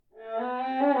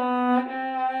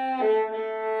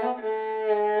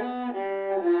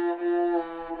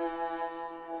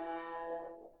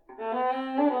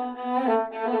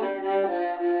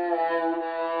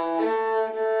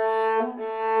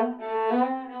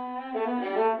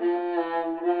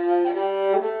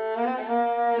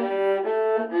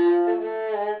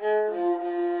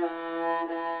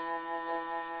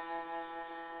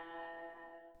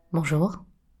Bonjour,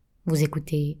 vous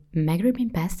écoutez Maghrebin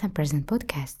Past and Present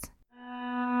Podcast.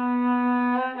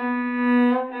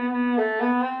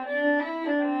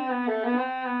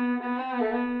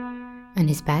 Un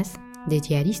espace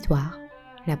dédié à l'histoire,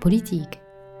 la politique,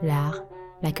 l'art,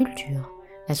 la culture,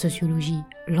 la sociologie,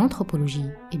 l'anthropologie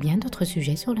et bien d'autres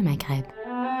sujets sur le Maghreb.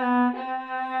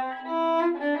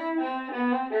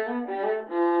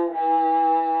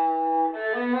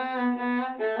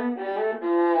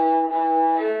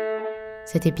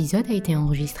 Cet épisode a été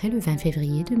enregistré le 20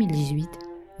 février 2018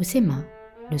 au CEMA,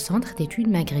 le Centre d'études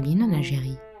maghrébines en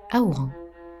Algérie, à Oran,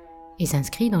 et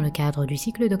s'inscrit dans le cadre du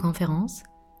cycle de conférences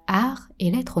Art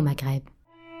et lettres au Maghreb.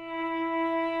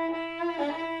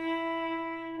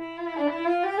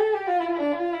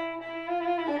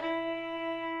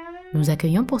 Nous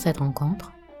accueillons pour cette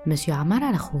rencontre M. Ammar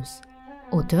Al-Khous,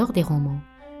 auteur des romans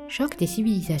Choc des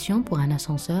civilisations pour un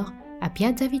ascenseur à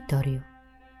Piazza Vittorio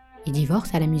et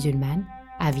Divorce à la musulmane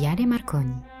à Viale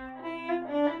Marconi.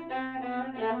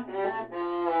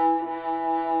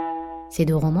 Ces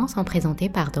deux romans sont présentés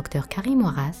par Dr Karim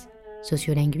Ouaras,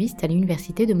 sociolinguiste à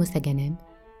l'université de Mostaganem,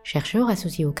 chercheur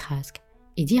associé au CRASC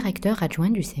et directeur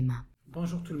adjoint du CEMA.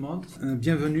 Bonjour tout le monde,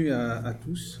 bienvenue à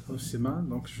tous au CEMA.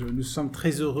 Nous sommes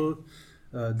très heureux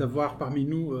d'avoir parmi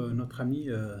nous notre ami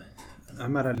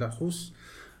Ammar Al-Khous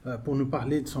pour nous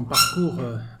parler de son parcours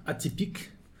atypique,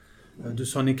 de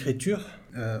son écriture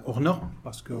hors norme,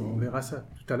 parce qu'on verra ça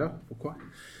tout à l'heure, pourquoi,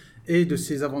 et de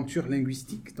ses aventures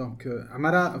linguistiques. Donc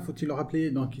Ammar, faut-il le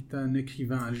rappeler, donc, est un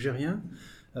écrivain algérien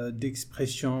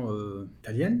d'expression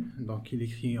italienne, donc il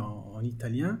écrit en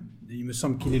italien, et il me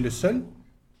semble qu'il est le seul.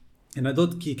 Il y en a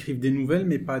d'autres qui écrivent des nouvelles,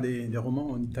 mais pas des romans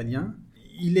en italien.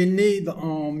 Il est né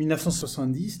en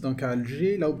 1970, donc à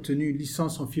Alger. Il a obtenu une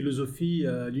licence en philosophie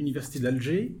à l'université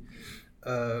d'Alger.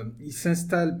 Il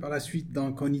s'installe par la suite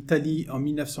donc, en Italie en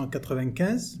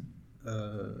 1995,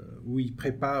 où il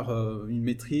prépare une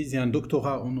maîtrise et un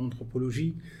doctorat en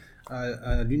anthropologie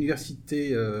à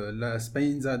l'université La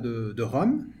Sapienza de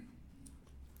Rome.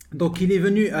 Donc il est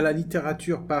venu à la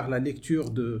littérature par la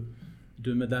lecture de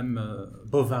Madame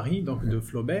Bovary, donc de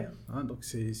Flaubert. Donc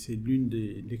c'est l'une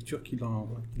des lectures qu'il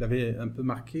avait un peu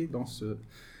marqué dans ce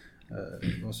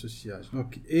sillage.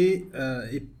 Donc, et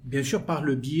bien sûr par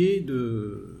le biais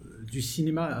du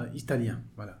cinéma italien.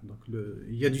 Voilà. Donc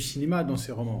il y a du cinéma dans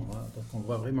ces romans. Donc on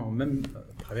voit vraiment, même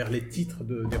à travers les titres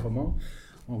des romans,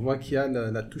 on voit qu'il y a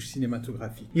la touche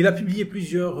cinématographique. Il a publié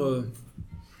plusieurs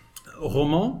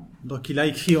romans. Donc il a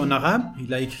écrit en arabe,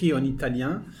 il a écrit en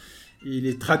italien. Il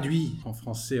est traduit en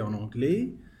français et en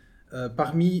anglais.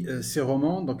 Parmi ces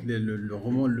romans, donc le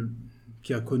roman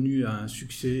qui a connu un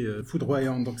succès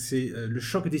foudroyant, donc c'est Le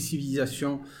choc des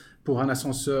civilisations pour un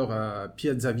ascenseur à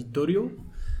Piazza Vittorio.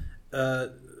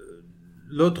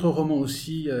 L'autre roman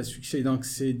aussi à succès, donc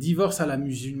c'est Divorce à la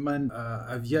musulmane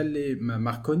à Viale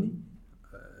Marconi.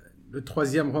 Le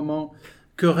troisième roman,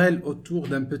 Querelle autour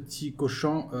d'un petit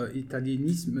cochon,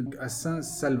 italienisme à San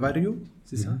Salvario,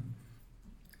 c'est ça?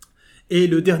 Et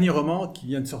le dernier roman qui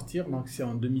vient de sortir, donc c'est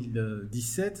en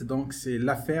 2017, donc c'est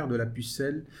L'affaire de la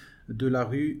pucelle de la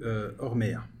rue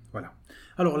Ormea. Voilà.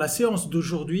 Alors la séance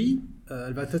d'aujourd'hui,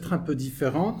 elle va être un peu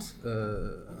différente.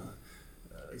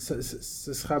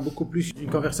 Ce sera beaucoup plus une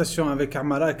conversation avec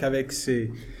Ammar qu'avec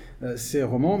ses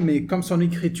romans, mais comme son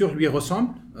écriture lui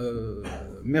ressemble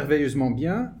merveilleusement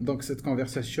bien, donc cette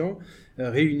conversation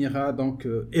réunira donc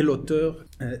et l'auteur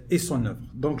et son œuvre.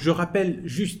 Donc je rappelle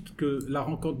juste que la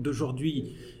rencontre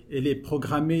d'aujourd'hui, elle est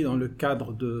programmée dans le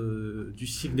cadre du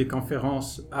cycle des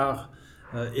conférences Art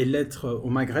et lettres au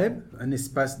Maghreb, un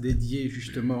espace dédié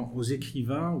justement aux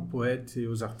écrivains, aux poètes et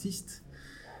aux artistes.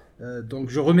 Donc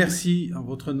je remercie en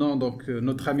votre nom donc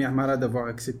notre ami Ammar d'avoir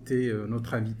accepté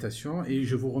notre invitation, et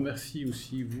je vous remercie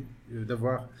aussi vous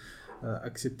d'avoir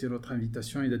accepté notre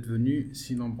invitation et d'être venus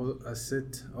si nombreux à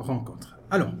cette rencontre.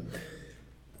 Alors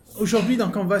aujourd'hui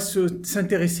donc on va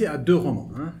s'intéresser à deux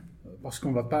romans, parce qu'on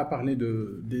ne va pas parler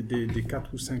des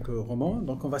 4 ou 5 romans.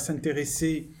 Donc on va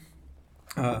s'intéresser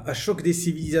à Choc des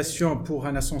civilisations pour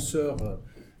un ascenseur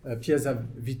Piazza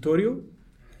Vittorio,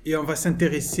 et on va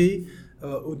s'intéresser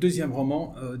au deuxième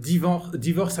roman,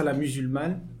 Divorce à la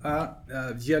musulmane à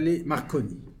Viale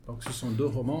Marconi. Donc ce sont deux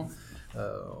romans.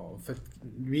 En fait,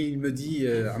 lui, il me dit,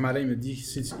 Ammar, il me dit,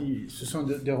 ce sont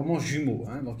des romans jumeaux,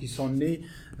 donc ils sont nés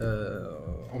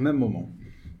en même moment.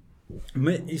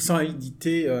 Mais ils sont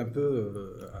édités un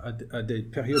peu à des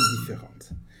périodes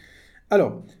différentes.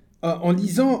 Alors, en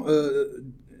lisant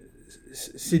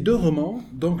ces deux romans,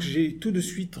 donc j'ai tout de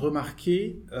suite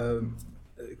remarqué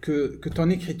que ton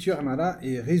écriture, Ammar,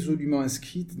 est résolument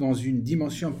inscrite dans une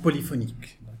dimension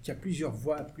polyphonique. Donc, il y a plusieurs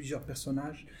voix, plusieurs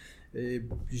personnages, et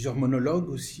plusieurs monologues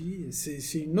aussi.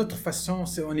 C'est une autre façon,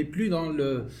 on n'est plus dans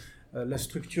la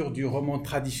structure du roman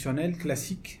traditionnel,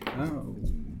 classique, hein, où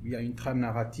il y a une trame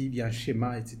narrative, il y a un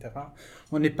schéma, etc.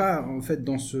 On n'est pas en fait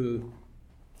dans ce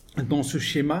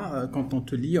schéma. Quand on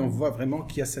te lit, on voit vraiment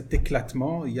qu'il y a cet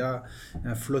éclatement, il y a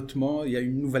un flottement, il y a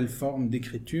une nouvelle forme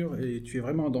d'écriture, et tu es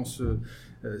vraiment dans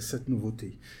cette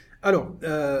nouveauté. Alors,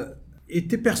 et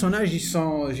tes personnages,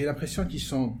 j'ai l'impression qu'ils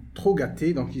sont trop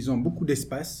gâtés, donc ils ont beaucoup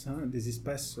d'espace, hein, des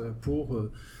espaces pour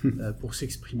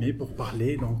s'exprimer, pour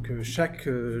parler. Donc chaque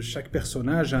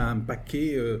personnage a un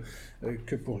paquet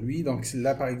que pour lui. Donc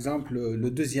là, par exemple, le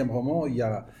deuxième roman, il y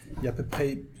a à peu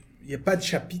près, il n'y a pas de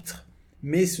chapitre,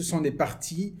 mais ce sont des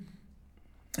parties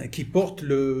qui portent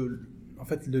en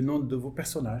fait, le nom de vos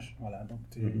personnages. Voilà, donc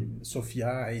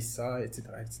Sophia, Aïssa, etc.,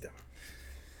 etc.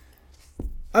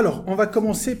 Alors, on va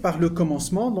commencer par le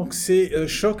commencement. Donc, c'est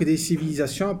Choc des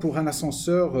civilisations pour un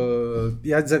ascenseur,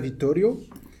 Piazza Vittorio.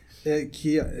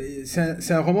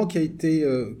 C'est un roman qui a été...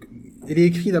 il est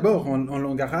écrit d'abord en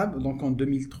langue arabe, donc en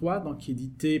 2003, donc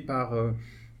édité par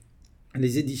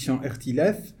les éditions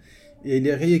Ertilef. Et il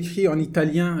est réécrit en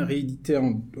italien, réédité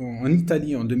en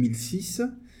Italie en 2006.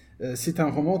 C'est un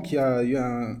roman qui a eu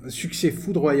un succès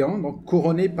foudroyant, donc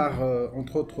couronné par,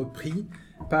 entre autres prix,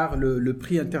 par le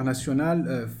prix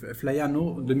international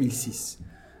Flaiano 2006.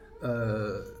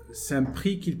 C'est un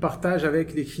prix qu'il partage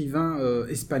avec l'écrivain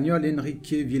espagnol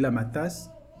Enrique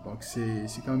Villamatas. Donc c'est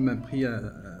quand même un prix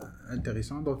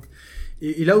intéressant. Donc,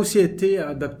 et il a aussi été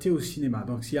adapté au cinéma.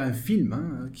 Donc il y a un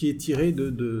film qui est tiré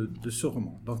de ce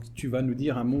roman. Donc tu vas nous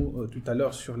dire un mot tout à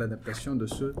l'heure sur l'adaptation de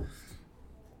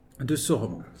ce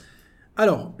roman.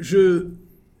 Alors,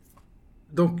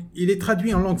 donc, il est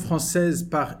traduit en langue française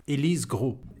par Élise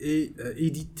Gros et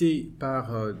édité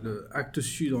par Actes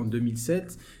Sud en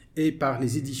 2007 et par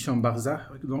les éditions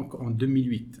Barzakh donc en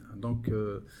 2008. Donc,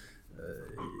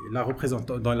 la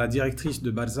représentante, dans la directrice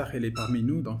de Barzakh, elle est parmi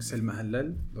nous, donc Selma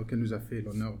Hallal. Donc, elle nous a fait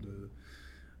l'honneur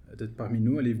d'être parmi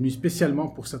nous. Elle est venue spécialement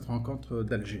pour cette rencontre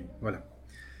d'Alger. Voilà.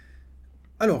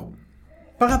 Alors,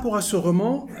 par rapport à ce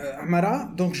roman,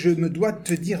 Amara, donc je me dois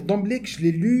te dire d'emblée que je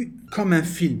l'ai lu comme un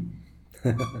film.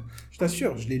 Je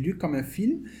t'assure, je l'ai lu comme un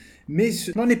film, mais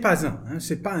ce n'en est pas un. Hein.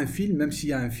 C'est pas un film, même s'il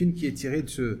y a un film qui est tiré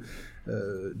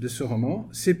de ce roman.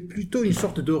 C'est plutôt une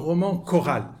sorte de roman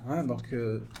choral. Hein. Donc,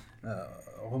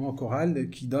 roman choral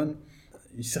qui donne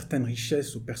une certaine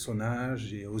richesse aux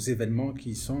personnages et aux événements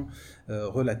qui sont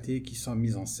relatés, qui sont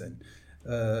mis en scène.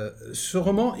 Ce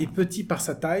roman est petit par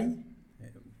sa taille.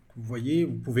 Vous voyez,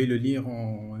 vous pouvez le lire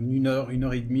en 1 heure, 1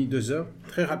 heure et demie, 2 heures,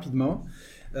 très rapidement,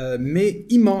 mais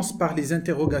immense par les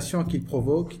interrogations qu'il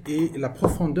provoque et la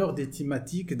profondeur des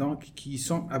thématiques donc, qui y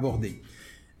sont abordées.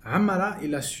 Amara,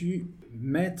 il a su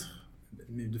mettre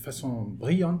de façon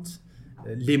brillante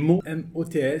les mots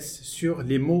MOTS sur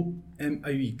les mots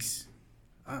MAUX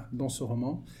dans ce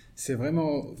roman. C'est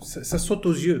vraiment, ça saute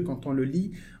aux yeux quand on le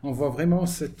lit, on voit vraiment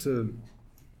cette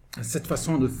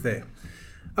façon de faire.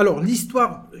 Alors,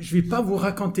 l'histoire, je ne vais pas vous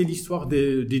raconter l'histoire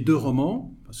des 2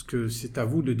 romans, parce que c'est à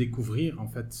vous de découvrir, en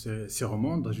fait, ces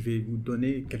romans. Donc, je vais vous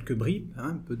donner quelques bribes,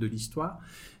 un peu de l'histoire,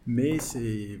 mais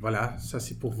voilà, ça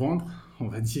c'est pour vendre, on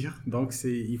va dire. Donc,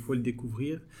 il faut le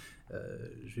découvrir.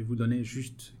 Je vais vous donner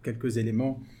juste quelques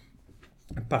éléments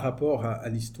par rapport à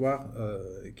l'histoire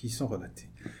qui sont relatés.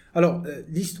 Alors,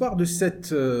 l'histoire de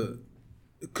cette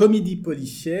comédie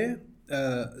policière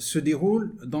se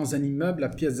déroule dans un immeuble à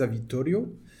Piazza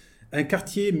Vittorio, un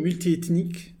quartier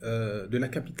multiethnique de la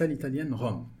capitale italienne,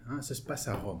 Rome. Ça se passe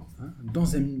à Rome,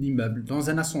 dans un immeuble, dans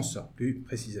un ascenseur, plus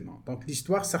précisément. Donc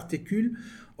l'histoire s'articule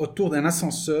autour d'un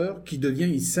ascenseur qui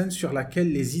devient une scène sur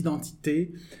laquelle les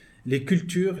identités, les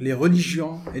cultures, les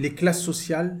religions et les classes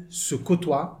sociales se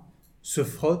côtoient, se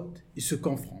frottent et se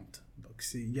confrontent. Donc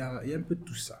il y a un peu de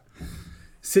tout ça.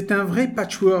 C'est un vrai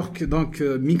patchwork donc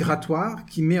migratoire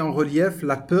qui met en relief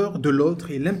la peur de l'autre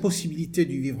et l'impossibilité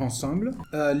du vivre ensemble.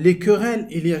 Les querelles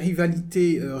et les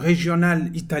rivalités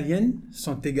régionales italiennes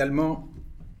sont également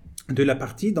de la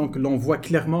partie. Donc l'on voit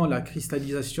clairement la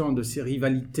cristallisation de ces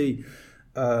rivalités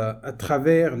à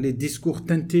travers les discours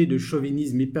teintés de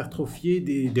chauvinisme hypertrophié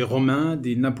des Romains,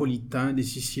 des Napolitains, des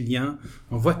Siciliens.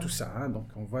 On voit tout ça, donc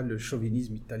on voit le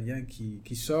chauvinisme italien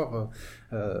qui sort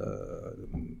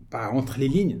entre les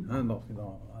lignes,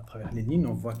 à travers les lignes,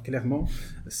 on voit clairement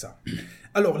ça.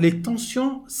 Alors les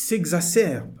tensions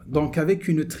s'exacerbent, donc avec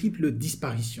une triple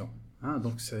disparition.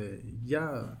 Donc il y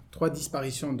a 3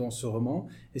 disparitions dans ce roman,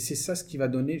 et c'est ça ce qui va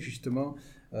donner justement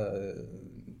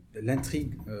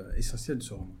l'intrigue essentielle de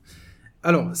ce roman.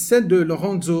 Alors, celle de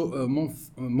Lorenzo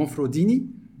Manfrodini,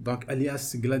 donc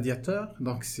alias Gladiateur.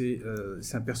 Donc c'est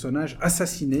un personnage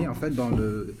assassiné en fait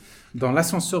dans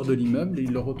l'ascenseur de l'immeuble.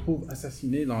 Il le retrouve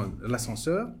assassiné dans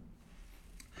l'ascenseur.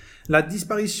 La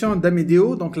disparition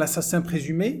d'Amedeo, donc l'assassin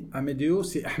présumé. Amedeo,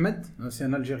 c'est Ahmed, c'est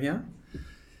un Algérien.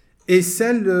 Et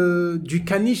celle du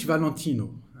caniche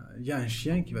Valentino. Il y a un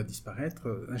chien qui va disparaître,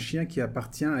 un chien qui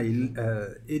appartient à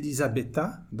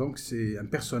Elisabetta. Donc c'est un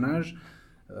personnage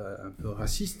un peu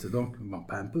raciste, donc bon,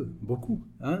 pas un peu, beaucoup,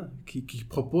 hein, qui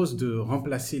propose de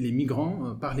remplacer les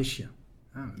migrants par les chiens.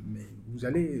 Hein, mais vous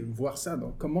allez voir ça,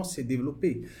 donc comment c'est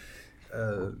développé.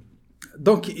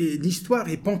 Donc l'histoire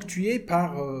est ponctuée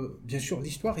par, bien sûr,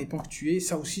 l'histoire est ponctuée,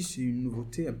 ça aussi c'est une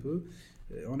nouveauté un peu.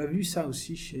 On a vu ça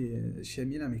aussi chez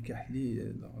Amina Mekahli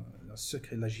dans Le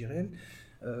secret de la Girelle,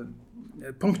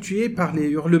 ponctuée par les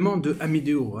hurlements de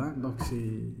Amedeo. Hein, donc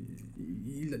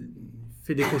il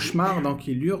fait des cauchemars, donc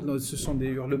il hurle, ce sont des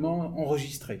hurlements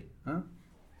enregistrés. Hein.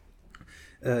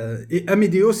 Et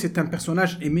Amedeo, c'est un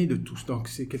personnage aimé de tous, donc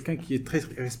c'est quelqu'un qui est très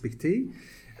respecté.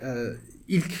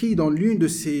 Il crie dans l'une de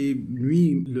ses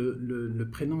nuits le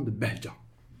prénom de Bahja,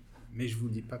 mais je ne vous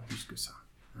dis pas plus que ça.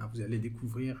 Hein, vous allez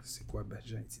découvrir c'est quoi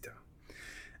Bahja, etc.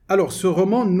 Alors, ce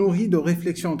roman nourri de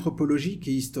réflexions anthropologiques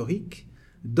et historiques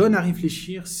donne à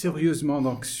réfléchir sérieusement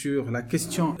donc, sur la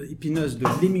question épineuse de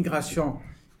l'immigration,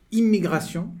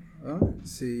 hein,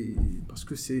 parce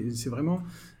que c'est vraiment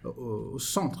au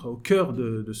centre, au cœur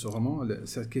de ce roman,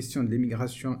 cette question de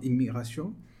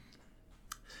l'immigration.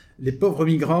 Les pauvres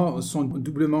migrants sont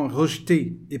doublement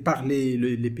rejetés et par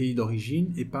les pays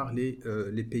d'origine et par les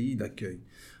pays d'accueil.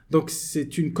 Donc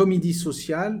c'est une comédie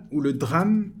sociale où le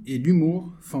drame et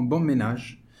l'humour font bon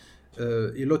ménage.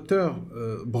 Et l'auteur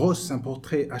brosse un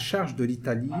portrait à charge de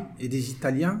l'Italie et des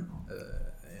Italiens.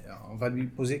 On va lui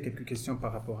poser quelques questions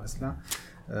par rapport à cela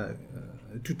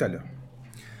tout à l'heure.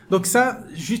 Donc ça,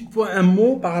 juste pour un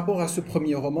mot par rapport à ce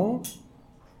premier roman,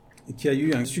 qui a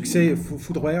eu un succès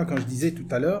foudroyant, comme je disais tout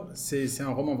à l'heure. C'est un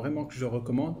roman vraiment que je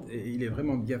recommande, et il est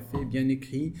vraiment bien fait, bien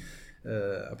écrit.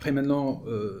 Après maintenant,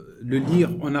 le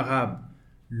lire en arabe,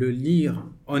 le lire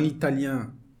en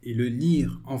italien, et le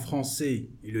lire en français,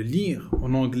 et le lire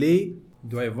en anglais, il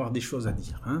doit y avoir des choses à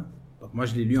dire. Hein. Donc moi,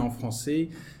 je l'ai lu en français,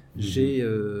 j'ai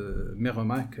mes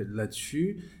remarques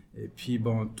là-dessus. Et puis,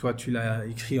 bon, toi, tu l'as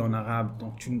écrit en arabe,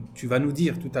 donc tu vas nous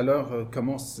dire tout à l'heure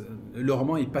comment le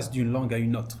roman il passe d'une langue à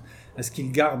une autre. Est-ce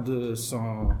qu'il garde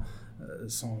son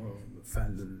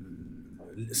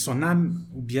âme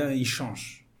ou bien il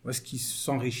change? Ou est-ce qu'il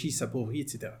s'enrichit, s'appauvrit,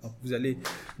 etc. Donc, vous allez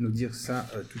nous dire ça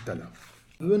tout à l'heure.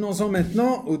 Venons-en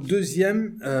maintenant au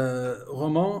deuxième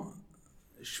roman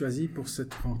choisi pour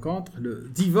cette rencontre, le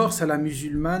Divorce à la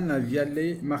musulmane à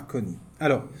Viale Marconi.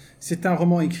 Alors, c'est un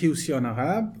roman écrit aussi en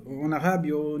arabe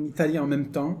et en italien en même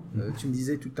temps, tu me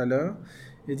disais tout à l'heure,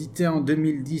 édité en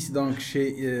 2010 donc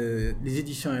chez les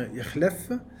éditions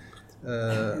Ikhlef,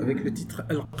 avec le titre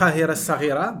Al-Qahira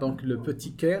Saghira, donc le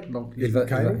petit Caire. Donc il va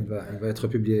être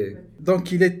publié.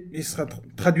 Donc il sera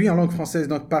traduit en langue française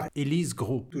donc par Élise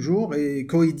Gros, toujours, et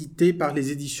coédité par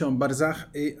les éditions Barzakh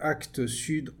et Actes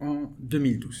Sud en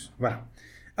 2012. Voilà.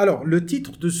 Alors, le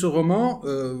titre de ce roman,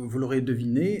 vous l'aurez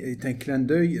deviné, est un clin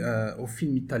d'œil au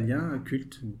film italien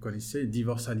culte, vous connaissez,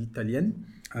 Divorce à l'italienne,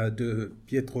 de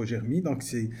Pietro Germi, donc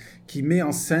qui met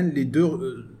en scène les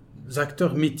deux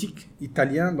acteurs mythiques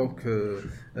italiens, donc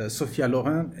Sofia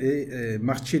Loren et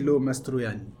Marcello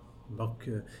Mastroianni.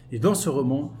 Donc, et dans ce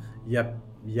roman, il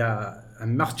y a un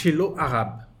Marcello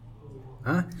arabe,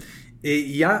 hein, et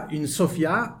il y a une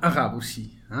Sofia arabe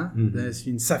aussi. Hein. C'est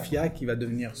une Safia qui va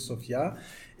devenir Sofia,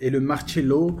 et le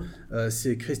Marcello,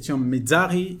 c'est Christian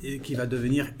Mezzari qui va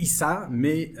devenir Issa,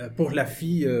 mais pour la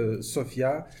fille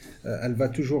Sofia, elle va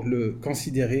toujours le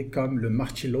considérer comme le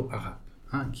Marcello arabe.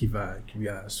 Hein, qui lui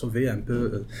a sauvé un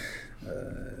peu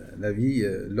la vie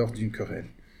lors d'une querelle.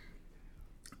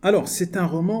 Alors, c'est un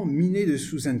roman miné de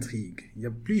sous-intrigues. Il y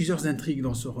a plusieurs intrigues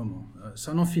dans ce roman.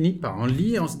 Ça n'en finit pas. On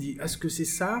lit, on se dit, est-ce que c'est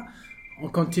ça? On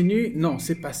continue? Non,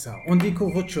 c'est pas ça. On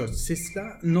découvre autre chose. C'est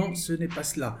cela? Non, ce n'est pas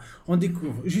cela. On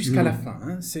découvre jusqu'à la fin.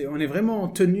 Hein. On est vraiment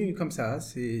tenu comme ça.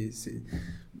 Il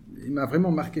m'a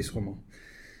vraiment marqué ce roman.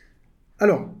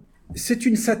 Alors, c'est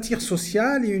une satire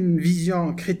sociale et une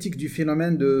vision critique du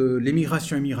phénomène de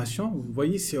l'émigration-immigration. Vous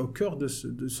voyez, c'est au cœur de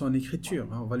son écriture.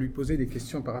 On va lui poser des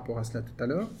questions par rapport à cela tout à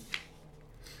l'heure.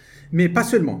 Mais pas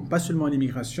seulement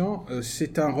l'immigration.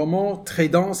 C'est un roman très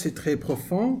dense et très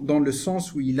profond, dans le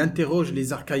sens où il interroge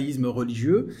les archaïsmes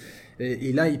religieux.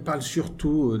 Et là, il parle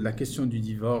surtout de la question du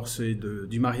divorce et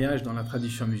du mariage dans la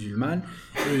tradition musulmane.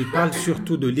 Et il parle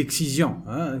surtout de l'excision,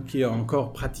 qui est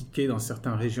encore pratiquée dans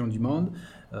certaines régions du monde.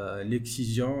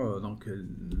 L'excision, donc,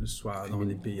 soit dans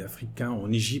les pays africains,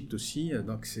 en Égypte aussi.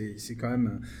 Donc, c'est quand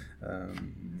même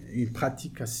une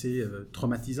pratique assez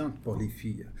traumatisante pour les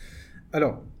filles.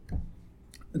 Alors,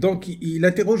 donc, il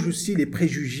interroge aussi les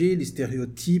préjugés, les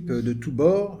stéréotypes de tous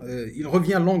bords. Il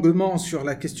revient longuement sur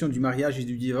la question du mariage et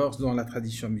du divorce dans la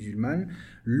tradition musulmane,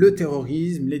 le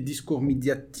terrorisme, les discours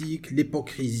médiatiques,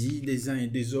 l'hypocrisie des uns et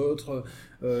des autres,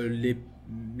 les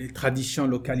traditions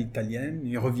locales italiennes.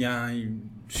 Il revient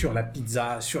sur la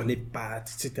pizza, sur les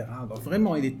pâtes, etc. Donc,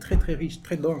 vraiment, il est très, très riche,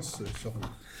 très dense, ce roman.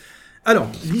 Alors,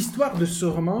 l'histoire de ce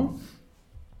roman,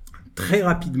 très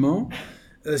rapidement,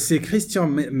 c'est Christian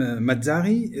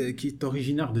Mazzari, qui est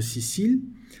originaire de Sicile,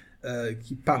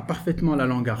 qui parle parfaitement la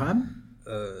langue arabe.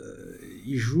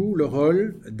 Il joue le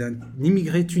rôle d'un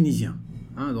immigré tunisien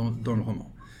dans le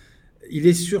roman. Il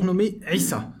est surnommé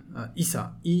Issa,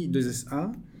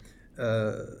 I2SA.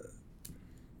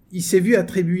 Il s'est vu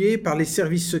attribuer par les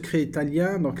services secrets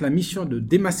italiens donc la mission de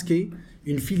démasquer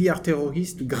une filière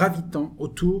terroriste gravitant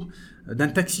autour d'un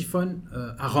taxiphone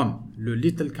à Rome, le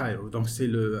Little Cairo. Donc c'est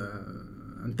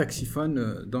un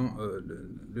taxiphone dans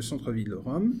le centre-ville de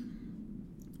Rome.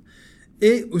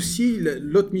 Et aussi,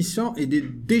 l'autre mission est de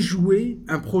déjouer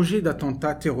un projet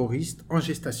d'attentat terroriste en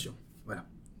gestation. Voilà.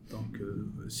 Donc,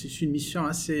 c'est une mission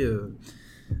assez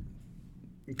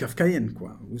kafkaïenne,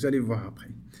 quoi. Vous allez voir après.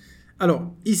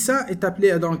 Alors, Issa est appelé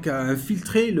à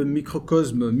infiltrer le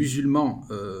microcosme musulman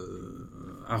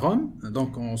à Rome,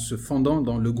 donc en se fondant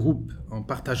dans le groupe, en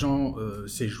partageant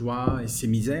ses joies et ses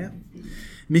misères.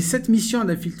 Mais cette mission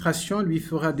d'infiltration lui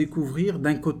fera découvrir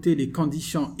d'un côté les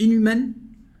conditions inhumaines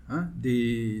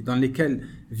dans lesquelles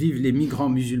vivent les migrants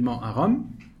musulmans à Rome,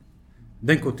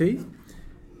 d'un côté,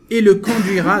 et le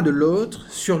conduira de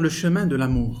l'autre sur le chemin de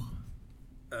l'amour.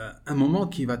 Un moment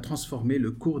qui va transformer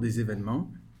le cours des événements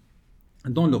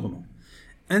dans le roman.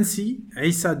 Ainsi,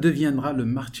 Issa deviendra le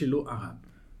Marcello arabe.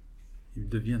 Il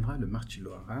deviendra le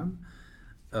Marcello arabe.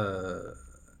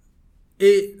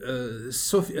 Et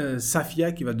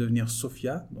Safia qui va devenir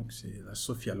Sophia, donc c'est la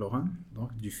Sophia Loren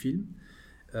donc, du film.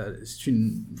 C'est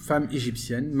une femme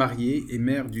égyptienne, mariée et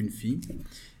mère d'une fille.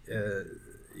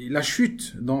 Et la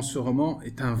chute dans ce roman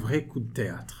est un vrai coup de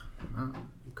théâtre.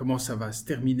 Comment ça va se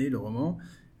terminer le roman,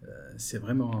 c'est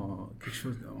vraiment quelque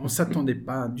chose... On ne s'attendait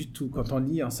pas du tout. Quand on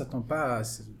lit, on ne s'attend pas à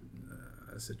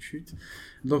cette chute.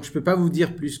 Donc je ne peux pas vous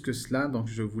dire plus que cela, donc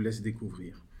je vous laisse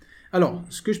découvrir. Alors,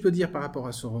 ce que je peux dire par rapport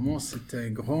à ce roman,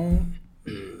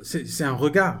 c'est un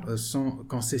regard sans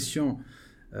concession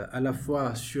à la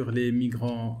fois sur les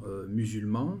migrants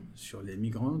musulmans, sur les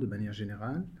migrants de manière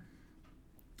générale,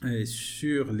 et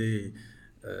sur les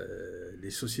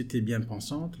sociétés bien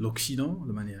pensantes, l'Occident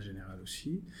de manière générale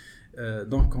aussi.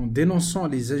 Donc, en dénonçant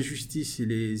les injustices et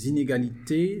les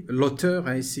inégalités, l'auteur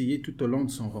a essayé tout au long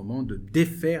de son roman de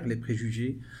défaire les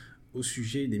préjugés au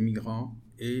sujet des migrants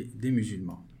et des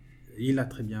musulmans. Il a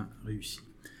très bien réussi.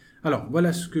 Alors,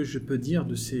 voilà ce que je peux dire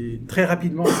très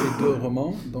rapidement ces deux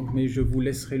romans, mais je vous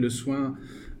laisserai le soin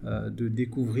de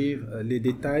découvrir les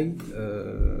détails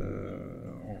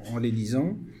en les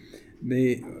lisant.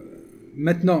 Mais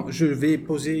maintenant, je vais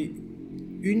poser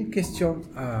une question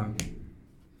à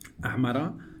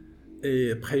Amara,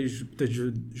 et après, peut-être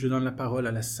je donne la parole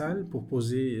à la salle pour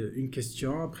poser une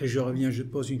question. Après, je reviens, je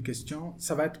pose une question.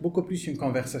 Ça va être beaucoup plus une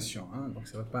conversation. Donc,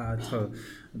 ça ne va pas être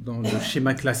dans le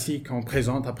schéma classique, on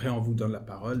présente, après on vous donne la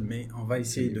parole, mais on va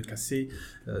essayer de casser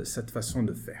cette façon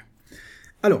de faire.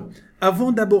 Alors,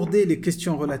 avant d'aborder les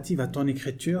questions relatives à ton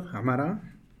écriture, Amara,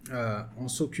 on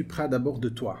s'occupera d'abord de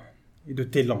toi et de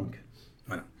tes langues.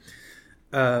 Voilà.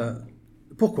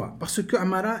 Pourquoi ? Parce que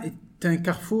Amara est un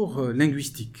carrefour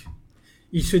linguistique.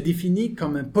 Il se définit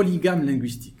comme un polygame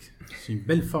linguistique. C'est une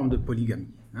belle forme de polygamie.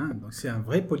 Donc c'est un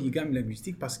vrai polygame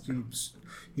linguistique parce qu'il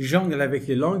jongle avec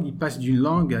les langues, il passe d'une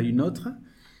langue à une autre.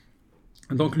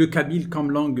 Donc le kabyle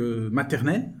comme langue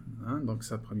maternelle, donc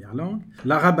sa première langue.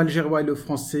 L'arabe algérois et le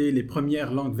français, les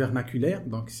premières langues vernaculaires,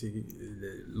 donc c'est les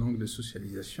langues de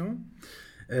socialisation.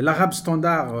 L'arabe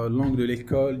standard, langue de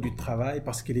l'école, du travail,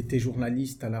 parce qu'il était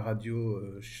journaliste à la radio,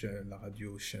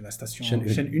 la station Chaîne 1,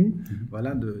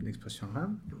 voilà, de l'expression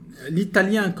arabe.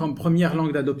 L'italien comme première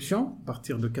langue d'adoption, à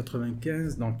partir de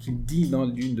 95, donc il dit dans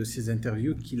l'une de ses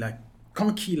interviews qu'il a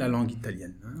conquis la langue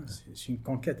italienne. C'est une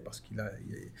conquête, parce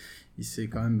il s'est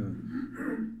quand même...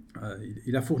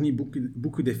 il a fourni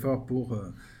beaucoup d'efforts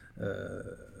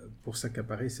pour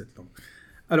s'accaparer cette langue.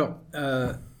 Alors,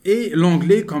 et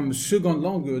l'anglais comme seconde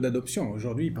langue d'adoption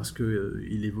aujourd'hui, parce que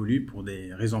il évolue pour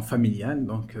des raisons familiales.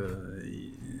 Donc,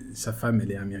 sa femme,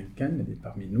 elle est américaine, elle est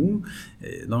parmi nous.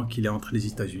 Et donc, il est entre les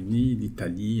États-Unis,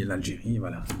 l'Italie, l'Algérie,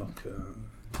 voilà. Donc,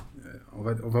 on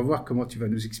va voir comment tu vas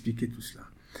nous expliquer tout cela.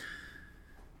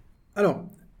 Alors,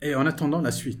 et en attendant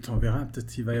la suite, on verra, peut-être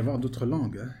qu'il va y avoir d'autres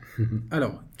langues. Hein.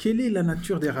 Alors, quelle est la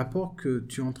nature des rapports que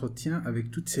tu entretiens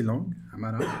avec toutes ces langues,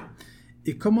 Amara?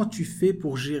 Et comment tu fais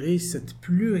pour gérer cette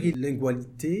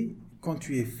plurilingualité quand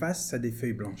tu es face à des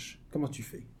feuilles blanches? Comment tu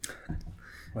fais?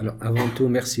 Voilà. Alors, avant tout,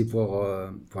 merci pour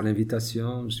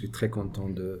l'invitation. Je suis très content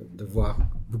de voir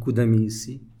beaucoup d'amis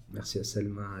ici. Merci à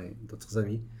Selma et d'autres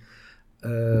amis.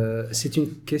 C'est une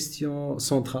question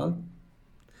centrale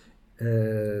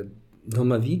dans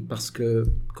ma vie parce que,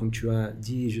 comme tu as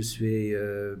dit, je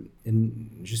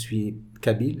suis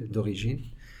kabyle d'origine.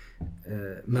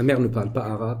 Ma mère ne parle pas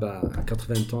arabe à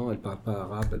 80 ans, elle ne parle pas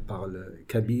arabe, elle parle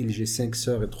kabyle. J'ai 5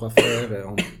 sœurs et 3 frères. Et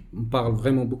on parle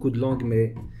vraiment beaucoup de langues,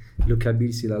 mais le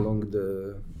kabyle, c'est la langue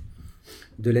de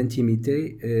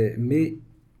l'intimité. Mais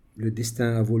le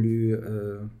destin a voulu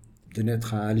de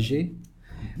naître à Alger.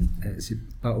 C'est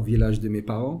pas au village de mes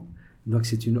parents. Donc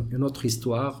c'est une autre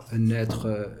histoire,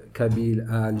 naître kabyle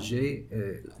à Alger.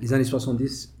 Les années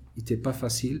 70 n'étaient pas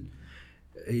faciles.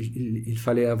 Il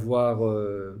fallait avoir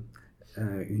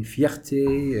une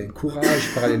fierté, un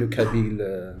courage pour parler le kabyle.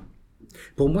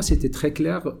 Pour moi, c'était très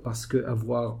clair parce que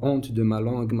avoir honte de ma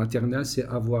langue maternelle, c'est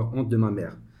avoir honte de ma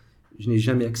mère. Je n'ai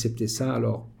jamais accepté ça.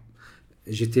 Alors,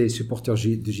 j'étais supporter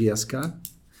de JSK.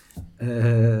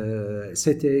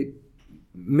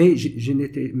 Mais je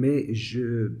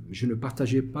ne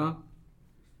partageais pas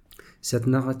cette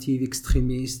narrative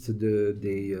extrémiste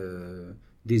des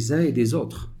uns et des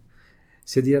autres.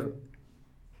 C'est-à-dire,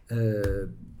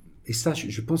 et ça,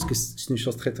 je pense que c'est une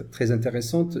chose très, très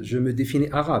intéressante, je me définis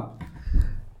arabe.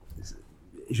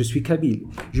 Je suis kabyle.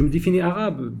 Je me définis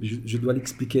arabe, je dois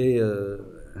l'expliquer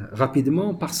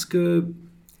rapidement, parce que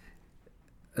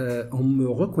en me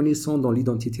reconnaissant dans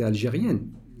l'identité algérienne,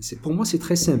 pour moi c'est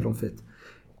très simple en fait.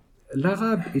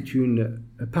 L'arabe est une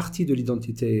partie de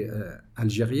l'identité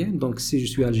algérienne, donc si je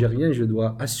suis algérien, je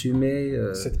dois assumer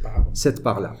cette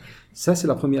part-là. Ça, c'est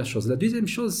la première chose. La deuxième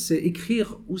chose, c'est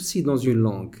écrire aussi dans une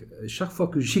langue. Chaque fois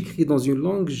que j'écris dans une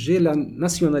langue, j'ai la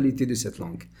nationalité de cette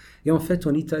langue. Et en fait,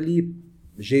 en Italie,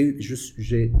 je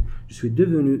suis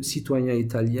devenu citoyen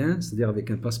italien, c'est-à-dire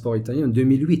avec un passeport italien en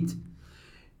 2008.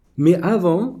 Mais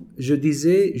avant, je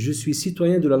disais, je suis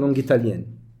citoyen de la langue italienne.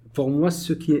 Pour moi,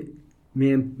 ce qui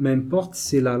m'importe,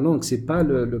 c'est la langue, c'est pas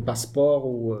le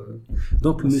passeport.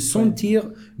 Donc, me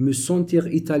sentir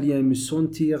italien, me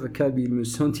sentir kabyle, me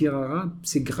sentir arabe,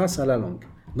 c'est grâce à la langue.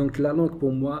 Donc, la langue,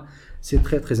 pour moi, c'est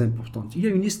très, très important. Il y a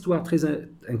une histoire,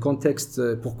 un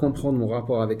contexte pour comprendre mon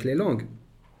rapport avec les langues.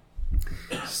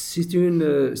 C'est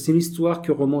une histoire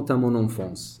qui remonte à mon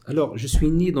enfance. Alors, je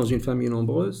suis né dans une famille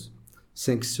nombreuse,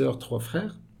 5 sœurs, 3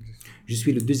 frères. Je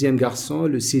suis le deuxième garçon,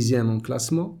 le 6e en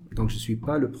classement. Donc, je ne suis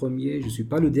pas le premier, je ne suis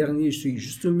pas le dernier, je suis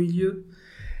juste au milieu.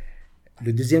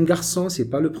 Le deuxième garçon, ce n'est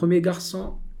pas le premier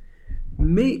garçon.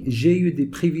 Mais j'ai eu des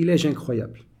privilèges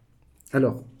incroyables.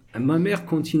 Alors, ma mère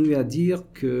continue à dire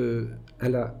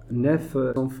qu'elle a 9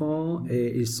 enfants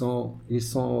et ils sont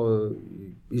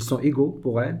égaux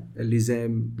pour elle. Elle les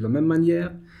aime de la même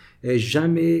manière. Et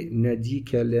jamais n'a dit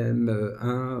qu'elle aime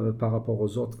un par rapport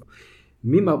aux autres.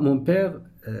 Mais mon père,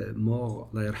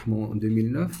 mort en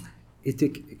 2009, était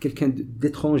quelqu'un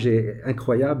d'étranger,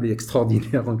 incroyable et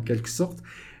extraordinaire en quelque sorte.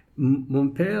 Mon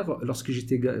père, lorsque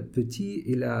j'étais petit,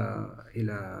 il a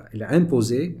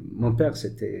imposé. Mon père,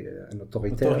 c'était un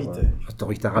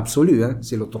autoritaire absolu, hein,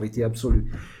 c'est l'autorité absolue.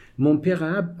 Mon père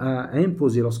a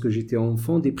imposé, lorsque j'étais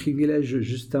enfant, des privilèges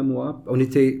juste à moi. On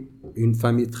était une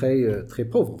famille très, très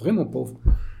pauvre, vraiment pauvre.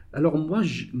 Alors moi,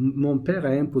 mon père a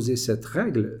imposé cette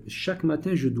règle. Chaque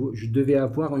matin, je devais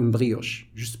avoir une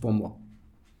brioche, juste pour moi.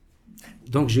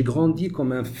 Donc j'ai grandi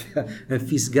comme un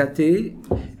fils gâté.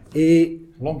 Et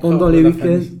pendant les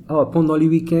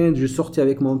week-ends, je sortais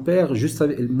avec mon père, juste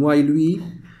avec moi et lui.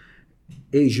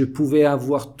 Et je pouvais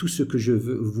avoir tout ce que je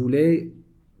voulais,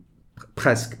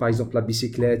 presque. Par exemple, la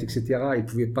bicyclette, etc. Il ne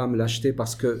pouvait pas me l'acheter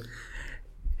parce qu'il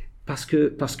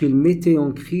mettait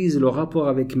en crise le rapport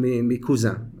avec mes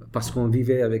cousins. Parce qu'on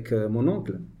vivait avec mon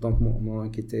oncle. Donc, mon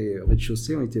oncle était au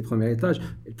rez-de-chaussée, on était au premier étage.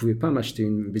 Il ne pouvait pas m'acheter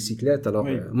une bicyclette. Alors,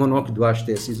 oui. Mon oncle doit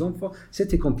acheter à ses enfants.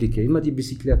 C'était compliqué. Il m'a dit,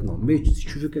 bicyclette, non. Mais si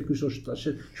tu veux quelque chose, je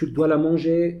t'achète. Je dois la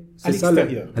manger. À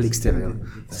l'extérieur. À l'extérieur.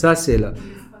 Ça, c'est là.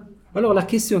 Alors, la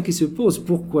question qui se pose,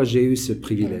 pourquoi j'ai eu ce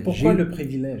privilège? Pourquoi le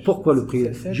privilège? Pourquoi le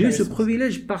privilège? J'ai eu ce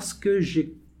privilège parce que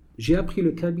j'ai J'ai appris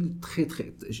le kabyle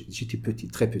j'étais petit,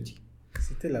 très petit.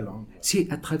 C'était la langue. C'est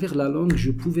à travers la langue,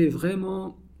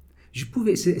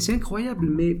 c'est incroyable,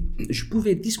 mais je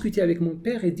pouvais discuter avec mon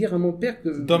père et dire à mon père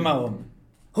que... D'homme à homme.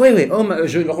 Oui,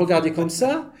 je le regardais comme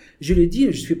ça, je lui ai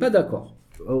dit, je suis pas d'accord.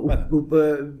 Voilà.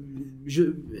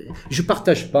 Je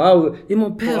partage pas. Et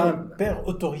mon père... Pour un père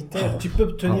autoritaire, tu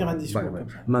peux tenir un discours comme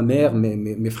ça. Ma mère,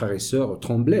 mes frères et sœurs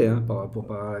tremblaient pour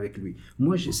parler avec lui.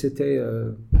 Moi,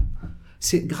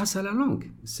 c'est grâce à la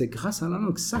langue. C'est grâce à la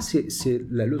langue. Ça, c'est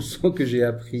la leçon que j'ai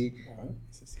appris.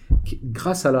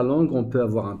 Grâce à la langue, on peut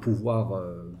avoir un pouvoir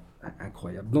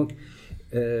incroyable. Donc,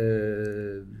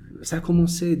 ça a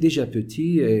commencé déjà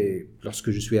petit, et lorsque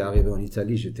je suis arrivé en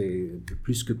Italie, j'étais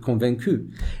plus que convaincu.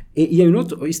 Et il y a une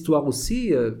autre histoire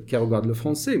aussi qui regarde le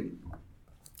français.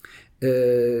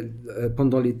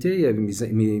 Pendant l'été, il y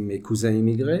avait mes cousins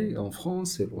immigrés en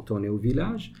France, et retournaient au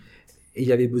village. Et il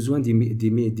y avait besoin des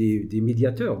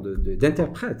médiateurs,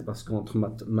 d'interprètes, parce qu'entre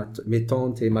mes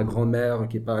tantes et ma grand-mère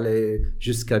qui parlaient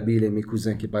juste kabyle et mes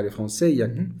cousins qui parlaient français,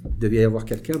 devait y avoir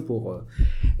quelqu'un pour...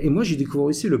 Et moi, j'ai découvert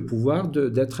aussi le pouvoir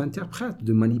d'être interprète,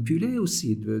 de manipuler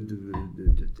aussi.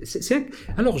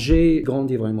 Alors, j'ai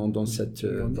grandi vraiment dans cette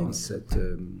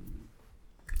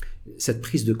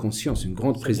prise de conscience, une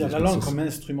grande prise de conscience. La langue comme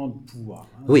instrument de pouvoir.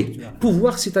 Oui,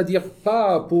 pouvoir, c'est-à-dire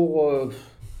pas pour...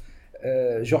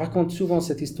 je raconte souvent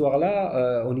cette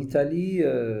histoire-là. En Italie,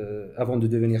 avant de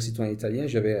devenir citoyen italien,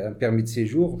 j'avais un permis de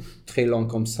séjour très long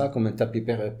comme ça, comme un tapis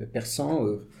persan.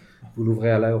 Vous l'ouvrez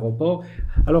à l'aéroport.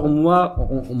 Alors moi,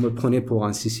 on me prenait pour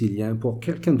un Sicilien, pour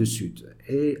quelqu'un de sud.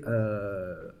 Et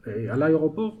à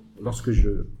l'aéroport,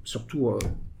 surtout à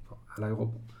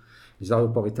l'aéroport, les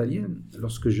aéroports italiens,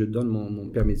 lorsque je donne mon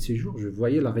permis de séjour, je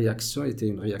voyais la réaction était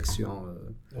une réaction...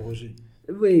 Roger.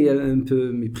 Oui, un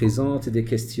peu méprisante, des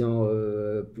questions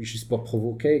juste pour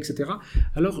provoquer, etc.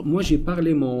 Alors, moi, j'ai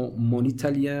parlé mon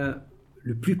italien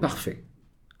le plus parfait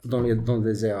dans les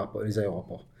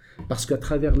aéroports. Parce qu'à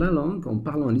travers la langue, en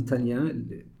parlant en italien,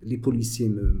 les policiers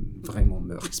me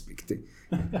respectaient.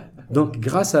 Donc,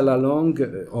 grâce à la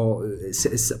langue,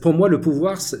 pour moi, le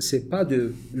pouvoir,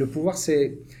 le pouvoir,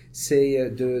 c'est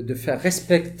de faire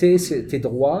respecter tes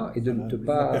droits et de ne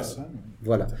pas... La personne.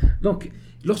 Voilà. Donc,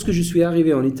 lorsque je suis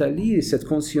arrivé en Italie, cette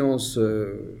conscience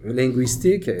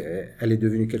linguistique, elle est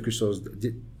devenue quelque chose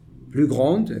de plus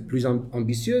grande, plus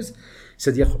ambitieuse.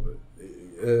 C'est-à-dire,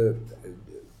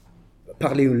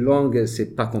 parler une langue,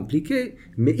 c'est pas compliqué,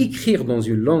 mais écrire dans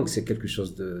une langue, c'est quelque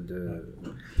chose de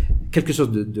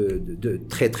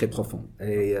très très profond.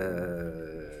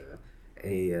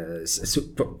 Et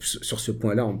sur ce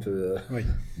point-là, on peut... Oui.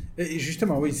 Et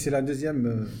justement, oui, c'est la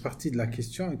deuxième partie de la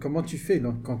question. Comment tu fais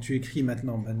donc, quand tu écris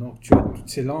maintenant que tu as toutes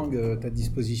ces langues à ta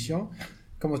disposition,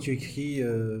 comment tu écris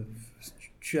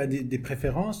tu as des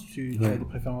préférences tu as des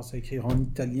préférences à écrire en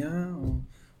italien,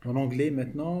 en anglais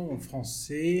maintenant, en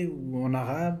français ou en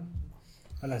arabe?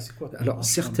 Voilà, c'est quoi? Alors,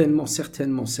 certainement,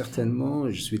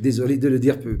 je suis désolé de le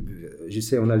dire, je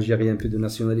sais en Algérie, un peu de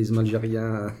nationalisme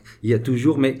algérien, il y a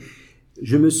toujours, mais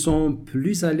je me sens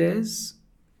plus à l'aise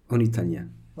en italien.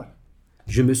 Voilà.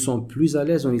 Je me sens plus à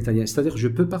l'aise en italien. C'est-à-dire, je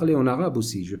peux parler en arabe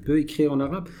aussi, je peux écrire en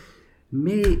arabe,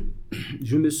 mais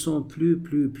je me sens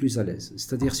plus à l'aise.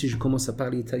 C'est-à-dire, si je commence à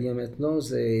parler italien maintenant,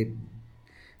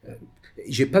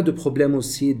 j'ai pas de problème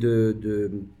aussi de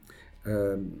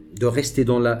rester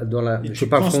dans la je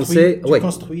parle français, tu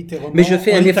construis tes romans, mais je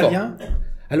fais un effort. Italien,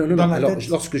 alors tête.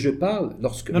 Lorsque je parle,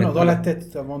 dans la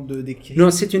tête avant de d'écrire. Non,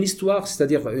 c'est une histoire,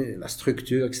 c'est-à-dire la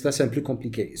structure, etc. C'est un peu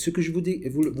compliqué. Ce que je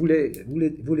voulais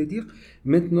dire,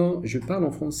 maintenant, je parle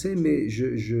en français, mais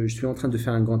je suis en train de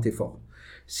faire un grand effort.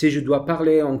 Si je dois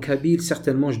parler en kabyle,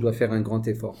 certainement, je dois faire un grand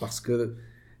effort parce que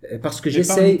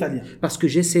j'essaie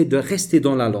de rester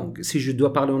dans la langue. Si je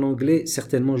dois parler en anglais,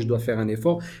 certainement je dois faire un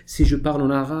effort. Si je parle en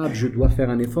arabe, je dois faire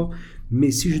un effort.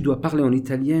 Mais si je dois parler en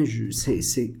italien,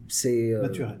 c'est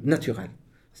naturel.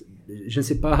 Je ne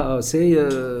sais pas, c'est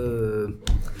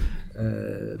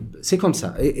comme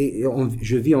ça. Et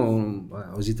je vis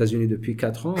aux États-Unis depuis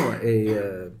 4 ans et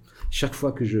chaque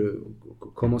fois que je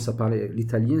commence à parler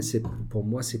l'italien, pour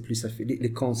moi c'est plus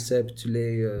les concepts,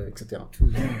 etc.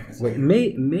 Ouais,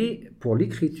 mais pour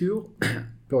l'écriture,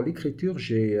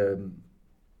 j'ai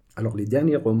alors les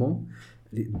derniers romans,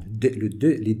 les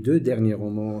deux derniers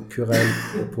romans, Querelle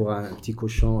pour un petit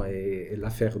cochon et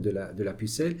L'affaire de la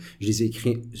pucelle, je les ai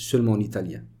écrits seulement en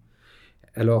italien.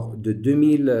 Alors de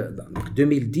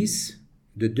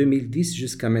 2010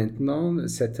 jusqu'à maintenant,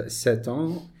 7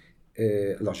 ans.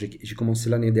 Alors j'ai commencé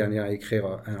l'année dernière à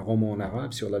écrire un roman en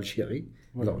arabe sur l'Algérie.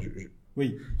 Oui. Alors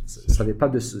ça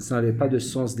n'avait pas de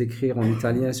sens d'écrire en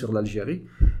italien sur l'Algérie.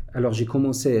 Alors j'ai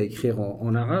commencé à écrire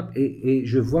en arabe et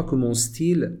je vois que mon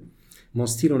style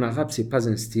en arabe, c'est pas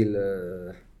un style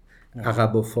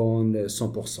arabophone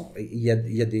 100%. Et il y a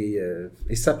des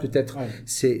et ça peut-être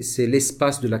c'est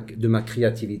l'espace de ma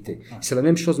créativité. C'est la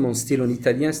même chose mon style en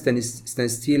italien, c'est un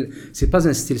style, c'est pas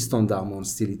un style standard mon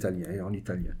style italien en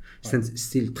italien. C'est un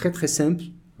style très très simple.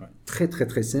 Très très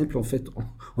très simple. En fait,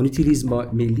 on utilise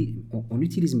mes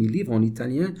livres en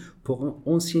italien pour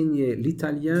enseigner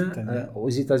l'italien aux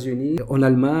États-Unis, en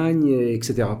Allemagne,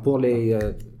 etc. Pour les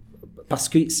parce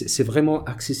que c'est vraiment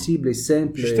accessible et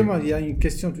simple. Justement, il y a une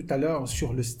question tout à l'heure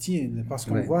sur le style, parce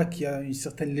qu'on voit qu'il y a une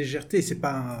certaine légèreté. C'est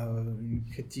pas une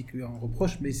critique, un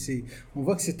reproche, mais on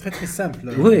voit que c'est très très simple.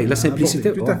 Oui, la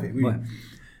simplicité. Tout à fait. Oui.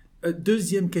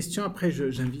 Deuxième question, après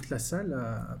j'invite la salle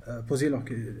à poser leurs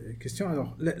questions.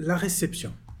 Alors, la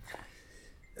réception.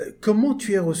 Comment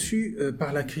tu es reçu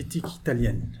par la critique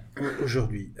italienne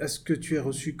aujourd'hui? Est-ce que tu es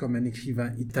reçu comme un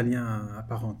écrivain italien à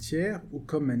part entière ou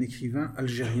comme un écrivain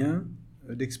algérien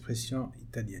d'expression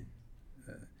italienne?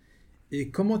 Et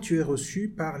comment tu es reçu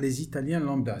par les Italiens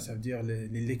lambda, ça veut dire les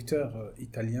lecteurs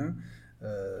italiens,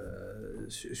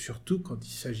 surtout quand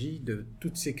il s'agit de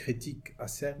toutes ces critiques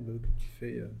acerbes que tu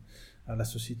fais à la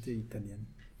société italienne?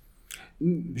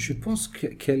 Je pense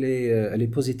qu'elle est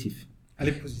positive. Elle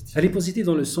est positive. Elle est positive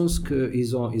dans le sens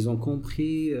qu'ils ont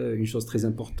compris une chose très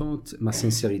importante, ma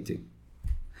sincérité.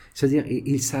 C'est-à-dire,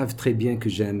 ils savent très bien que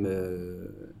j'aime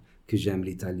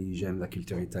l'Italie, j'aime la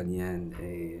culture italienne.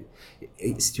 Et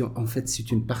en fait,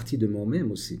 c'est une partie de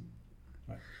moi-même aussi.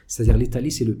 Ouais. C'est-à-dire,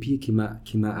 l'Italie, c'est le pays qui m'a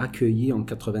accueilli en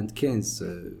 95.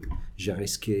 J'ai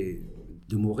risqué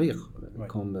de mourir,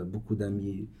 comme beaucoup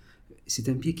d'amis. C'est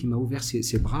un pays qui m'a ouvert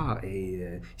ses bras. Et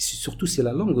surtout, c'est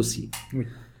la langue aussi. Oui.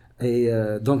 Et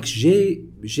donc, j'ai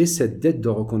cette dette de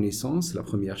reconnaissance, la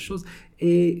première chose.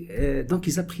 Et donc,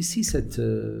 ils apprécient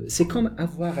c'est comme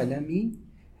avoir un ami,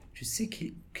 tu sais que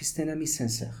c'est un ami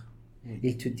sincère.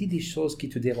 Il te dit des choses qui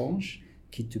te dérangent,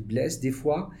 qui te blessent des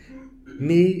fois,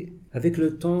 mais avec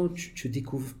le temps, tu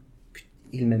découvres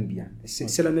qu'il m'aime bien.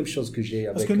 C'est la même chose que j'ai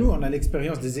avec... Parce que nous, on a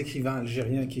l'expérience des écrivains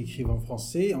algériens qui écrivent en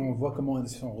français, on voit comment ils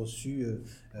sont reçus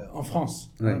en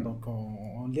France. Ouais. Hein, donc,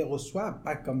 on les reçoit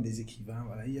pas comme des écrivains.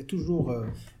 Voilà. Il y a toujours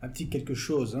un petit quelque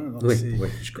chose. Hein, donc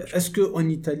est-ce qu'en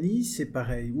Italie, c'est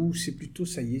pareil? Ou c'est plutôt,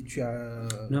 ça y est, tu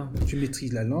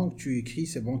maîtrises la langue, tu écris,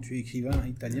 c'est bon, tu es écrivain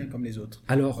italien comme les autres.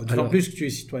 Alors, plus que tu es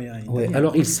citoyen italien. Ouais,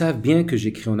 alors, ils savent bien que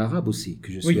j'écris en arabe aussi,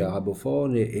 que je suis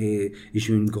arabophone et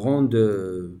j'ai une grande...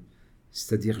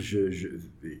 C'est-à-dire,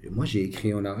 moi, j'ai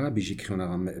écrit en arabe et j'écris en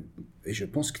arabe. Et je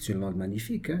pense que c'est une langue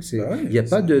magnifique. Hein. Il n'y a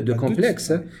pas de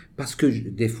complexe. Hein, parce que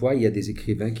des fois, il y a des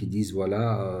écrivains qui disent,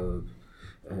 voilà,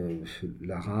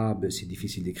 l'arabe, c'est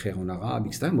difficile d'écrire en arabe,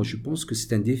 etc. Moi, je pense que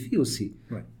c'est un défi aussi.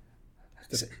 Ouais.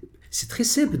 C'est très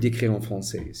simple d'écrire en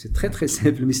français. C'est très, très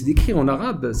simple. Mais c'est d'écrire en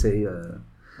arabe, c'est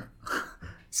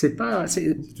pas...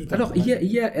 Alors, il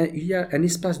y a un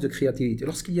espace de créativité.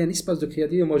 Lorsqu'il y a un espace de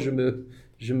créativité, moi, je me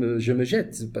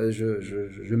jette,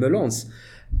 je me lance.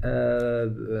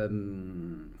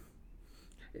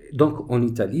 Donc, en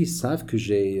Italie, ils savent que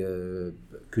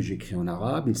j'écris en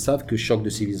arabe. Ils savent que Choc de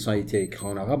civilisation a été écrit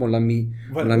en arabe. On l'a mis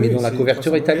dans la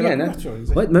couverture italienne.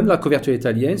 Même la couverture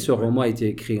italienne, ce roman a été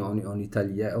écrit en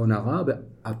italien, en arabe.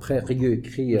 Après,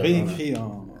 réécrit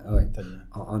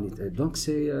en italien. Donc,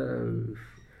 c'est...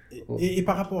 Et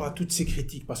par rapport à toutes ces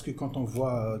critiques, parce que quand on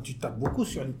voit, tu tapes beaucoup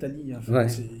sur l'Italie, en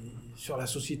fait, sur la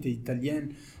société italienne,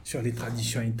 sur les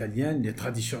traditions italiennes, les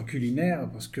traditions culinaires,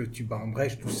 parce que tu bats en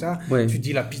brèche tout ça, tu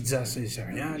dis la pizza c'est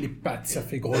rien, les pâtes ça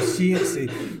fait grossir,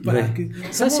 voilà,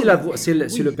 ça c'est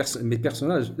mes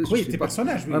personnages. Oui, tes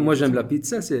personnages. Oui, moi j'aime la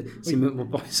pizza, mon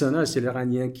personnage, c'est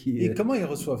l'Iranien qui... Et comment ils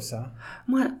reçoivent ça?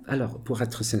 Moi, alors pour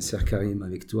être sincère Karim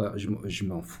avec toi, je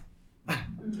m'en fous.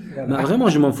 Non, vraiment,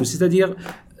 je m'en fous. C'est-à-dire,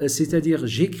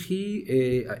 j'écris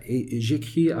et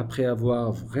j'écris après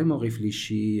avoir vraiment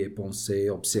réfléchi et pensé,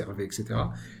 observé, etc.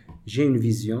 J'ai une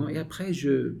vision et après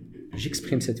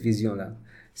j'exprime cette vision-là.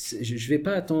 Je vais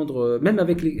pas attendre, même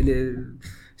avec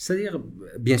c'est-à-dire,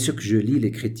 bien sûr que je lis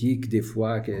les critiques des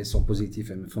fois qu'elles sont positives,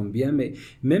 elles me font bien, mais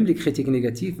même les critiques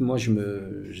négatives, moi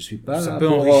je suis pas. Ça peut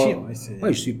enrichir.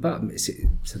 Ouais, je suis pas. Mais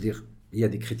c'est-à-dire, il y a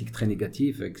des critiques très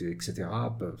négatives, etc.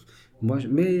 Moi,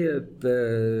 mais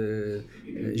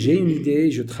j'ai une idée,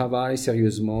 je travaille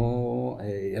sérieusement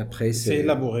et après c'est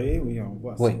élaboré, oui, on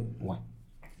voit. Oui.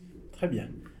 Très bien.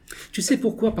 Tu sais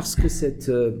pourquoi? Parce que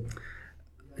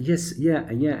il y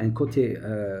a un côté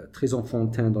très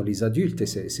enfantin dans les adultes,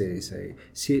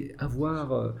 c'est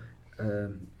avoir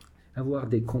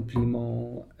des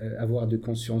compliments, avoir de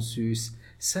consensus.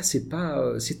 Ça, c'est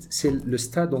pas, c'est le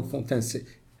stade enfantin.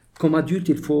 comme adulte,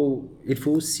 il faut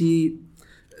aussi,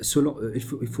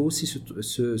 il faut aussi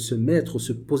se mettre,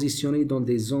 se positionner dans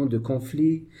des zones de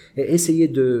conflit et essayer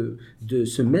de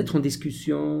se mettre en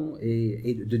discussion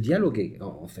et de dialoguer,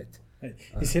 en fait.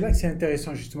 Et c'est là que c'est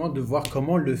intéressant justement de voir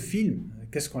comment le film,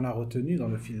 qu'est-ce qu'on a retenu dans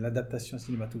le film, l'adaptation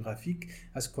cinématographique,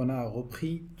 est-ce qu'on a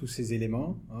repris tous ces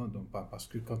éléments, hein, donc parce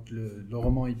que quand le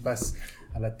roman il passe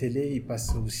à la télé, il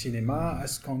passe au cinéma,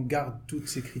 est-ce qu'on garde toutes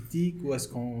ces critiques ou est-ce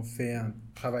qu'on fait un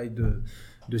travail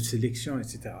de sélection,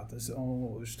 etc.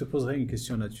 Je te poserai une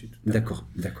question là-dessus. D'accord.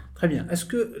 Très bien. Est-ce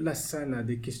que la salle a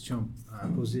des questions à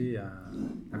poser à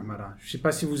Amara? Je ne sais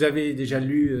pas si vous avez déjà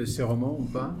lu ces romans ou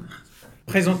pas.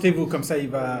 Présentez-vous, comme ça il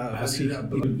va...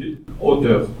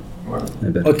 Auteur. Voilà.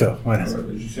 Auteur, voilà.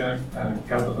 Je suis un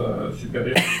cadre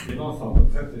supérieur de finance en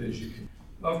retraite et j'écris.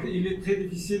 Donc il est très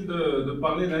difficile de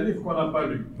parler d'un livre qu'on n'a pas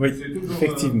lu. Oui, c'est toujours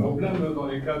effectivement. un problème dans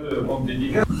les cas de vente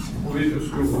dédicace. Vous pouvez tout ce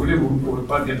que vous voulez, vous ne pouvez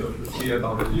pas dire ce qu'il y a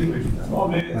dans le livre, évidemment,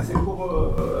 mais c'est pour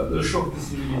le choc des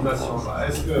civilisations. Là.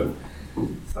 Est-ce que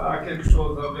ça a quelque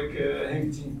chose avec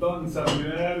Huntington,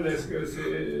 Samuel? Est-ce que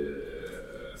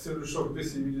c'est le choc des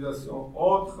civilisations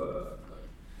autres?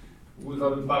 Vous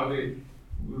avez parlé,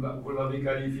 vous l'avez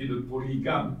qualifié de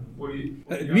polygame.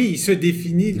 Lui, il se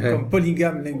définit comme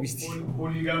polygame linguistique.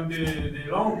 Polygame des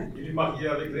langues, il est marié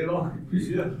avec les langues,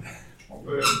 plusieurs. On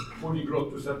peut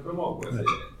polyglotte tout simplement. Quoi.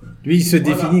 Lui, il se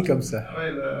définit comme ça.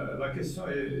 Ouais, la question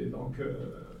est donc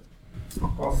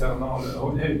concernant le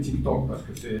Huntington, parce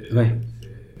que c'est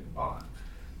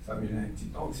Samuel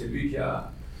Huntington, c'est lui qui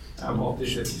a inventé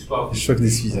cette histoire. Le choc des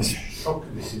civilisations. Choc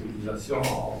des civilisations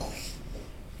en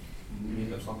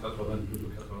 1992 ou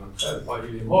 1993.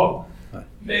 Il est mort. Ouais.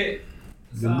 Mais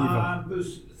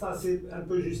ça c'est un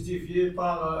peu justifié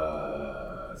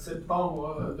par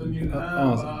septembre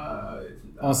 2001.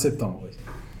 En septembre, oui.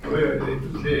 Oui, et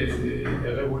toutes les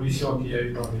révolutions qu'il y a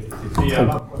eu dans les pays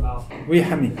arabes qu'on a. Oui,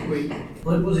 Hamid. Oui. Je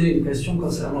voudrais poser une question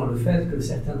concernant le fait que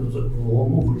certains de vos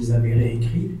romans, vous les avez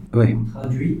réécrits,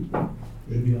 traduits,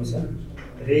 je dis en ça,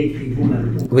 réécrits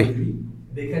vous-même, traduits,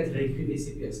 Beckett réécrivait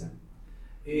ses pièces.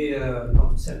 Et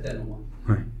certains au moins.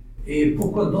 Oui. Et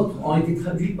pourquoi d'autres ont été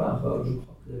traduits par, je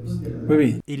crois que vous avez cité,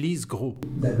 oui, Élise Gros.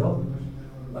 D'accord.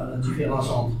 La différence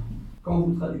entre, quand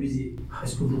vous traduisez,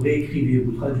 est-ce que vous réécrivez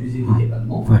ou vous traduisez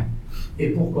littéralement?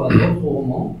 Et pourquoi d'autres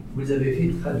romans, vous les avez fait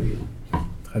traduire?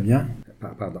 Très bien.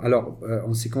 Pardon. Alors,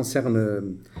 en ce qui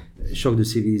concerne Choc de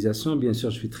civilisation, bien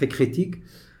sûr, je suis très critique.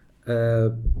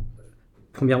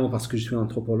 Premièrement, parce que je suis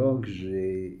anthropologue,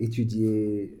 j'ai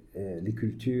étudié les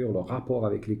cultures, leur rapport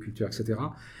avec les cultures, etc.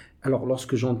 Alors,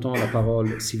 lorsque j'entends la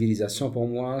parole civilisation, pour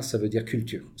moi, ça veut dire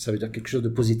culture, ça veut dire quelque chose de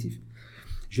positif.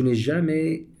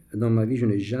 Dans ma vie, je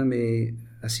n'ai jamais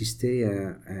assisté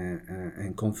à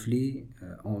un conflit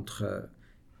entre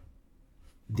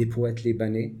des poètes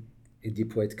libanais et des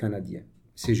poètes canadiens.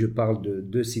 Si je parle de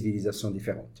deux civilisations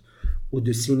différentes, ou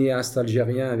de cinéastes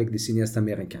algériens avec des cinéastes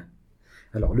américains.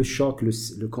 Alors, le choc,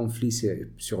 le conflit, c'est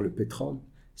sur le pétrole,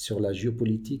 sur la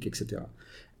géopolitique, etc.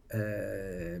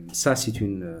 Ça, c'est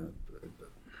une...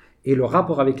 Et le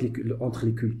rapport entre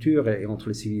les cultures et entre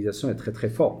les civilisations est très,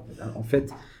 très fort. En fait,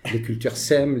 les cultures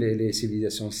s'aiment, les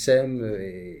civilisations s'aiment,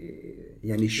 et il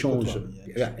y a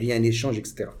un échange,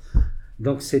 etc.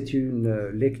 Donc, c'est une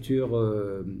lecture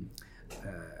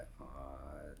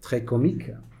très comique,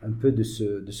 un peu de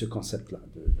ce concept-là,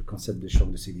 le concept de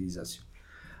choc de civilisation.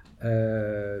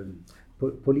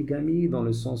 Polygamie dans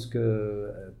le sens que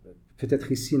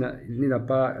peut-être ici il n'a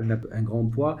pas un grand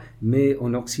poids, mais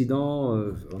en Occident,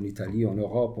 en Italie, en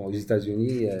Europe, aux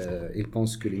États-Unis, ils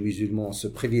pensent que les musulmans se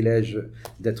privilègent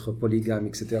d'être polygames,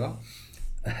 etc.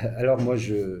 Alors moi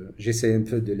j'essaie un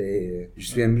peu je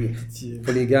suis un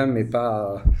polygame, mais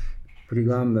pas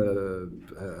polygame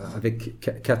avec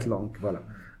 4 langues, voilà.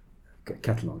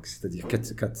 4 langues, c'est-à-dire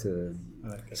 4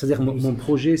 c'est-à-dire mon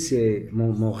projet, c'est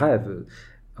mon rêve,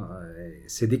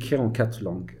 c'est d'écrire en 4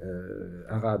 langues,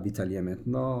 arabe, italien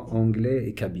maintenant, anglais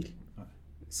et kabyle.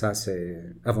 Ça, c'est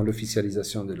avant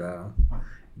l'officialisation de la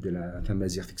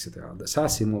Tamazight, etc. Ça,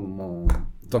 c'est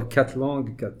donc 4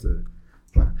 langues, 4...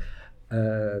 voilà.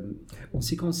 En ce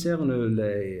qui concerne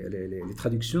les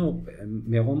traductions,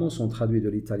 mes romans sont traduits de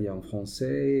l'italien en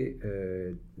français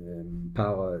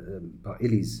par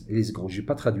Élise Gros. Je n'ai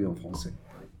pas traduit en français.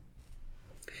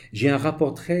 J'ai un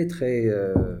rapport très, très,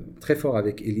 très fort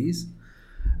avec Élise.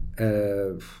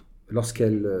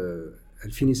 Lorsqu'elle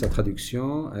finit sa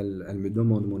traduction, elle me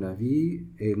demande mon avis,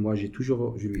 et moi je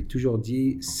lui ai toujours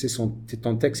dit c'est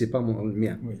ton texte, c'est pas le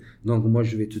mien. Oui. Donc moi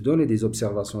je vais te donner des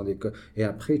observations et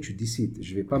après tu décides.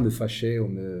 Je vais pas me fâcher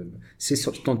c'est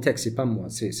ton texte, c'est pas moi,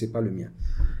 c'est pas le mien.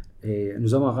 Et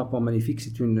nous avons un rapport magnifique.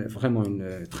 C'est vraiment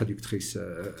une traductrice.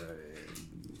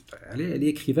 Elle est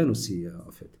écrivaine aussi,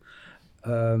 en fait.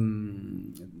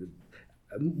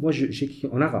 Moi, j'écris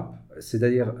en arabe.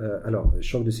 C'est-à-dire, alors,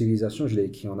 Choc de civilisation, je l'ai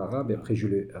écrit en arabe et après je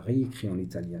l'ai réécrit en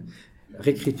italien.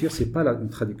 Réécriture, c'est pas une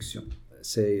traduction.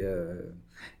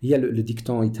 Il y a le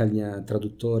dicton italien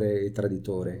traduttore et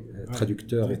traditore,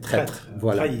 traducteur et traître.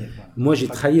 Voilà. Moi, j'ai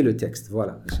trahi le texte.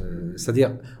 Voilà.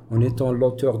 C'est-à-dire, en étant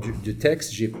l'auteur du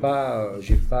texte, j'ai pas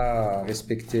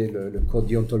respecté le code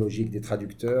déontologique des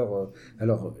traducteurs.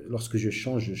 Alors, lorsque je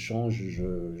change,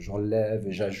 j'enlève,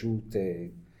 j'ajoute.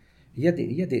 Il y a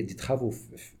des travaux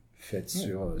faits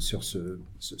sur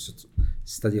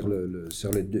c'est-à-dire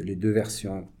sur les deux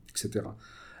versions, etc.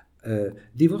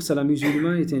 Divorce à la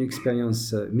musulmane était une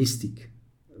expérience mystique,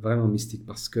 vraiment mystique,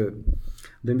 parce que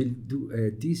en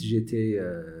 2010, j'étais,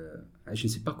 je ne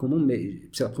sais pas comment, mais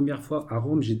c'est la première fois à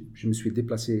Rome, je me suis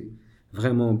déplacé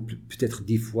vraiment peut-être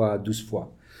 10 fois, 12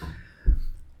 fois.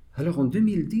 Alors en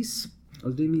 2010,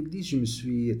 je me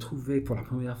suis trouvé pour la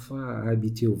première fois à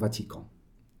habiter au Vatican.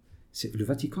 Le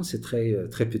Vatican, c'est très,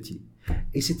 très petit.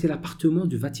 Et c'était l'appartement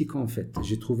du Vatican, en fait.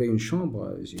 J'ai trouvé une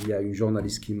chambre. Il y a une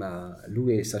journaliste qui m'a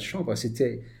loué sa chambre.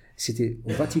 C'était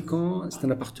au Vatican. C'est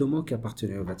un appartement qui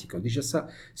appartenait au Vatican. Déjà, ça,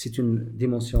 c'est une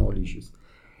dimension religieuse.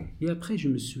 Et après, je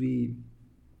me suis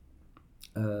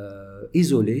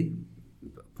isolé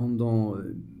pendant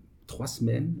 3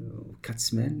 semaines, 4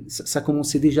 semaines. Ça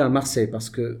commençait déjà à Marseille, parce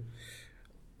que...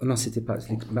 Non, c'était pas...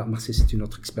 Marseille, c'est une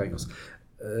autre expérience.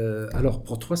 Alors,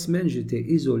 pour 3 semaines, j'étais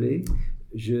isolé.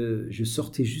 Je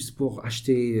sortais juste pour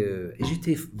acheter. Et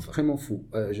j'étais vraiment fou.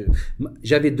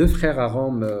 J'avais 2 frères à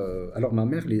Rome. Alors, ma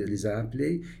mère les a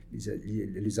appelés,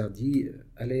 les a dit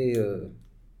allez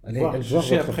voir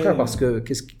votre frère, parce que.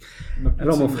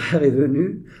 Alors, mon frère est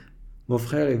venu.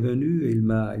 Il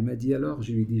m'a dit alors,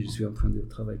 je lui ai dit, je suis en train de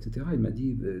travailler, etc. Il m'a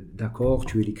dit, d'accord,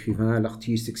 tu es l'écrivain,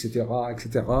 l'artiste, etc.,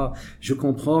 etc. Je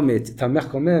comprends, mais ta mère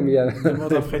quand même, il y a...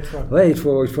 Demande après toi. Ouais, il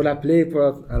faut l'appeler.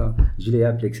 Alors, je l'ai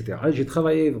appelé, etc. J'ai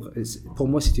travaillé, pour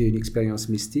moi, c'était une expérience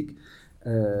mystique,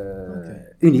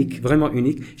 unique, vraiment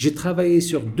unique. J'ai travaillé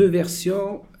sur 2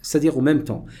 versions, c'est-à-dire au même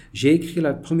temps. J'ai écrit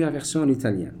la première version en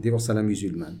italien, Divorce à la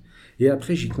musulmane. Et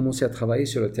après, j'ai commencé à travailler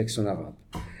sur le texte en arabe.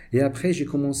 Et après, j'ai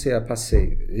commencé à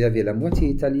passer, il y avait la moitié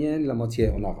italienne, la moitié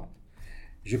en arabe.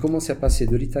 J'ai commencé à passer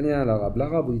de l'italien à l'arabe,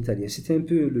 l'arabe ou l'italien. C'était un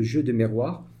peu le jeu de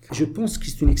miroir. Je pense que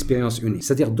c'est une expérience unique.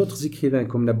 C'est-à-dire d'autres écrivains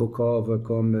comme Nabokov,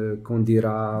 comme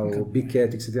Kandira, ou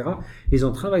Beckett, etc. Ils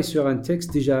ont travaillé sur un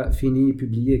texte déjà fini,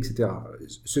 publié, etc.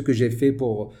 Ce que j'ai fait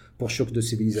pour Choc de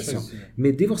civilisation.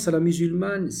 Mais Divorce à la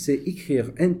musulmane, c'est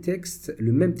écrire un texte,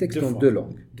 le même texte en 2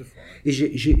 langues. Et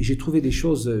j'ai trouvé des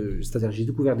choses, c'est-à-dire j'ai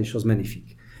découvert des choses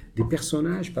magnifiques. Des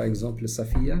personnages, par exemple,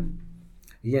 Safiya,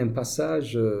 il y a un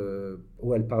passage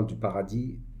où elle parle du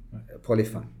paradis pour les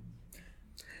femmes.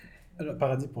 Alors,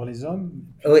 paradis pour les hommes.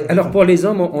 Oui, alors pour les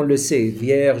hommes, on le sait,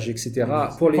 vierge, etc.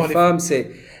 Pour les femmes,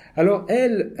 c'est... Alors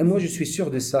elle, moi je suis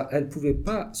sûr de ça, elle ne pouvait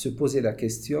pas se poser la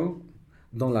question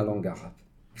dans la langue arabe.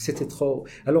 C'était trop...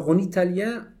 Alors en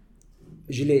italien,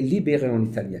 je l'ai libéré en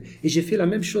italien. Et j'ai fait la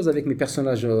même chose avec mes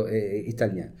personnages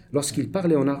italiens. Lorsqu'ils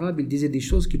parlaient en arabe, ils disaient des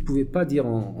choses qu'ils ne pouvaient pas dire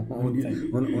en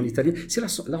italien. C'est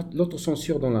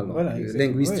l'autocensure dans la langue. Voilà,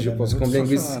 linguiste, je pense, comme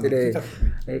linguiste.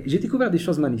 J'ai découvert des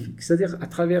choses magnifiques. C'est-à-dire, à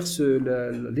travers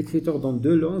l'écriture dans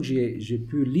 2 langues, j'ai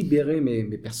pu libérer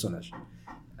mes personnages.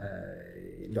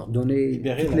 Leur donner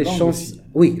toutes les chances. Aussi.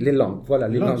 Oui, les langues. Voilà,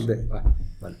 les langues.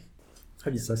 Voilà. Très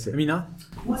bien. Ça, c'est... Amina ?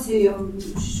 Moi,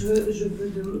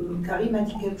 Karim a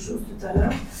dit quelque chose tout à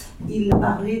l'heure. Il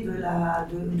parlait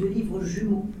de livres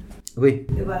jumeaux. Oui.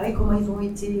 Et voilà, comment ils ont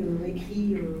été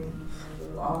écrits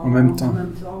en même temps.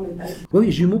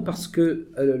 Oui, jumeaux, parce que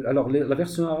alors, la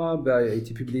version arabe a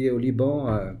été publiée au Liban.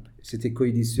 C'était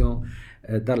coédition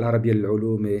Dar al-Arabiya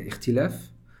al-Ulum et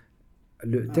Ikhtilaf.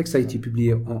 Le texte a été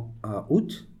publié en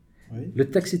août. Oui. Le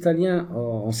texte italien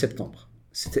en septembre.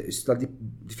 C'est la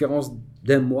différence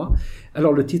d'1 mois.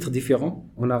 Alors, le titre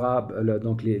différent, en arabe,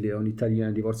 donc en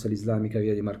italien, Divorce all'islamica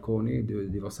via di Marconi,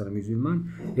 Divorce à la musulmane,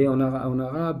 et en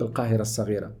arabe, Al-Qahira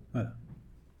al-Saghira. Voilà.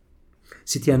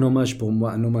 C'était un hommage pour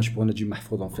moi, un hommage pour Najib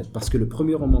Mahfouz, en fait, parce que le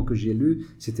premier roman que j'ai lu,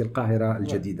 c'était Al-Qahira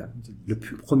al-Jadida. Le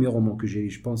premier roman que j'ai lu,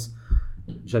 je pense,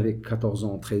 j'avais 14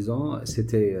 ans, 13 ans,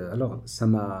 c'était... alors, ça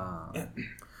m'a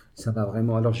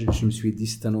vraiment... Alors, je me suis dit,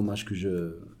 c'est un hommage que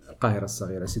Qahira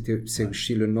al-Saghira, c'est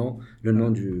aussi le nom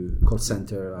du call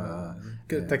center.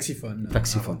 Taxiphone.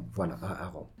 Taxiphone, voilà, à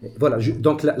Rome. Voilà,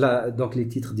 donc les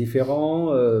titres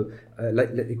différents,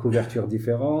 les couvertures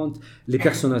différentes, les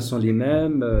personnages sont les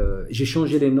mêmes. J'ai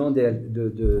changé les noms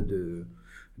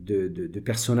de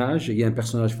personnages. Il y a un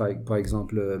personnage, par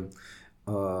exemple,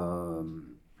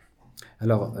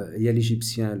 il y a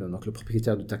l'Égyptien, donc le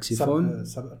propriétaire du taxiphone,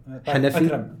 Hanafi.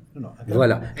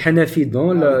 Voilà, Hanafi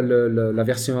dans la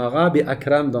version arabe et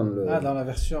Akram dans la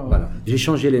version. Voilà, j'ai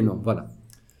changé les noms. Voilà.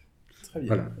 Très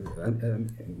bien. Voilà.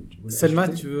 Selma,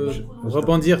 tu veux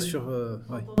rebondir sur.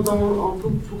 Ouais.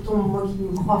 Pourtant, moi qui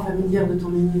me crois familière de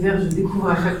ton univers, je découvre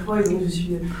à chaque fois, et donc je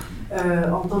suis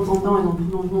en t'entendant et en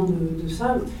prolongement de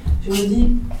ça, je me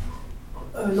dis,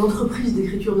 l'entreprise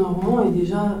d'écriture d'un roman est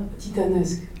déjà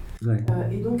titanesque. Ouais.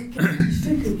 Et donc, qu'est-ce qui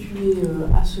fait que tu es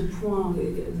à ce point,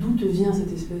 d'où te vient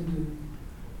cette espèce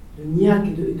de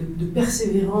niaque, de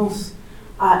persévérance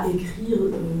à écrire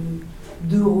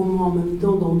 2 romans en même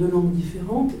temps dans 2 langues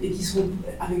différentes et qui sont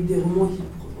avec des romans qui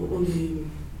ont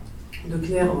de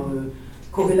claires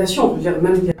corrélations, je veux dire,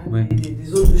 même il y a des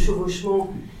zones de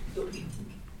chevauchement.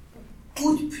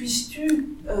 Où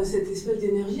puisses-tu cette espèce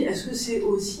d'énergie? Est-ce que c'est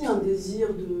aussi un désir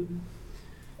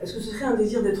Est-ce que ce serait un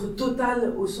désir d'être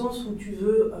total au sens où tu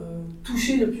veux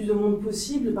toucher le plus de monde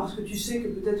possible parce que tu sais que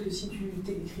peut-être que si tu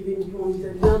écrivais uniquement en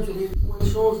italien, tu aurais moins de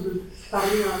chances de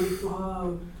parler à un lectorat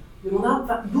demandable.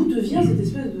 Enfin, d'où te vient cette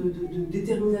espèce de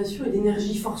détermination et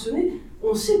d'énergie forcenée?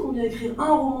 On sait combien écrire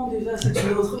un roman déjà, c'est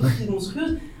une entreprise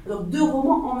monstrueuse. Alors 2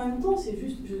 romans en même temps, c'est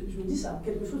juste, je me dis, ça a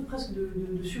quelque chose presque de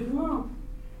surhumain.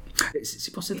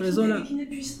 C'est pour cette raison-là. Qui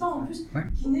n'épuise pas en plus,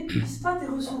 qui n'épuise pas tes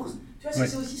ressources. Tu vois,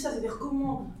 c'est aussi ça, c'est-à-dire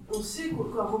comment on sait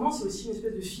qu'un roman c'est aussi une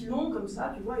espèce de filon comme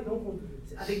ça, tu vois, et donc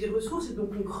avec des ressources, et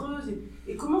donc on creuse,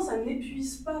 et comment ça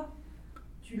n'épuise pas.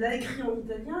 Tu l'as écrit en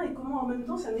italien, et comment en même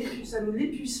temps ça ne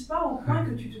l'épuise pas au point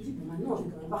que tu te dis, bon maintenant je vais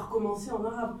quand même pas recommencer en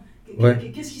arabe.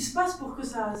 Qu'est-ce qui se passe pour que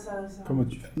ça... Comment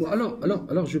tu fais? Bon,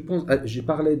 alors je pense, j'ai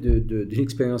parlé d'une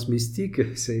expérience mystique,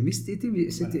 c'était mystique.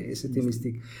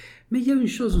 Mais il y a une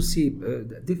chose aussi,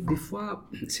 des fois,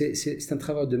 c'est un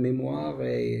travail de mémoire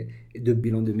et de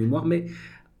bilan de mémoire, mais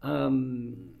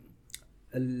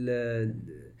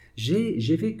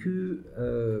j'ai vécu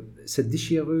cette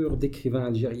déchirure d'écrivains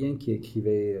algériens qui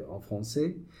écrivaient en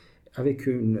français avec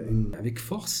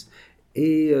force,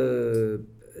 et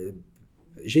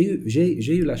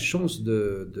j'ai eu la chance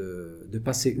de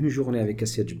passer une journée avec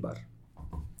Assia Djebbar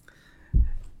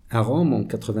à Rome en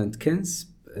 95.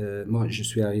 Moi, je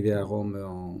suis arrivé à Rome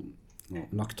en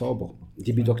octobre,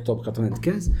 début d'octobre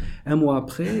 95. Un mois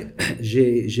après,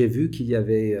 j'ai vu qu'il y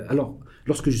avait... Alors,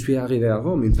 lorsque je suis arrivé à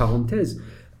Rome, une parenthèse,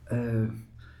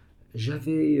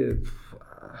 j'avais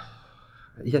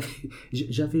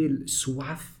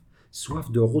soif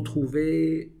de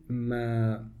retrouver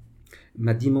ma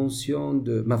dimension,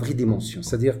 ma vraie dimension.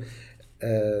 C'est-à-dire,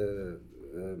 en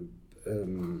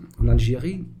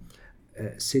Algérie,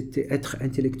 c'était être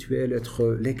intellectuel,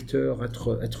 être lecteur,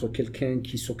 être quelqu'un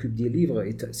qui s'occupe des livres.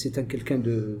 C'est quelqu'un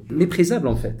de méprisable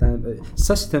en fait.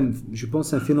 Ça, je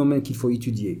pense, un phénomène qu'il faut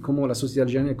étudier. Comment la société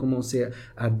algérienne a commencé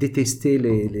à détester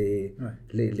les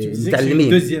c'est une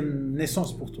deuxième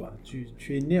naissance pour toi. Tu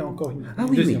es né encore une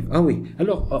deuxième. Oui.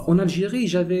 Alors, en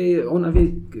Algérie, on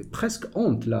avait presque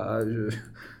honte là,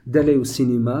 d'aller au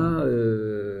cinéma,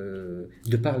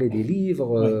 de parler des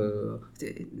livres.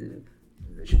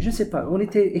 Je ne sais pas, on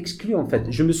était exclus en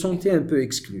fait, je me sentais un peu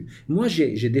exclu. Moi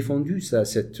j'ai défendu ça,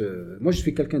 moi je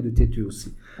suis quelqu'un de têteux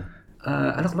aussi.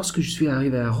 Alors lorsque je suis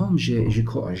arrivé à Rome,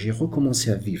 j'ai recommencé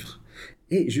à vivre.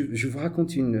 Et je vous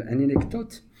raconte une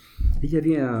anecdote. Il y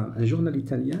avait un journal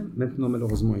italien, maintenant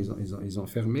malheureusement ils ont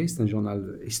fermé, c'est un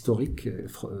journal historique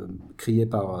créé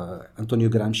par Antonio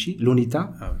Gramsci,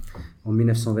 l'Unità, en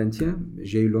 1921.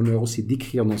 J'ai eu l'honneur aussi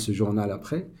d'écrire dans ce journal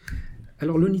après.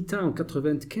 Alors l'Unità en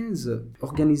 95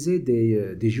 organisait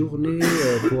des journées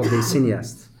pour des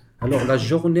cinéastes. Alors la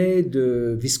journée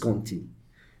de Visconti,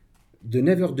 de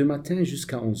 9h du matin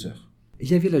jusqu'à 11h.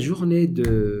 Il y avait la journée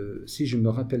de, si je me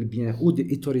rappelle bien, ou de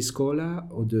Ettore Scola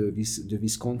ou de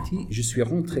Visconti. Je suis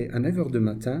rentré à 9h du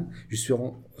matin, je suis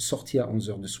sorti à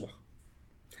 11h du soir.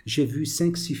 J'ai vu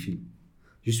 5-6 films.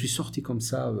 Je suis sorti comme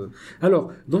ça.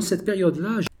 Alors dans cette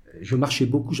période-là, je marchais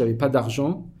beaucoup, j'avais pas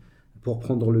d'argent pour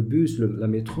prendre le bus, la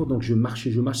métro, donc je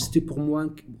marchais. C'était pour moi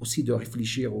aussi de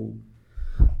réfléchir,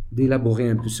 d'élaborer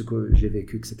un peu ce que j'ai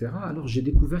vécu, etc. Alors j'ai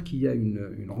découvert qu'il y a une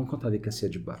rencontre avec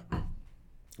Assia Djebbar,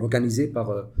 organisée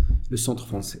par le Centre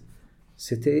français.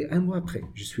 C'était un mois après.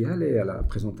 Je suis allé à la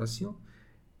présentation,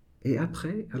 et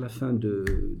après, à la fin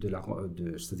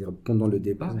c'est-à-dire pendant le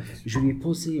débat, je lui ai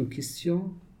posé une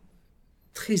question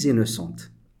très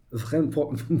innocente.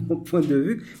 Vraiment, mon point de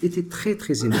vue était très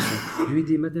très innocent. Je lui ai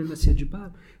dit, Madame Assia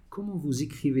Djebbar, comment vous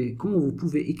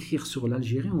pouvez écrire sur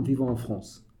l'Algérie en vivant en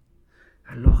France?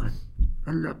 Alors,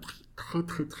 elle l'a pris très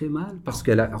très très mal parce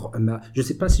je ne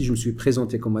sais pas si je me suis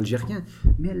présenté comme algérien,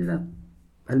 mais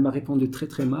elle m'a répondu très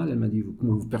très mal. Elle m'a dit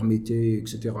comment vous permettez,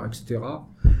 etc., etc.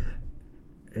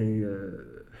 Et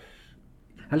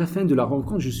à la fin de la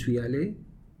rencontre, je suis allé.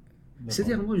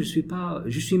 C'est-à-dire moi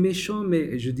je suis méchant,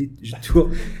 mais je dois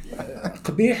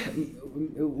قبيح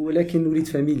ولكن وليد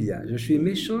فاميليا. Je suis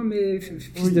méchant mais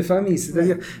fils de famille.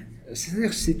 C'est-à-dire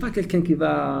c'est pas quelqu'un qui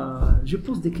va. Je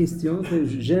pose des questions,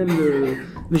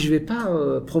 mais je vais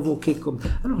pas provoquer comme.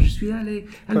 Alors je suis allé.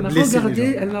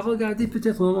 Elle m'a regardé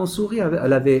peut-être dans mon sourire.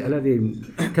 Elle avait une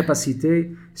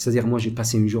capacité. C'est-à-dire moi j'ai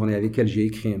passé une journée avec elle, j'ai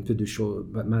écrit un peu de choses.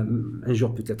 Un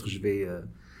jour peut-être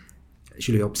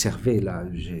je l'ai observé là.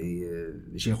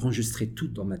 J'ai enregistré tout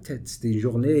dans ma tête. C'était une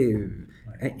journée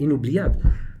inoubliable.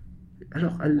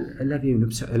 Alors, elle avait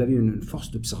une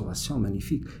force d'observation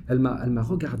magnifique. Elle m'a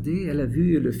regardé, elle a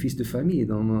vu le fils de famille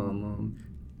dans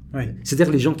Oui.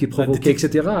 C'est-à-dire les gens qui provoquaient,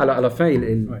 etc. À la fin,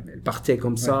 ils partaient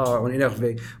comme ça, on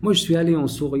énervait. Moi, je suis allé en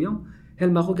souriant.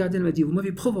 Elle m'a regardé, elle m'a dit, vous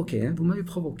m'avez provoqué, hein, vous m'avez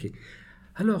provoqué.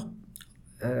 Alors,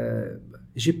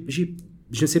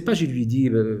 je ne sais pas, je lui ai dit,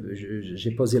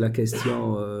 j'ai posé la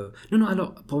question. Non,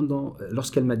 alors,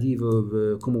 lorsqu'elle m'a dit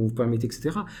comment vous permettez,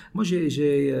 etc., moi, je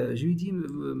lui ai dit,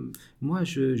 moi,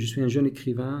 je suis un jeune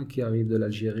écrivain qui arrive de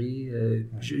l'Algérie.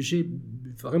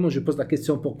 Vraiment, je pose la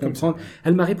question pour comprendre.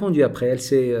 Elle m'a répondu après.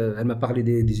 Elle m'a parlé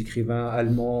des écrivains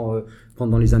allemands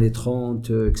pendant les années 30,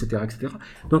 etc., etc.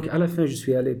 Donc, à la fin, je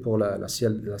suis allé pour la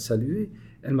saluer.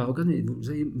 Elle m'a regardé, vous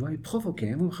m'avez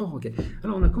provoqué, hein, vous m'avez provoqué.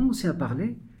 Alors, on a commencé à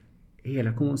parler. Et elle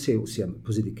a commencé aussi à me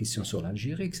poser des questions sur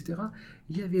l'Algérie, etc.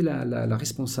 Il y avait la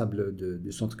responsable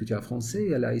du Centre culturel français.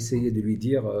 Elle a essayé de lui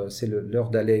dire c'est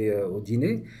l'heure d'aller au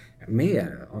dîner. Mais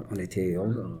on était...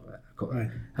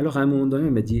 Alors, à un moment donné,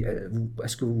 elle m'a dit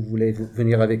est-ce que vous voulez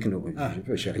venir avec nous?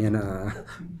 J'ai rien à...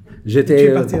 J'étais...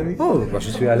 Tu es parti avec je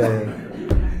suis allé...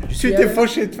 Tu étais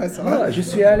fauché de toute façon. Je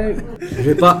suis allé. Je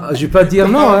vais pas dire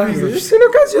non. Hein. C'est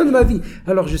l'occasion de ma vie.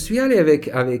 Alors je suis allé avec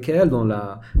elle dans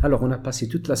la. Alors on a passé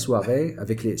toute la soirée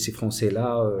avec ces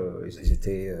Français-là.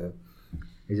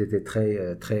 Ils étaient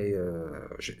très très.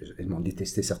 Ils m'ont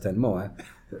détesté certainement. Hein.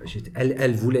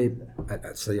 Elle voulait.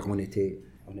 C'est-à-dire on était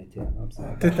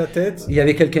tête à tête. Il y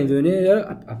avait quelqu'un qui venait.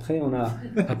 Après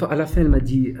à la fin elle m'a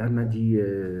dit.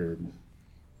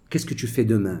 Qu'est-ce que tu fais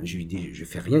demain? Je lui dis, je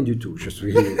fais rien du tout.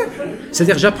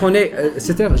 C'est-à-dire,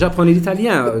 j'apprenais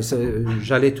l'italien.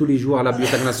 J'allais tous les jours à la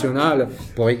Bibliothèque nationale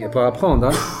pour apprendre.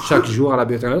 Hein. Chaque jour à la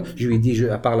Bibliothèque nationale. Je lui dis,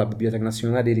 à part la Bibliothèque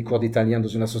nationale et les cours d'italien dans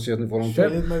une association volontaire,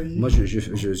 moi,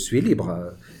 je suis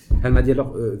libre. Elle m'a dit,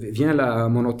 alors, viens là à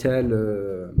mon hôtel.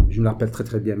 Je me rappelle très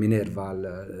très bien, Minerva,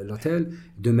 l'hôtel.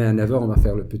 Demain à 9h, on va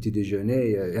faire le petit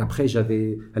déjeuner. Et après,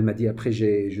 elle m'a dit, après,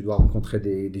 je dois rencontrer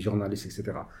des journalistes,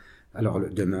 etc. Alors,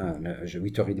 demain,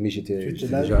 8h30, j'étais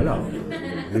déjà là.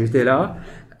 J'étais là.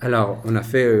 Alors, on a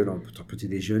fait notre petit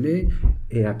déjeuner.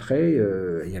 Et après,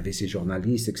 il y avait ces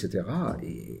journalistes, etc.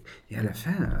 Et à la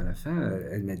fin,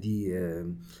 elle m'a dit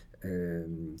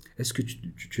est-ce que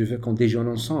tu veux qu'on déjeune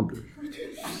ensemble?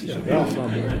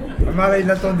 Amara, il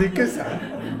n'attendait que ça.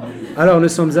 Alors, nous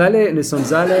sommes allés.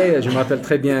 Je me rappelle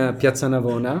très bien Piazza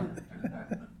Navona.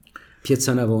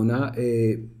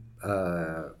 Et...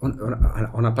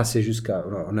 on a passé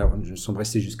nous sommes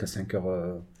restés jusqu'à 5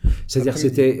 heures. C'est-à-dire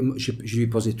je lui ai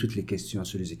posé toutes les questions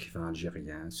sur les écrivains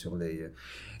algériens,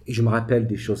 et je me rappelle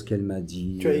des choses qu'elle m'a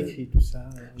dit. Tu as écrit tout ça?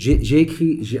 J'ai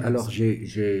écrit.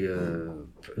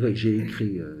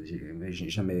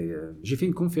 J'ai fait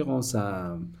une conférence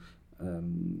à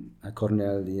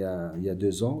Cornell il y a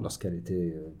 2 ans lorsqu'elle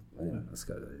était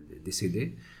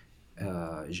décédée.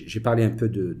 J'ai parlé un peu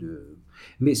de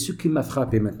mais ce qui m'a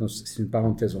frappé maintenant, c'est une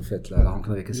parenthèse en fait, la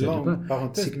rencontre avec ce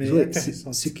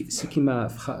qui m'a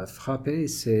frappé,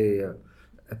 c'est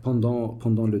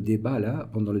pendant le débat,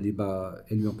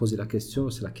 ils lui ont posé la question,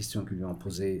 c'est la question qu'ils lui ont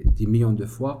posée des millions de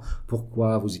fois,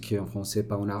 pourquoi vous écrivez en français,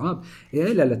 pas en arabe? Et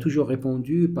elle a toujours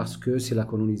répondu parce que c'est la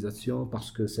colonisation, parce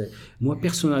que c'est... Moi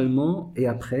personnellement, et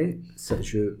après,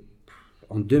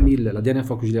 en 2000, la dernière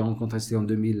fois que je l'ai rencontrée,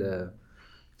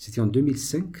 c'était en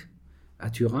 2005. À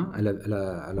Turin, elle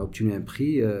a obtenu un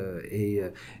prix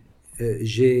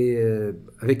j'ai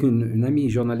avec une amie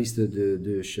journaliste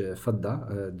de Fadda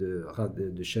de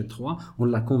chaîne 3, on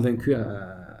l'a convaincue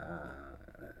à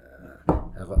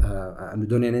nous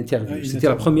donner une interview. C'était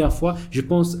la première fois, je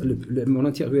pense, mon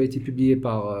interview a été publiée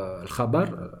par Al Khabar.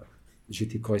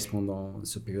 J'étais correspondant à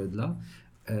cette période-là.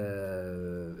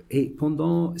 Et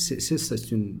pendant,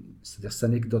 c'est une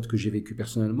anecdote que j'ai vécue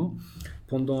personnellement,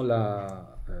 pendant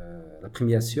la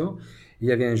premiation, il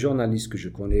y avait un journaliste que je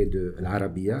connais de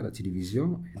l'Arabia, la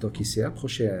télévision, donc il s'est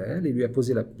approché à elle et lui a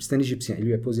posé c'est un Égyptien, il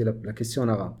lui a posé la question en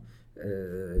arabe.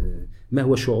 ما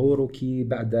هو شعورك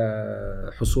بعد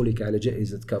حصولك على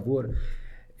جائزة كابور.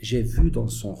 J'ai vu dans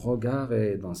son regard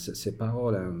et dans ses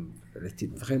paroles, elle était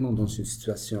vraiment dans une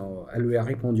situation. Elle lui a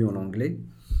répondu en anglais.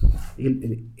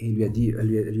 Il lui a dit,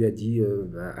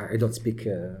 I don't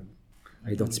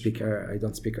speak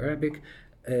Arabic.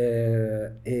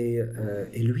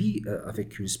 Et lui,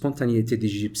 avec une spontanéité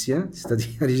d'Égyptien, c'est-à-dire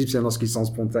l'Égyptien lorsqu'ils sont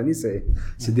spontanés, c'est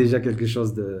déjà quelque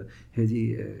chose de. Il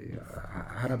dit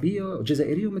Arabia,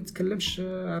 Jazairi, on ne parle pas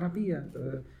Arabia.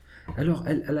 Alors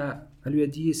elle lui a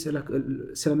dit c'est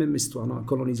la même histoire, non,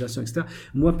 colonisation, etc.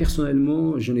 Moi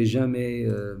personnellement, je n'ai jamais.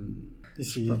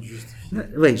 Essayé de justifier.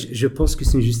 Oui, je pense que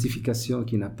c'est une justification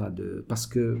qui n'a pas de. Parce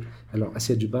que, alors,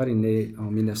 Assia Djubar est née en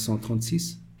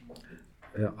 1936.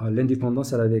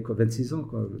 L'indépendance, elle avait 26 ans,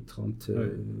 quoi, 30.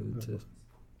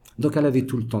 Donc, elle avait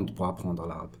tout le temps pour apprendre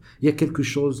l'arabe. Il y a quelque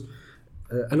chose.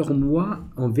 Alors, moi,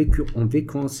 en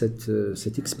vécant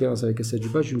cette expérience avec Assia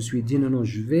Djubar, je me suis dit non,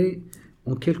 je vais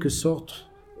en quelque sorte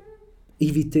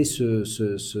éviter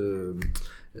ce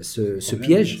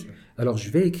piège. Alors, je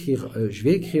vais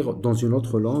écrire dans une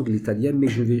autre langue, l'italien, mais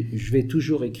je vais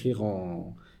toujours écrire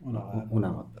en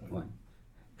arabe. Ouais.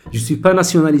 Je ne suis pas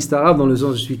nationaliste arabe dans le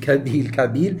sens où je suis kabyle,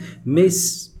 mais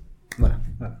voilà.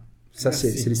 Ça,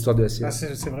 c'est l'histoire de Assia.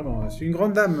 C'est vraiment une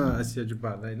grande dame, Assia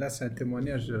Djubar. Là, c'est un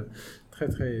témoignage très,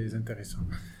 très intéressant.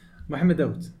 Mohamed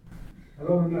Daoud.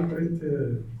 Alors, أنا قريت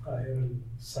القاهرة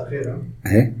الصغيرة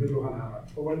باللغة العربية.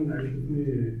 طبعاً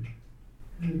عجبني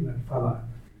الفضاء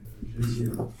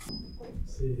الجزيرة.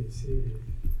 C'est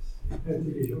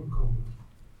intelligent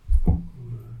comme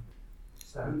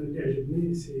ça. اللي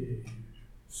عجبني c'est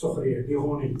السخرية,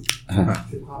 l'ironie.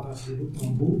 Tu traverses de bout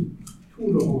en bout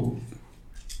tout le roman.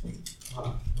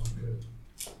 Voilà.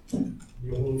 Donc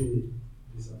l'ironie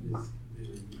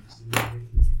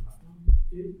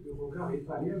et le regard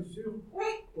italien sur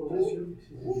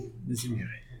les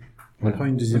immigrés. On prend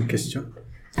une deuxième question.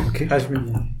 Ok.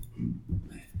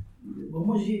 Bon,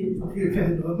 moi, j'ai voulu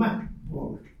faire une remarque.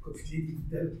 Bon, comme je l'ai dit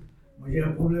tout à l'heure, moi, j'ai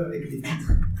un problème avec les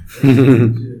titres.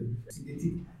 C'est des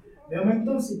titres. Mais en même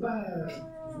temps, c'est pas.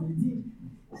 Je vous le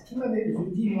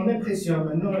dis, mon impression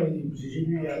maintenant, j'ai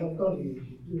lu il y a longtemps les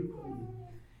deux premiers.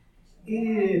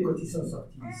 Et quand ils sont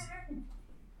sortis ici.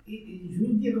 Et je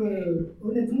veux dire,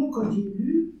 honnêtement, quand j'ai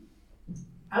lu,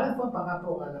 à la fois par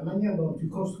rapport à la manière dont tu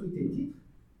construis tes titres,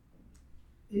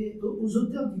 et aux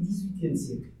auteurs du XVIIIe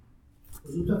siècle,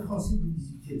 aux auteurs français du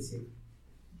XVIIIe siècle.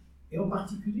 Et en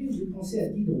particulier, j'ai pensé à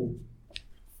Diderot.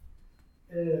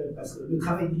 Parce que le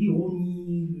travail de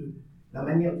l'ironie, la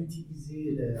manière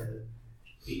d'utiliser,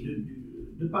 et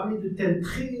de parler de thèmes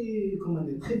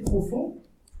très profonds,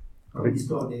 comme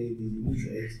l'histoire des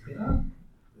immigrés, etc.,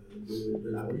 de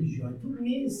la religion et tout,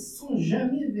 mais sans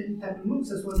jamais véritablement que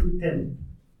ce soit le thème.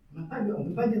 On ne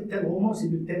peut pas dire tel roman, c'est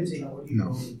le thème, c'est la religion.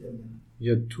 Non. Il y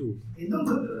a tout. Et donc,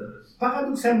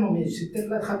 paradoxalement, mais c'est peut-être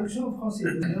la traduction en français,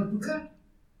 mais en tout cas,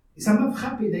 et ça m'a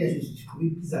frappé, d'ailleurs, j'ai trouvé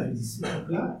bizarre, je dis ce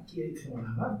type-là, qui a écrit en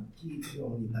arabe, qui a écrit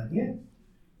en italien,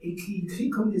 et qui écrit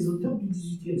comme des auteurs du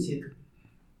XVIIIe siècle.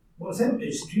 Bon,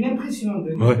 c'est une impression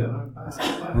de l'auteur,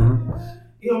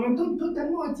 et en même temps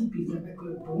totalement atypique.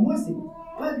 Pour moi, c'est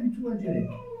pas du tout algérien.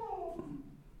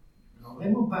 Non,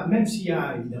 vraiment pas, même s'il y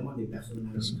a évidemment des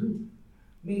personnages et tout.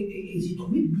 Mais et j'ai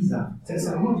trouvé bizarre,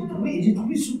 sincèrement, j'ai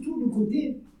trouvé surtout le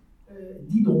côté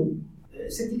Diderot,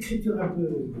 cette écriture un peu,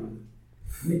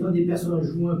 mettant des personnages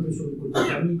jouant un peu sur le côté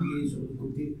familier, sur le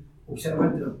côté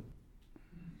observateur.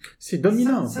 C'est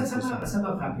dominant. Ça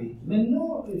m'a frappé.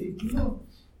 Maintenant, effectivement,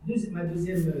 ma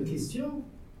deuxième question,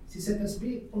 c'est cet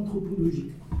aspect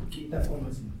anthropologique qui est ta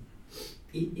formation.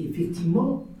 Et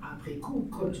effectivement, après coup,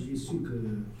 quand j'ai su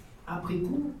que, après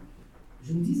coup,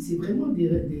 je me dis, c'est vraiment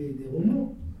des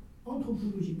romans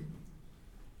anthropologiques.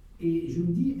 Et je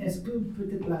me dis, est-ce que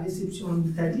peut-être la réception en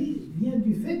Italie vient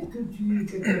du fait que tu es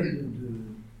quelqu'un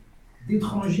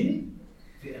d'étranger,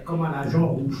 comme à la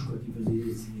Jean Rouge, quand il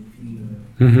faisait ses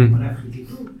films en Afrique et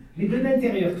tout, mais de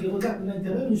l'intérieur, qui regarde de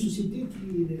l'intérieur une société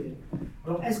qui est...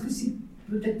 Alors, est-ce que c'est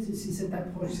peut-être cette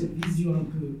approche, cette vision un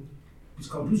peu...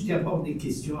 Puisqu'en plus, tu abordes des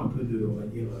questions un peu de, on va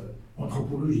dire,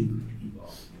 anthropologiques.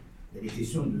 Il y a des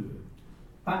questions de...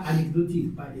 Pas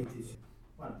anecdotiques, pas des questions...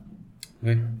 Voilà.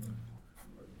 Oui.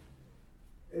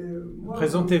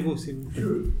 Présentez-vous, s'il vous plaît.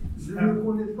 Je ne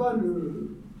connais pas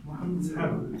le Mohamed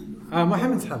Sahaba. Ah,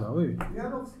 Mohamed Sahaba, oui. Et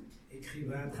alors,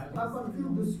 Écrivain, à partir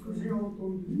de ce que j'ai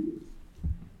entendu,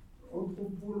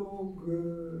 anthropologue,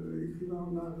 écrivain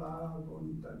en arabe, en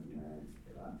italien,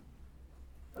 etc.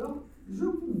 Alors, je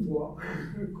vous vois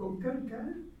comme quelqu'un,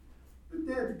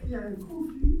 peut-être qui a un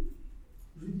conflit,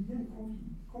 je dis bien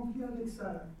conflit avec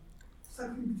sa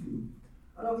culture.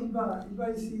 Alors, il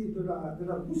va essayer de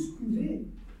la bousculer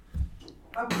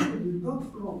après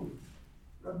d'autres langues,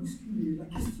 la bousculer, la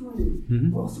questionner,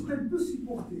 voir ce qu'elle peut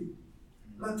supporter,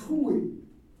 la trouver.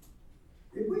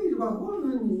 Et puis, il va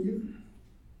revenir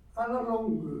à la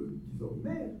langue, disons,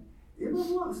 mère, et va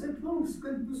voir cette langue, ce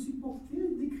qu'elle peut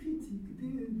supporter, des critiques,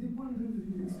 des points de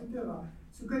vue, etc.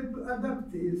 Ce qu'elle peut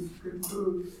adapter, ce qu'elle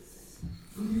peut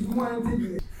plus ou moins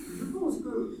intégrer. Je pense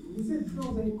que vous êtes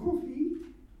dans un conflit,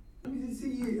 vous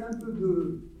essayez un peu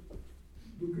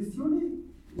de questionner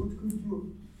votre culture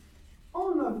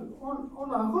en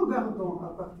la regardant à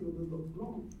partir de votre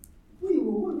langue. Puis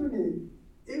vous revenez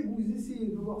et vous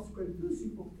essayez de voir ce qu'elle peut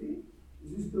supporter,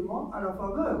 justement à la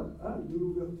faveur de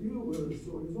l'ouverture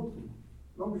sur les autres.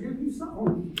 Donc j'ai vu ça en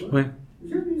livre. Ouais.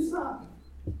 J'ai vu ça.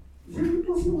 J'ai vu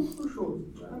aussi autre chose,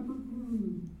 un peu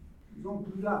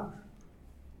plus large.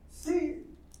 C'est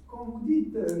quand vous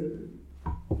dites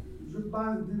je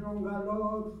passe d'une langue à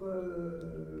l'autre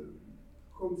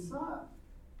comme ça,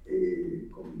 et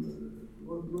comme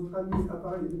notre ami a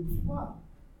parlé de pouvoir,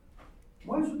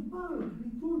 moi je parle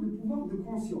plutôt de pouvoir de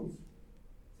conscience.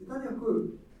 C'est-à-dire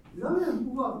que vous avez un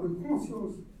pouvoir de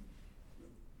conscience,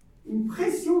 une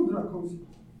pression de la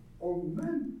conscience en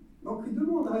vous-même, donc qui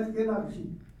demande à être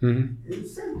élargie. Et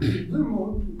cette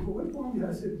demande, vous répondez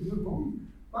à cette demande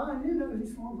par un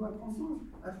élargissement de la conscience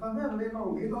à travers les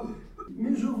langues. Et donc,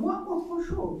 mais je vois autre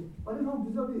chose. Par exemple,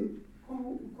 vous avez,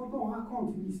 quand on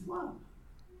raconte une histoire,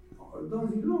 dans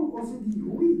une langue, on se dit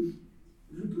oui,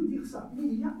 je peux dire ça, mais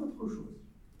il y a autre chose.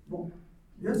 Bon,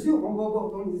 bien sûr, on va voir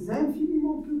dans les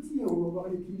infiniment petits, on va voir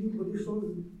l'équilibre des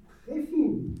choses très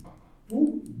fines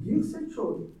pour dire cette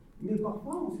chose. Mais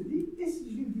parfois, on se dit, et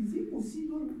si je le disais aussi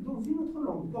dans une autre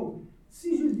langue? Donc,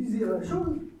 si je disais la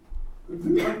chose,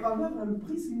 vu à travers un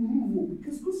prisme nouveau,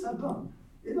 qu'est-ce que ça donne?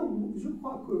 Et donc, je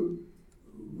crois que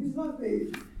vous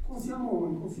avez, consciemment ou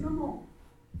inconsciemment,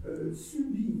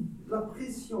 subi la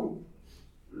pression,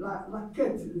 la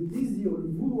quête, le désir, le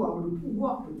vouloir, le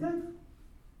pouvoir peut-être,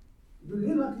 de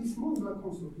l'élargissement de la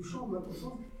conscience, du champ de la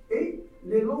conscience, et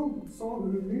les langues sont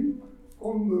venues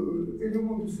comme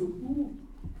élément de secours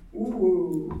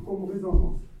ou comme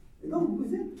résonance. Et donc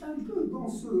vous êtes un peu dans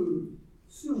ce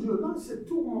jeu-là, cette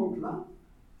tourmente-là,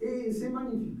 et c'est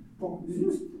magnifique. Bon,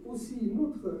 juste aussi une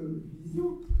autre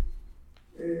vision,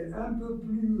 un peu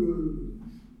plus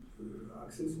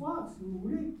accessoire, si vous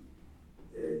voulez,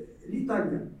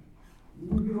 l'italien.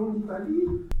 Nous vivons en Italie,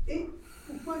 et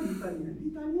pourquoi l'italien?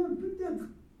 L'italien, peut-être,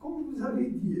 comme vous avez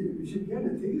dit, j'ai bien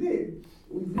intégré,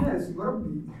 on vient, c'est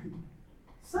Marabbi.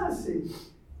 Ça,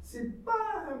 c'est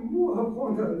pas un mot à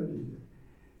prendre à la légère.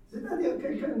 C'est-à-dire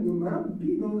quelqu'un de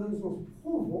Marabbi, dans un sens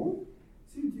profond,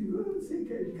 si tu veux, c'est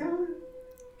quelqu'un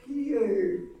qui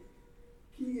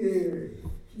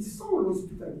sent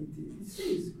l'hospitalité, qui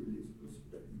sait ce que c'est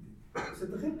l'hospitalité.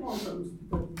 Cette réponse à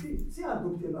l'hospitalité, c'est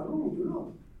adopter la langue de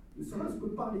l'autre, ne serait-ce que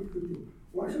par l'écriture.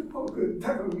 Moi, je crois que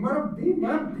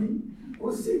Marabbi,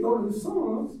 aussi dans le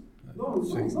sens donc où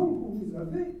vous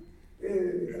avez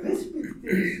respecté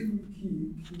celui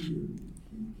qui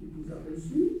vous a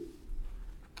reçu,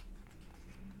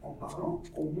 en parlant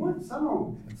au moins de sa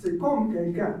langue. C'est comme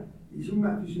quelqu'un,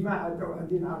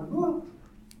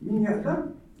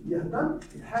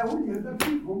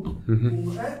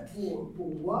 pour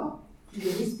voir qu'il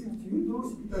est respectueux de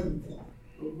l'hospitalité.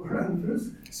 Voilà un peu.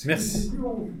 Merci.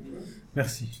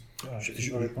 Merci.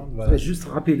 Je vais répondre. Voilà. Juste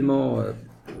rapidement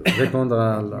répondre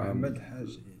à la.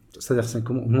 C'est-à-dire c'est un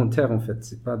commentaire en fait.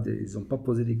 C'est pas ils n'ont pas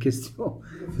posé des questions.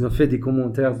 Ils ont fait des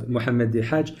commentaires. Mohamed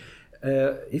Dehadj.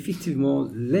 Effectivement,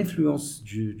 l'influence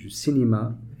du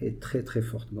cinéma est très très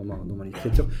forte dans mon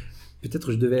écriture.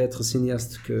 Peut-être je devais être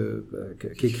cinéaste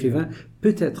qu'écrivain.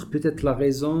 Peut-être la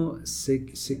raison, c'est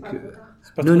que...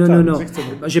 Non.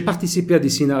 J'ai participé à des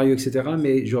scénarios, etc.,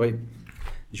 mais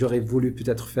j'aurais voulu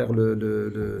peut-être faire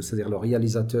c'est-à-dire le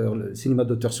réalisateur, le cinéma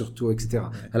d'auteur surtout, etc.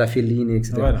 À la Fellini,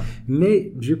 etc. Voilà.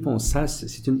 Mais je pense, ça,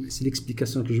 c'est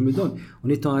l'explication que je me donne. En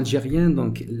étant algérien,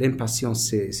 donc l'impatience,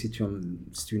 c'est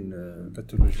une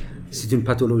pathologie. C'est une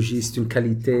pathologie, c'est une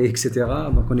qualité, etc.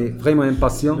 Donc on est vraiment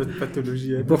impatient. Notre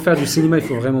pathologie. Pour faire du cinéma, il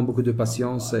faut vraiment beaucoup de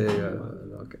patience.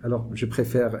 Alors, je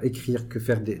préfère écrire que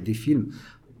faire des films.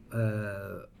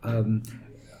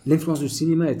 L'influence du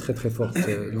cinéma est très très forte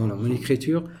dans mon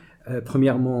écriture.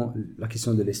 Premièrement, la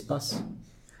question de l'espace.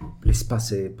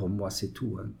 L'espace, pour moi, c'est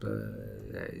tout.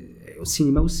 Au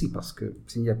cinéma aussi, parce que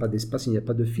s'il n'y a pas d'espace, il n'y a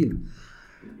pas de film.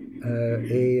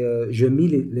 Je mis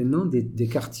les noms des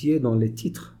quartiers dans les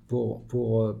titres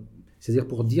c'est-à-dire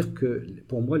pour dire que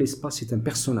pour moi l'espace est un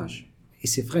personnage. Et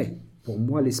c'est vrai, pour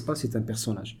moi l'espace est un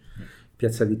personnage.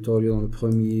 Piazza Vittorio dans le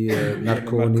premier,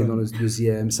 Marconi dans le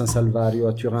deuxième, San Salvario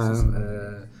à Turin,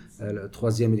 le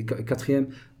troisième et le quatrième.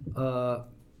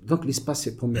 Donc l'espace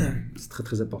c'est très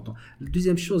très important. La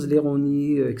deuxième chose,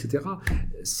 l'ironie, etc.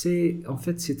 C'est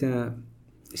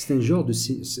un genre de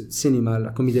cinéma,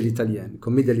 la comédie à l'italienne. La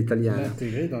comédie à l'italienne,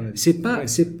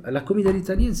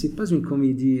 c'est pas une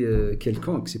comédie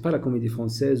quelconque. C'est pas la comédie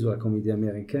française ou la comédie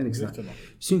américaine, etc.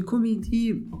 C'est une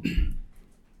comédie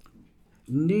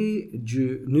née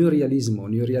du néoréalisme.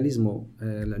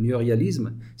 Le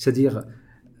néoréalisme, c'est-à-dire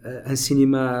un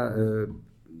cinéma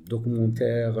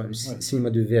documentaire, un cinéma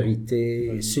de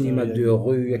vérité, cinéma de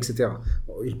rue, etc.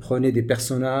 Ils prenaient des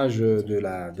personnages de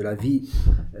la vie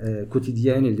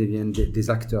quotidienne, ils deviennent des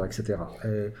acteurs, etc.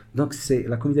 Donc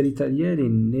la comédie italienne est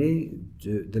née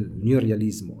du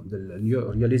néoréalisme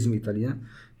italien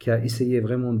qui a essayé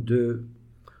vraiment de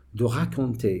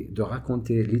raconter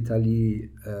l'Italie,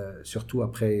 surtout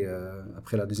après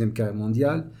la Deuxième Guerre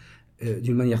mondiale,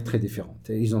 d'une manière très différente.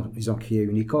 Et ils ont créé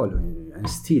une école, un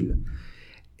style.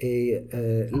 Et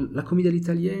la comédie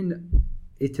italienne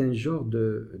est un genre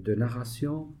de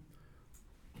narration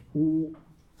où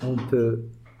on peut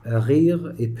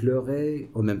rire et pleurer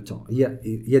en même temps. Il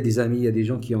y a des amis, il y a des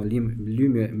gens qui ont lu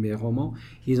mes romans,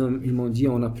 ils m'ont dit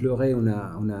on a pleuré, on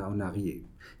a ri.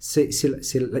 C'est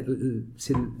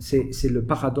le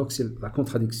paradoxe, c'est la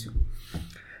contradiction.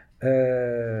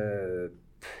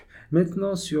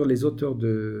 Maintenant, sur les auteurs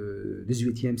du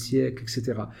XVIIIe siècle,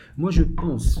 etc. Moi, je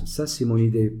pense, ça c'est mon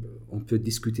idée, on peut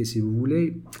discuter si vous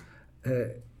voulez,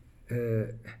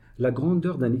 la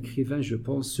grandeur d'un écrivain, je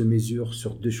pense, se mesure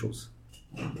sur deux choses.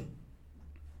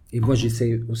 Et moi,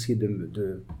 j'essaie aussi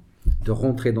de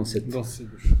rentrer dans cette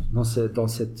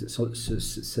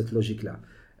logique-là.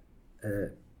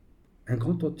 Un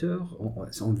grand auteur,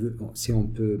 si on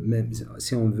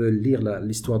veut lire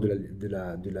l'histoire de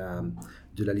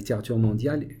la littérature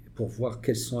mondiale pour voir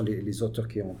quels sont les auteurs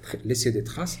qui ont laissé des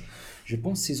traces, je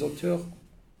pense que ces auteurs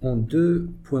ont deux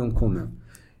points en commun.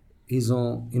 Ils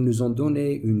nous ont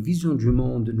donné une vision du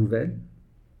monde nouvelle,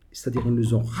 c'est-à-dire ils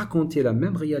nous ont raconté la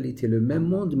même réalité, le même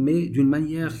monde, mais d'une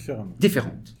manière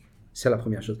différente. C'est la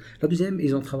première chose. La deuxième,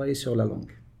 ils ont travaillé sur la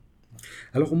langue.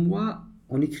 Alors moi,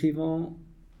 en écrivant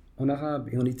en arabe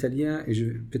et en italien, et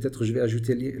peut-être je vais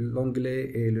ajouter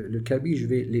l'anglais et le kabyle, je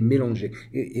vais les mélanger.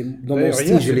 Et dans mon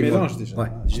style, je les mélange déjà. Ouais.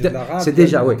 C'est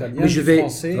déjà, oui. Mais je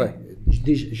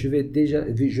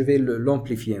vais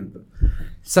l'amplifier un peu.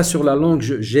 Ça, sur la langue,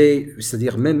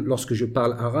 c'est-à-dire même lorsque je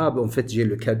parle arabe, en fait, j'ai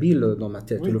le kabyle dans ma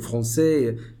tête, le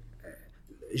français.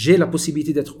 J'ai la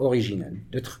possibilité d'être original,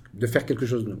 de faire quelque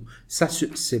chose de nouveau. Ça,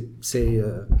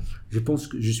 je pense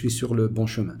que je suis sur le bon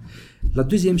chemin. La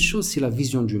deuxième chose, c'est la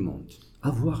vision du monde.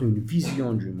 Avoir une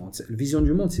vision du monde. La vision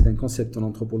du monde, c'est un concept en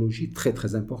anthropologie très,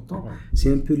 très important.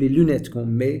 C'est un peu les lunettes qu'on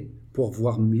met pour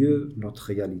voir mieux notre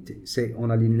réalité. On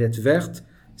a les lunettes vertes,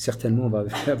 certainement on va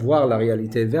voir la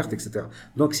réalité verte, etc.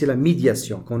 Donc c'est la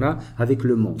médiation qu'on a avec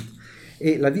le monde.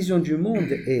 Et la vision du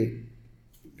monde est...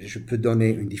 Je peux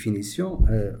donner une définition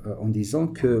en disant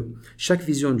que chaque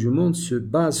vision du monde se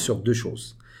base sur deux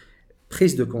choses.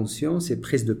 Prise de conscience et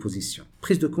prise de position.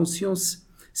 Prise de conscience,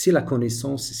 c'est la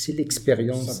connaissance, c'est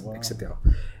l'expérience, etc.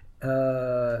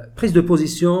 Prise de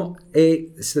position,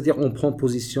 c'est-à-dire on prend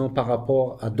position par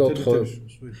rapport à d'autres...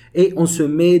 Et on se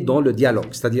met dans le dialogue,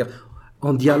 c'est-à-dire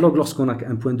on dialogue lorsqu'on a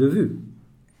un point de vue.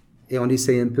 Et on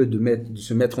essaye un peu de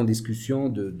se mettre en discussion,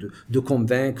 de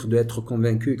convaincre, d'être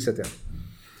convaincu, etc.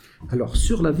 Alors,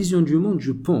 sur la vision du monde,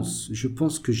 je pense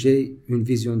que j'ai une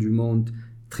vision du monde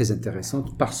très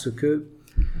intéressante parce que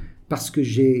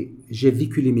j'ai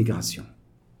vécu l'immigration.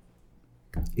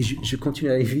 Et je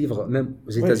continue à y vivre, même aux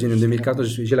États-Unis en 2014,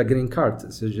 j'ai la green card.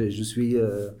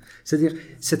 C'est-à-dire,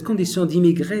 cette condition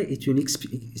d'immigré est une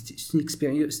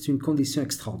expérience, c'est une condition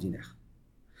extraordinaire.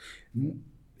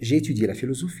 J'ai étudié la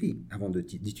philosophie avant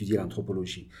d'étudier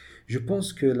l'anthropologie. Je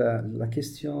pense que la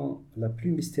question la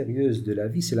plus mystérieuse de la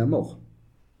vie, c'est la mort.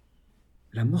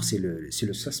 La mort, c'est le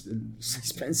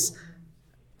suspense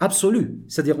absolu.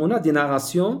 C'est-à-dire, on a des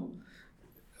narrations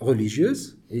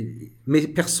religieuses, mais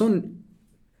personne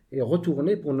est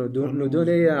retourné pour nous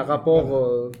donner un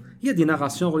rapport. Il y a des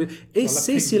narrations religieuses. Et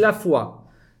c'est la foi.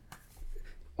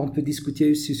 On peut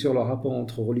discuter aussi sur le rapport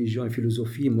entre religion et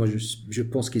philosophie. Moi, je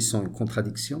pense qu'ils sont en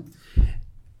contradiction.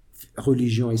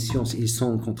 Religion et science, ils sont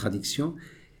en contradiction.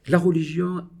 La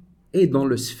religion est dans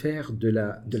la sphère de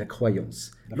la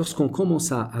croyance. Lorsqu'on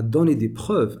commence à donner des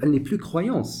preuves, elle n'est plus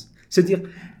croyance. C'est-à-dire,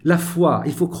 la foi,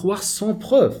 il faut croire sans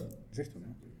preuve. Exactement.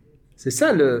 C'est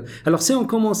ça Alors, si on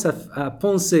commence à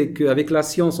penser qu'avec la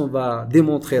science, on va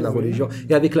démontrer la religion,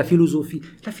 et avec la philosophie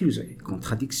est en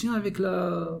contradiction avec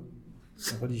la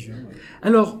religion. Ouais.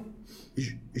 Alors,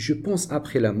 je pense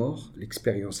après la mort,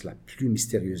 l'expérience la plus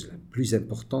mystérieuse, la plus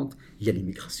importante, il y a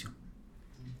l'immigration.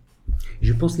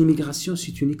 Je pense que l'immigration,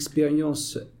 c'est une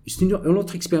expérience, c'est une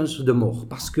autre expérience de mort,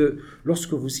 parce que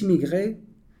lorsque vous immigrez,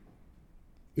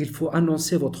 il faut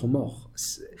annoncer votre mort.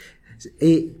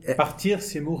 Et partir,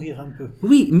 c'est mourir un peu.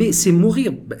 Oui, mais c'est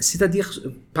mourir. C'est-à-dire,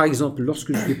 par exemple,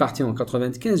 lorsque je suis parti en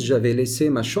 95, j'avais laissé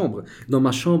ma chambre. Dans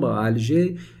ma chambre à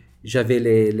Alger, j'avais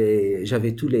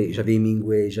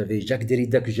Hemingway, j'avais Jacques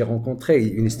Derrida que j'ai rencontré,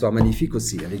 une histoire magnifique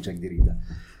aussi avec Jacques Derrida,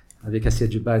 avec Assia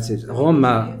Djeba, Rome.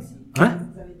 Hein?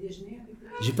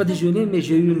 J'ai pas déjeuné, mais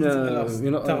j'ai eu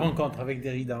ta rencontre avec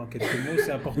Derrida en quelques mots,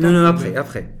 c'est important. Non,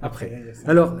 après.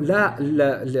 Alors là,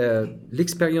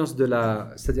 l'expérience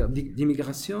c'est-à-dire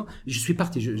d'immigration, je suis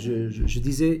parti. Je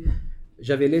disais,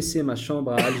 j'avais laissé ma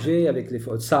chambre à Alger avec les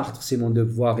photos Sartre, c'est mon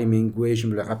devoir, Hemingway, je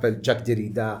me le rappelle, Jacques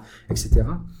Derrida, etc.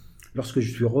 Lorsque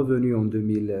je suis revenu en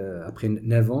 2000, après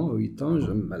 9 ans, 8 ans,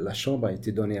 la chambre a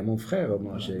été donnée à mon frère.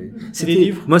 Moi, les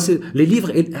livres? Moi, les livres,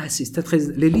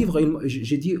 les livres,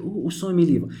 j'ai dit, où sont mes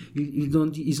livres? Ils ont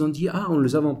dit, nous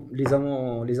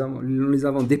les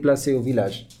avons déplacés au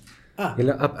village. Et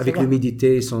là, avec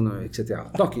l'humidité, etc.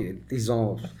 Donc,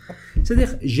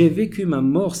 c'est-à-dire, j'ai vécu ma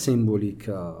mort symbolique.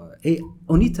 Et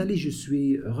en Italie, je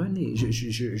suis rené.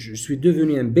 Je suis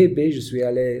devenu un bébé. Je suis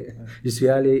allé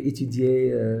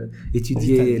étudier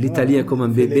l'italien comme un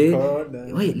bébé.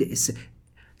 Oui,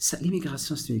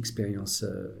 l'immigration, c'est une expérience.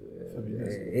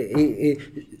 Et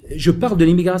je parle de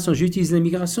l'immigration. J'utilise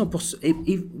l'immigration pour. Et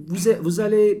vous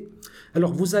allez.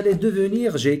 Alors, vous allez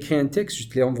devenir, j'ai écrit un texte, je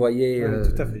te l'ai envoyé.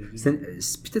 Tout à fait.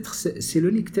 Peut-être c'est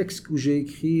l'unique texte que j'ai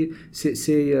écrit,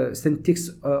 c'est un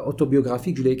texte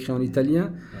autobiographique, je l'ai écrit en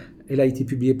italien. Il a été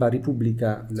publié par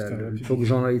Repubblica, le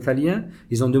journal italien.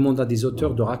 Ils ont demandé à des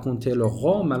auteurs de raconter leur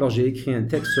Rome, alors j'ai écrit un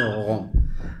texte sur Rome.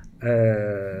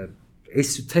 Et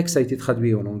ce texte a été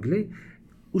traduit en anglais,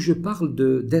 où je parle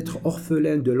d'être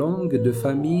orphelin de langue, de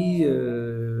famille.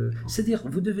 C'est-à-dire,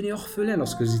 vous devenez orphelin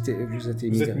lorsque vous êtes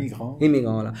immigrant.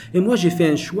 Voilà. Et moi, j'ai fait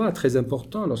un choix très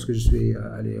important lorsque je suis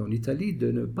allé en Italie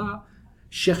de ne pas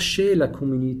chercher la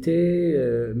communauté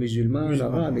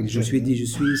arabe. Je me suis dit, je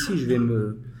suis ici, je vais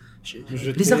me...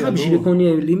 Les Arabes, je les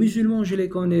connais, les musulmans, je les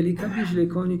connais, les Kabyles, je les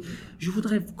connais. Je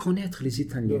voudrais connaître les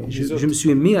Italiens. Je me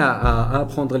suis mis à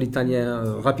apprendre l'italien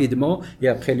rapidement et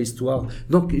après l'histoire.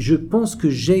 Donc, je pense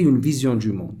que j'ai une vision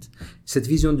du monde. Cette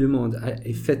vision du monde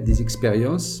est faite des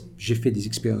expériences. J'ai fait des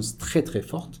expériences très, très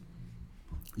fortes.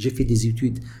 J'ai fait des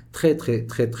études très, très,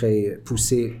 très, très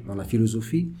poussées dans la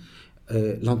philosophie,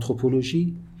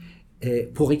 l'anthropologie. Et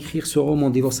pour écrire ce roman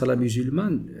Divorce à la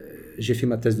musulmane, j'ai fait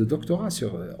ma thèse de doctorat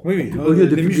sur. Au lieu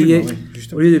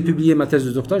de publier ma thèse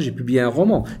de doctorat, j'ai publié un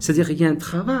roman. C'est-à-dire qu'il y a un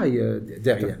travail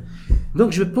derrière.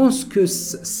 Donc je pense que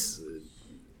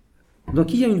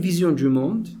donc il y a une vision du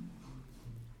monde.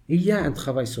 Il y a un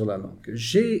travail sur la langue.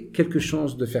 J'ai quelque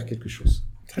chance de faire quelque chose.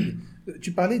 Très bien.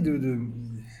 Tu parlais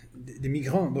des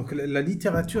migrants. Donc la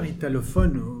littérature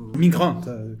italophone migrante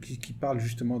qui parle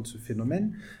justement de ce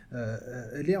phénomène,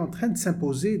 elle est en train de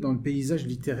s'imposer dans le paysage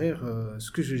littéraire. Ce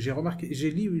que j'ai remarqué,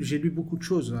 j'ai lu beaucoup de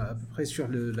choses à peu près sur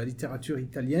la littérature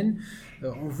italienne.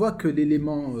 On voit que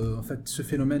l'élément, en fait, ce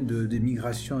phénomène de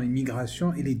migration,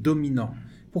 immigration, il est dominant.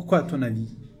 Pourquoi, à ton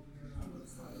avis,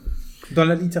 dans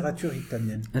la littérature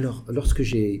italienne? Alors, lorsque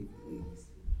j'ai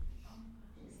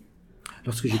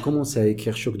commencé à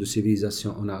écrire Choc de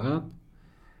civilisation en arabe,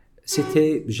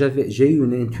 j'ai eu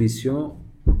une intuition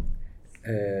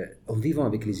en vivant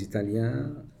avec les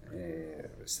Italiens.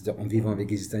 C'est-à-dire en vivant avec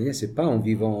les Italiens, c'est pas en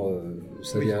vivant,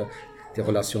 c'est-à-dire des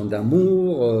relations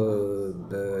d'amour,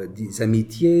 des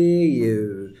amitiés.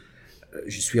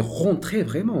 Je suis rentré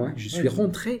vraiment. Je suis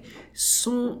rentré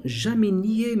sans jamais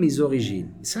nier mes origines.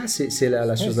 Ça, c'est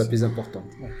la chose la plus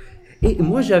importante. Et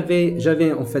moi,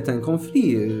 j'avais en fait un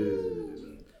conflit.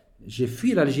 J'ai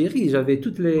fui l'Algérie, j'avais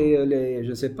toutes les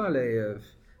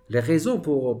raisons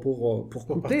pour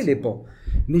couper les ponts.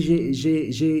 Mais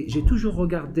j'ai toujours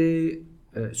regardé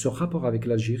ce rapport avec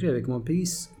l'Algérie, avec mon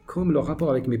pays, comme le rapport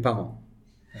avec mes parents.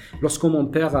 Lorsque mon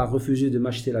père a refusé de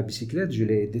m'acheter la bicyclette, je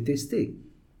l'ai détesté.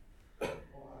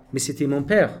 Mais c'était mon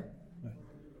père.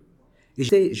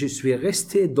 Et je suis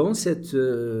resté dans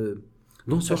ce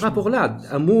rapport-là,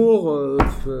 amour,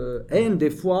 haine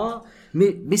des fois.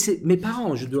 Mais c'est mes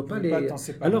parents, je ne dois pas les...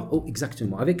 Alors,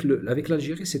 exactement. Avec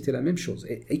l'Algérie, c'était la même chose.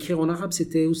 Et écrire en arabe,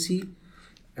 c'était aussi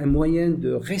un moyen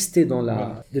de rester de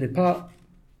ne pas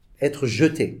être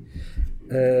jeté.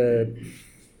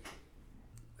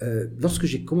 Lorsque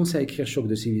j'ai commencé à écrire Choc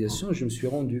de civilisation, je me suis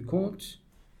rendu compte,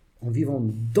 en vivant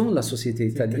dans la société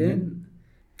italienne,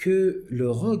 que le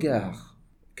regard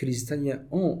que les Italiens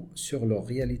ont sur leur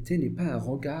réalité n'est pas un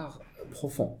regard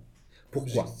profond.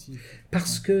 Pourquoi ?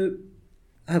 Parce que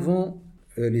avant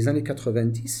les années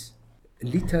 90,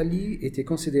 l'Italie était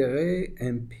considérée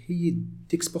un pays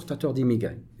d'exportateurs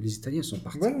d'immigrés. Les Italiens sont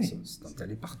partis, sont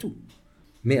allés partout.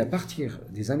 Mais à partir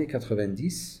des années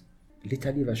 90,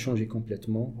 l'Italie va changer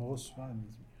complètement.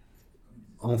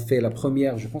 On fait la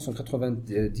première, je pense en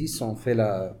 90, on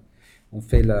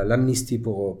fait l'amnistie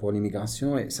pour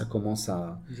l'immigration et ça commence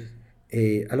à...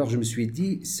 Et alors je me suis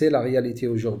dit, c'est la réalité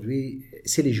aujourd'hui,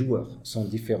 c'est les joueurs sont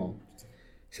différents.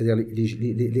 C'est-à-dire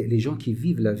les gens qui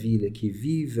vivent la ville, qui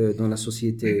vivent dans la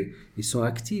société, ils sont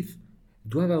actifs,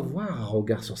 doivent avoir un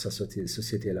regard sur sa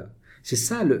société-là. C'est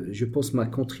ça, je pense, ma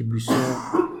contribution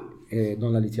dans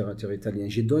la littérature italienne.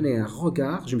 J'ai donné un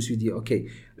regard, je me suis dit, ok,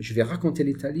 je vais raconter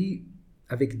l'Italie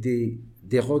avec des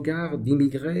regards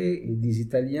d'immigrés et des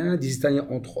Italiens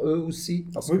entre eux aussi,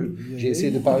 parce que j'ai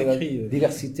essayé de parler de la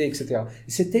diversité, etc.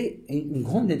 C'était une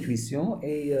grande intuition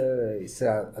et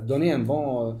ça a donné un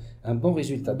bon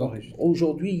résultat. Donc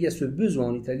aujourd'hui, il y a ce besoin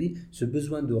en Italie, ce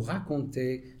besoin de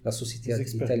raconter la société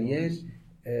italienne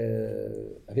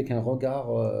avec un regard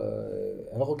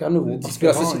nouveau, parce que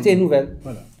la société est nouvelle.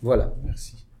 Voilà.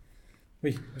 Merci.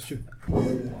 Oui, monsieur.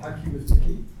 Hakim,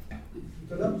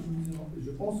 tout à l'heure,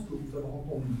 je pense que vous avez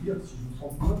entendu dire, si je ne me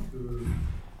trompe pas, que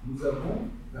nous avons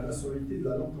la nationalité de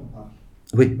la langue qu'on parle.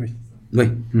 Oui.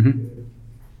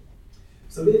 Vous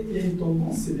savez, il y a une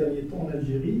tendance ces derniers temps en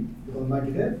Algérie, dans le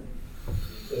Maghreb,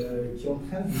 qui est en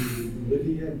train de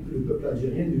réveiller un peu le peuple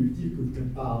algérien, de lui dire que vous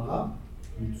n'êtes pas arabe,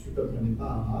 que ce peuple n'est pas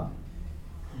arabe,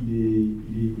 il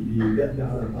est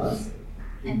berbère à la base,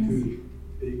 et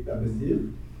Amazir,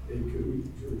 et que oui,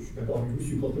 je suis d'accord avec vous, je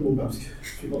suis contre le mot parce que je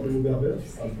suis contre le mot berbère,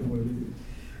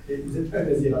 et vous êtes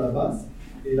Amazir à la base,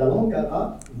 et la langue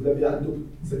arabe, vous l'avez adoptée,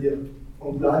 c'est-à-dire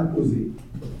on vous l'a imposée.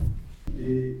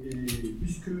 Et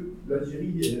puisque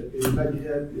l'Algérie et le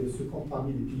Maghreb se comptent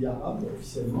parmi les pays arabes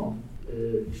officiellement,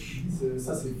 ils disent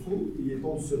ça c'est faux, il est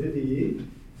temps de se réveiller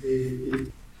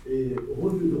et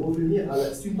revenir à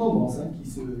la... C'est une tendance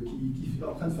qui est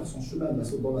en train de faire son chemin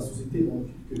dans la société, dans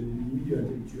les milieux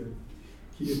intellectuels.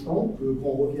 Qu'il est temps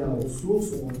qu'on revienne aux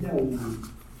sources, on revient au...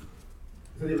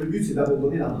 C'est-à-dire le but c'est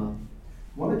d'abandonner l'arabe.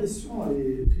 Moi, la question elle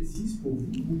est précise pour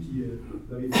vous qui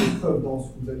avez fait preuve dans ce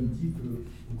que vous avez dit, que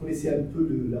vous connaissez un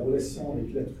peu la relation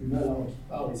avec l'être humain, là, qui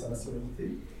parle et sa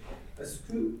nationalité. Est-ce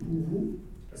que pour vous,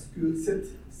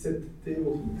 cette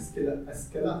théorie,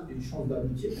 est-ce qu'elle a une chance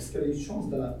d'aboutir? Est-ce qu'elle a une chance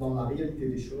dans la réalité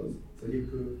des choses? C'est-à-dire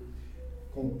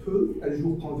qu'on peut un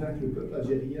jour convaincre le peuple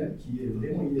algérien qui est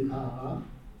vraiment, il n'est pas arabe.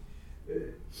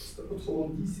 Autrement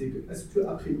dit, c'est que, est-ce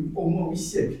qu'après au moins 8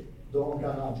 siècles de langue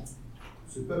arabe,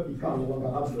 ce peuple, il parle de langue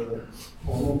arabe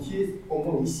en entier, au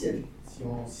moins 8 siècles, si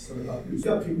on n'est pas plus.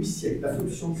 Après 8 siècles,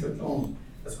 l'adoption de cette langue,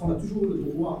 est-ce qu'on a toujours le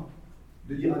droit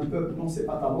de dire à un peuple, non, c'est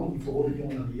pas ta langue, il faut revenir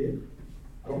en arrière?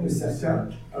 Alors que certains.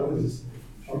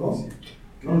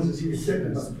 Non, je dis 8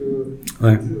 siècles parce que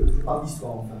je parle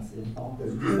d'histoire, enfin, c'est une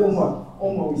parenthèse.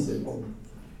 Au moins 8 siècles.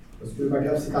 Parce que le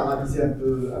Maghreb s'est arabisé un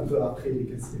peu après les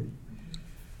 15 siècles.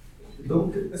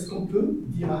 Donc, est-ce qu'on peut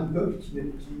dire à un peuple qui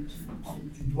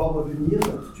tu dois revenir,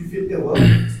 tu fais erreur,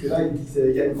 parce que là,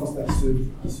 il y a une constat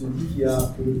qui se dit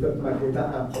que le peuple maghrébin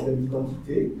a un problème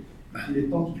d'identité, qu'il est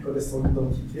temps qu'il connaisse son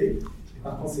identité, et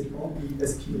par conséquent,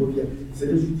 est-ce qu'il revient?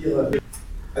 C'est-à-dire, je veux dire,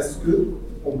 est-ce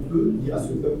qu'on peut dire à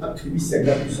ce peuple, après 8 siècles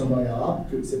d'impulsion dans l'arabe,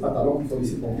 que c'est pas ta langue qu'il faut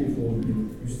laisser tomber, il faut revenir?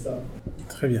 Juste ça.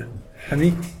 Très bien.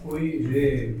 Ami? Oui,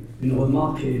 j'ai une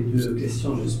remarque et 2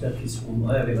 questions, j'espère qu'ils seront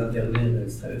brèves, et la dernière,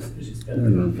 j'espère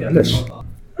qu'elle va faire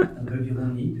un peu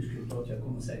d'ironie, puisque toi tu as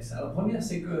commencé avec ça. La première,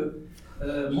 c'est que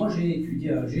moi j'ai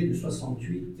étudié à Alger de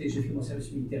 68 et j'ai fait mon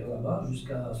service militaire là-bas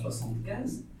jusqu'à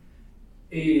 75.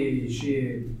 Et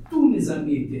tous mes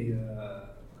amis étaient,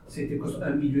 c'était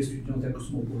un milieu étudiantin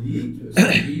cosmopolite,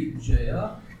 Salif,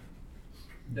 Djaya,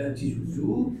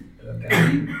 Tizouzou,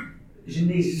 Karim. Je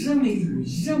n'ai jamais eu,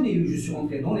 je suis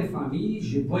rentré dans les familles,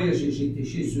 j'ai voyagé, j'ai été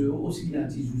chez eux, aussi bien à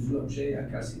Tizouzou, à Djaya, à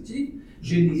Kasseti.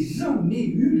 Je n'ai jamais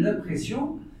eu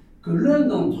l'impression que l'un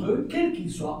d'entre eux, quel qu'il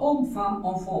soit, homme, femme,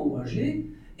 enfant ou âgé,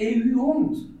 ait eu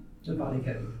honte de parler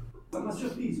kabyle. Ça m'a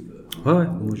surprise. Moi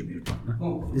je ne pas.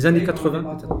 Bon, les années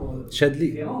 80,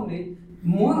 Chadli. Mais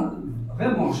moi,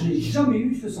 vraiment, je n'ai jamais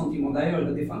eu ce sentiment. D'ailleurs, il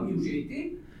y a des familles où j'ai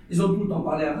été, ils ont tout le temps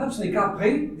parlé arabe, ce n'est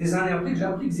qu'après, des années après, que j'ai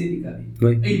appris qu'ils étaient kabyles.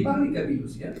 Oui. Et ils parlaient kabyle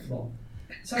aussi. Bon,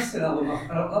 ça c'est la remarque.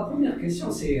 Alors, la première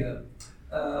question, c'est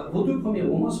Vos deux premiers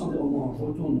romans sont des romans, je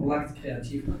retourne dans l'acte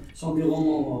créatif, sont des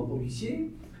romans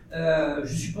policiers.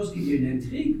 Je suppose qu'il y a une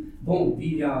intrigue. Bon,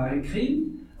 il y a un crime.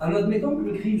 Alors admettons que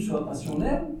le crime soit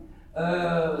passionnel.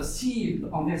 Si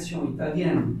en version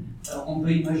italienne, on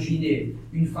peut imaginer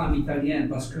une femme italienne,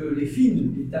 parce que les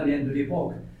films italiens de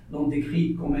l'époque l'ont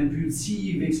décrite comme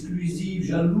impulsive, exclusive,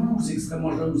 jalouse,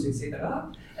 extrêmement jalouse, etc.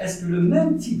 Est-ce que le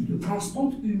même type de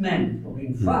constante humaine pour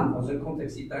une femme dans un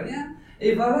contexte italien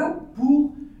est valable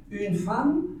pour une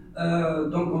femme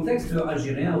dans le contexte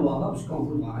algérien ou arabe, ce qu'on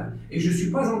voudra. Hein. Et je ne suis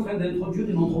pas en train d'introduire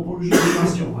une anthropologie de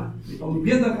passion. Hein. On est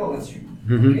bien d'accord là-dessus.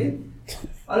 Okay.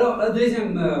 Alors, la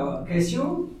deuxième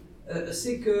question,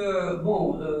 c'est que,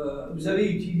 bon, vous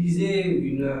avez utilisé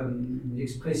une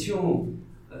expression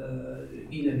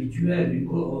inhabituelle, une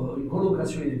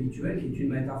colocation inhabituelle, qui est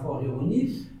une métaphore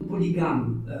ironique,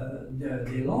 polygame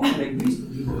des langues, linguistes,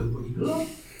 polyglotte.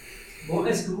 Bon,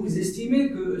 est-ce que vous estimez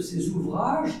que ces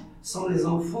ouvrages sont les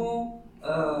enfants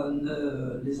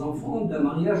d'un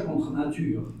mariage contre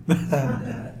nature?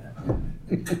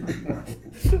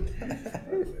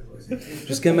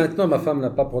 Jusqu'à maintenant, ma femme n'a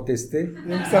pas protesté.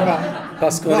 Donc ça va.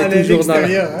 Parce qu'on est toujours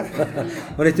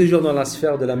on est toujours dans la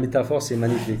sphère de la métaphore, c'est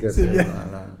magnifique. C'est bien.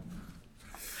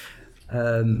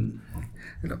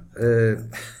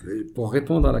 Pour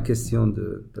répondre à la question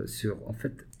en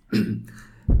fait,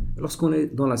 lorsqu'on est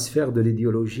dans la sphère de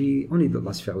l'idéologie, on est dans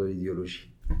la sphère de l'idéologie.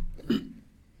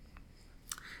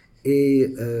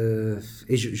 Et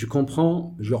je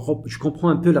comprends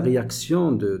un peu la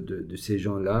réaction de ces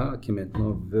gens-là qui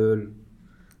maintenant veulent,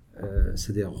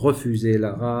 c'est-à-dire refuser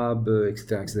l'arabe,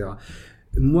 etc., etc.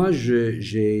 Moi,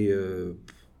 j'ai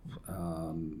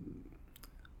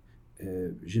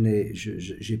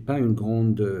pas une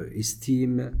grande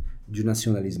estime du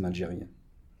nationalisme algérien.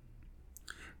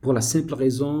 Pour la simple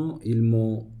raison, ils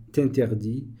m'ont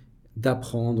interdit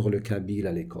d'apprendre le kabyle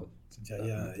à l'école. Il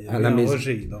y a un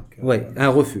rejet. Oui, un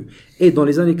refus. Et dans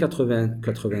les années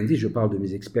 90, je parle de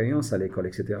mes expériences à l'école,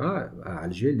 etc., à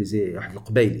Alger, ils disaient «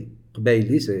 Qbaili ».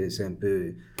 Qbaili, c'est un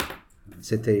peu...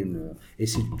 C'était une... Et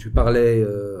si tu parlais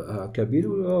à kabyle,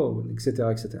 etc.,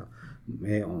 etc.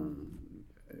 Mais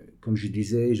comme je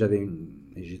disais,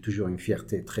 j'ai toujours une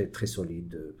fierté très, très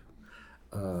solide.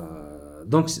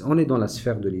 Donc, on est dans la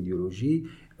sphère de l'idéologie.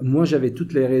 Moi, j'avais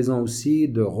toutes les raisons aussi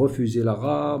de refuser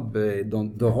l'arabe,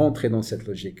 de rentrer dans cette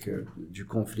logique du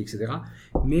conflit, etc.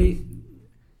 Mais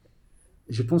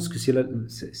je pense que c'est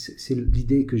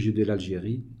l'idée que j'ai de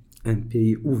l'Algérie, un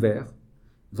pays ouvert,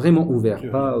 vraiment ouvert,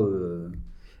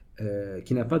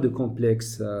 qui n'a pas de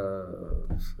complexe.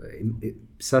 Et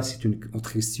ça, c'est une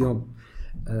autre question.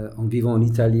 En vivant en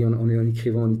Italie, en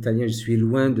écrivant en italien, je suis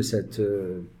loin de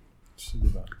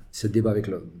ce débat avec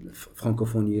la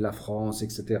francophonie, la France,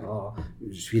 etc.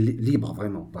 Je suis libre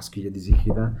vraiment, parce qu'il y a des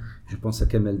écrivains, je pense à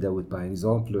Kamel Daoud par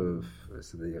exemple,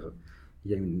 c'est-à-dire il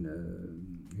y a une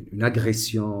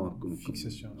agression.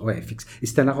 Fixation. Ouais, fixe. Et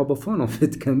c'est un arabophone en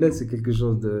fait, Kamel, c'est quelque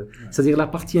chose de... Ouais. C'est-à-dire il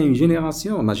appartient à une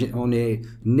génération, on est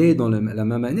né dans la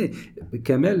même année.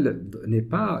 Kamel n'est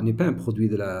pas un produit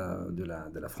de la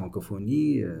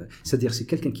francophonie, c'est-à-dire c'est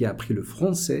quelqu'un qui a appris le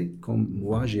français, comme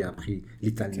moi j'ai appris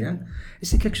l'italien, et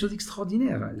c'est quelque chose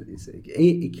d'extraordinaire.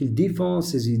 Et qu'il défend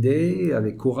ses idées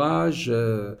avec courage.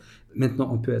 Maintenant,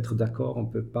 on peut être d'accord, on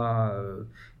peut pas...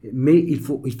 mais il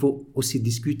faut aussi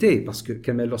discuter, parce que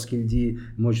Kamel, lorsqu'il dit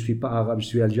 « Moi, je suis pas arabe, je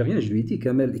suis algérien », je lui ai dit «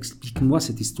 Kamel, explique-moi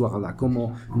cette histoire-là.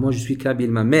 Comment... Moi, je suis kabyle,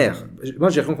 ma mère... » Moi,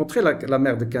 j'ai rencontré la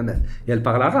mère de Kamel, et elle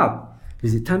parle arabe. Je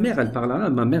disais « Ta mère, elle parle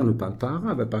arabe, ma mère ne parle pas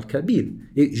arabe, elle parle kabyle. »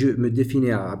 Et je me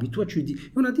définis arabe. Et toi, tu dis...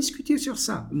 On a discuté sur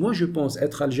ça. Moi, je pense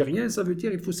être algérien, ça veut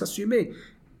dire il faut s'assumer.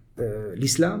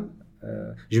 L'islam...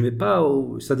 je vais pas,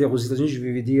 c'est-à-dire aux États-Unis, je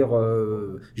vais dire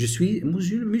je suis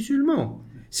musulman.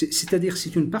 C'est-à-dire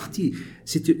c'est une partie,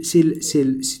 c'est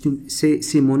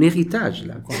mon héritage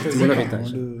là. C'est mon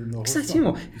héritage.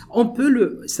 Exactement.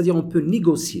 C'est-à-dire on peut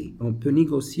négocier,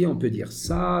 on peut dire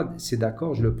ça, c'est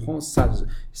d'accord, je le prends, ça,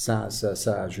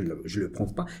 je le prends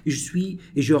pas. Et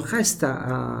je reste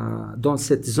dans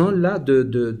cette zone-là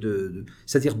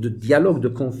c'est-à-dire de dialogue, de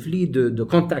conflit, de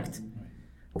contact.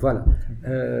 Voilà.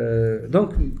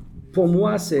 Donc, pour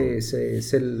moi, c'est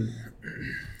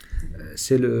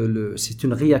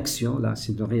une réaction, là.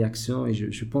 C'est une réaction, et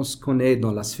je pense qu'on est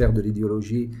dans la sphère de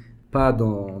l'idéologie, pas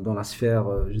dans la sphère,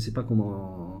 je ne sais pas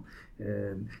comment...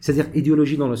 c'est-à-dire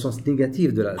idéologie dans le sens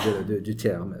négatif du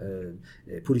terme,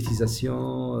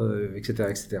 politisation, etc.,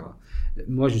 etc.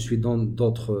 Moi, je suis dans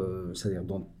d'autres, c'est-à-dire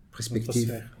dans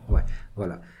perspectives. Ouais,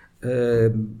 voilà.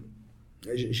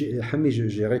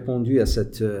 J'ai répondu à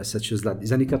cette chose-là.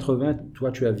 Les années 80,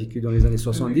 toi tu as vécu dans les années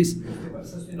 70.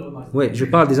 Oui, je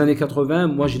parle des années 80.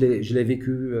 Moi, je l'ai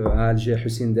vécu à Alger,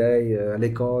 Hussein Dey, à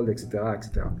l'école, etc.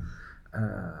 etc.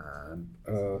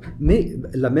 Mais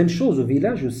la même chose au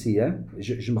village aussi. Hein.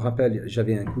 Je me rappelle,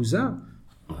 j'avais un cousin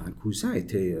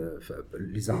était...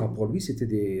 les Arabes, pour lui,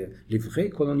 c'était les vrais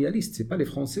colonialistes. Ce n'est pas les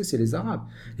Français, c'est les Arabes.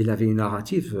 Il avait une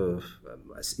narrative...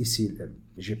 ici,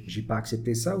 j'ai pas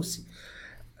accepté ça aussi.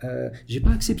 J'ai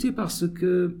pas accepté parce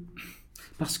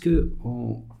que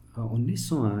en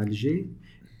naissant à Alger,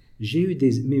 j'ai eu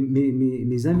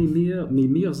mes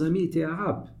meilleurs amis étaient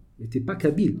arabes, n'étaient pas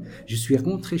kabyles. Je suis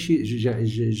rentré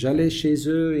j'allais chez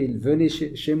eux, ils venaient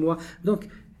chez moi. Donc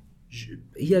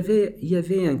il y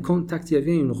avait un contact, il y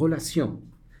avait une relation.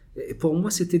 Et pour moi,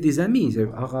 c'était des amis,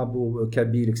 arabo,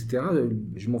 kabyles, etc.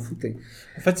 Je m'en foutais.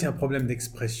 En fait, c'est un problème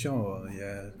d'expression. Il y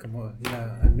a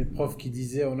un de mes profs qui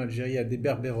disait en Algérie, il y a des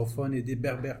berbérophones et des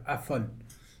berbères aphones.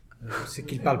 C'est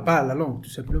qu'ils ne parlent pas la langue, tout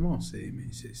simplement.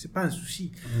 C'est pas un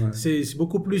souci. Ouais. C'est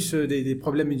beaucoup plus des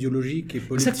problèmes idéologiques et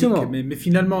politiques. Mais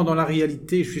finalement, dans la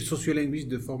réalité, je suis sociolinguiste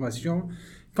de formation.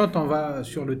 Quand on va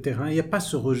sur le terrain, il n'y a pas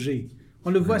ce rejet. On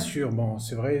le voit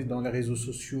c'est vrai, dans les réseaux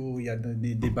sociaux, il y a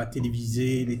des débats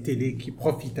télévisés, les télés qui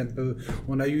profitent un peu.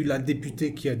 On a eu la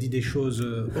députée qui a dit des choses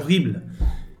horribles.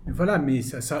 Voilà, mais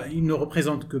ça, ils ne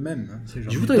représentent qu'eux-mêmes. Hein, ces gens.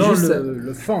 Je voudrais juste...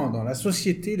 le fond, dans la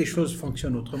société, les choses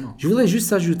fonctionnent autrement. Je voudrais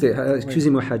juste ajouter,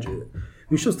 excusez-moi Hadj,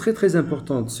 une chose très très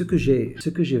importante. Ce que j'ai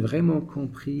vraiment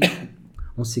compris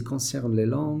en ce qui concerne les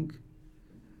langues,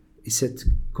 et cette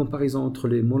comparaison entre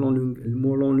les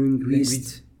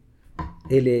monolinguistes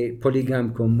et les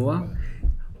polygames comme moi,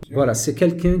 voilà, c'est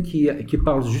quelqu'un qui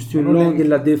parle juste une langue et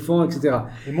la défend, etc.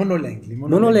 Les monolingues.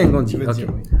 Monolingue, on dit. Okay.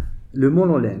 Oui. Le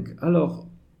monolingue. Alors,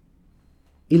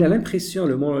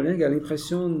 le monolingue a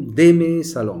l'impression d'aimer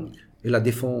sa langue et la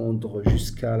défendre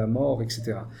jusqu'à la mort,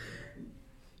 etc.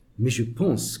 Mais je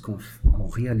pense qu'en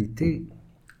réalité,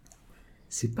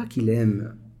 c'est pas qu'il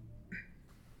aime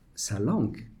sa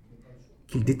langue,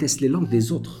 qu'il déteste les langues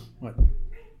des autres. Ouais.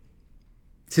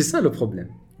 C'est ça le problème.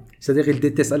 C'est-à-dire qu'il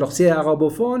déteste. Alors, c'est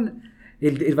arabophone,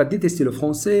 il va détester le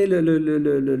français,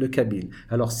 le kabyle.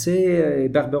 Alors, c'est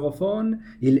berbérophone,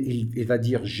 il va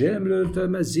dire j'aime le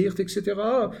tamazirt, etc.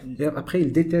 Et après,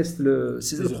 il déteste le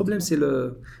problème, c'est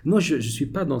le. Moi, je suis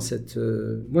pas dans cette.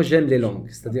 Moi, j'aime les langues.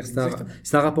 C'est-à-dire,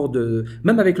 c'est un rapport de.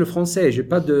 Même avec le français, j'ai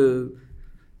pas de.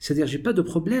 C'est-à-dire, j'ai pas de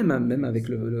problème même avec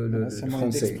le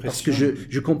français, parce que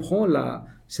je comprends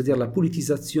c'est-à-dire la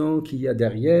politisation qu'il y a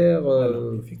derrière.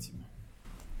 Effectivement.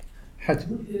 À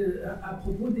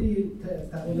propos de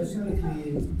ta relation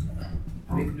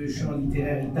avec le champ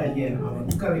littéraire italien, en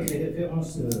tout cas avec les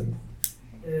références,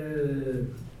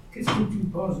 qu'est-ce que tu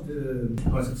penses de...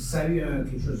 Parce que ça a eu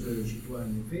quelque chose chez toi, en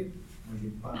effet. Moi,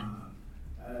 j'ai pas...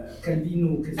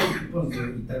 Calvino, qu'est-ce que tu penses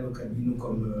d'Italo Calvino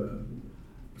comme...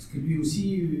 parce que lui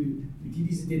aussi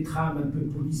utilise des trames un peu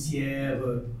policières.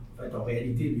 En fait, en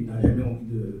réalité, lui n'a jamais envie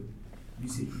de... Lui,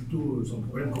 c'est plutôt son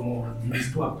problème, comment une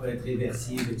histoire peut être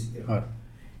réversible, etc. Ouais.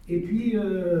 Et puis,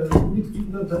 je voulais que tu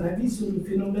donnes ton avis sur le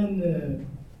phénomène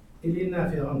Elena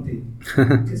Ferrante.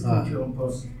 Qu'est-ce que tu en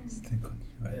penses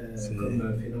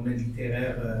comme phénomène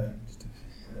littéraire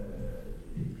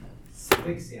c'est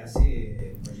vrai que c'est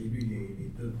assez... Moi, j'ai lu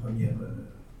les deux premiers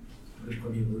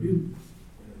volumes.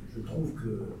 Je trouve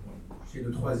que j'ai le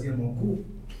troisième en cours.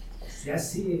 Je suis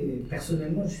assez...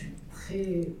 Personnellement, je suis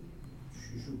très...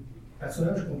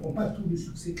 Personnellement, je ne comprends pas tout le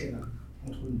succès qu'elle a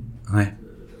entre nous. Ouais.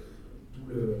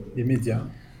 Les médias.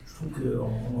 Je trouve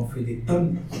qu'on en fait des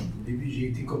tonnes. Au début, j'ai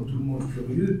été comme tout le monde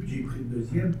curieux, puis j'ai pris le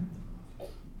deuxième.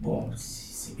 Bon,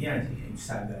 c'est bien, il y a une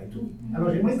saga et tout.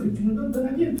 Alors, j'aimerais que tu nous donnes ton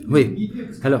avis. Oui.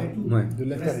 Alors, tout, ouais. De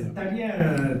l'intérieur.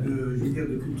 Italien,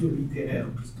 de culture littéraire,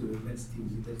 puisque même c'était aux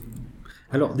États-Unis.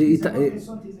 Alors, des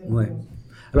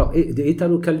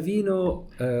Italo Calvino,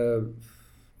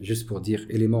 juste pour dire,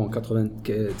 élément en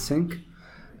 85,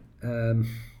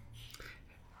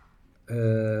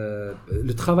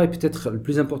 le travail peut-être le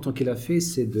plus important qu'il a fait,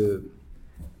 c'est de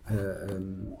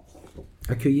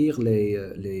recueillir les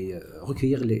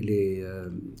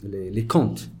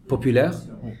contes populaires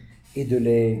et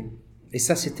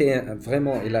ça c'était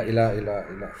vraiment, il a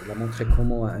montré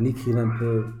comment un écrivain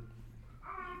peut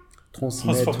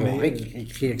transmettre,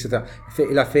 écrire, etc.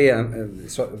 Il a fait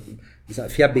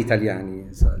fiabe italiani,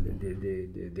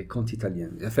 des contes italiens.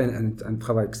 Il a fait un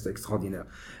travail extraordinaire.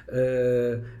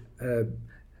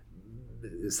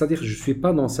 C'est-à-dire que je ne suis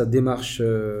pas dans sa démarche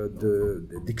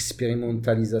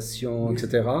d'expérimentalisation,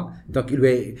 etc. Donc,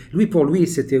 pour lui,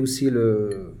 c'était aussi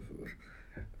le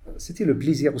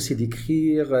plaisir aussi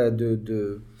d'écrire,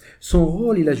 Son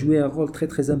rôle, il a joué un rôle très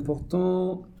très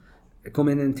important comme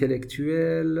un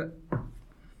intellectuel.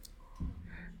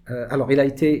 Alors, il a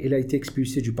été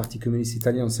expulsé du Parti communiste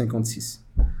italien en 1956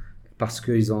 parce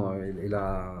qu'il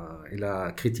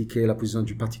a critiqué la position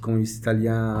du Parti communiste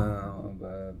italien,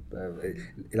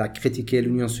 il a critiqué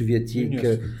l'Union soviétique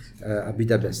à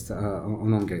Budapest,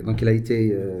 en Hongrie. Donc, il a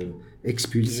été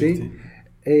expulsé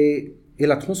et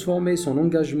il a transformé son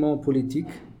engagement politique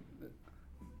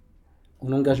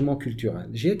en engagement culturel.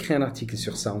 J'ai écrit un article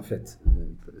sur ça, en fait.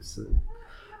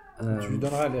 Tu lui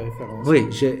donneras les références. Oui,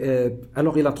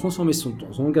 alors il a transformé son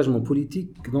engagement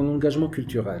politique dans l'engagement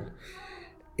culturel.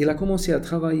 Il a commencé à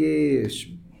travailler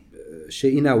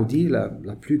chez Einaudi, la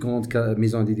plus grande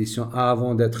maison d'édition,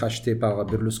 avant d'être acheté par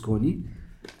Berlusconi.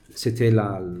 C'était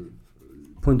le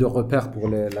point de repère pour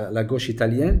la gauche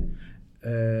italienne.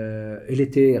 Il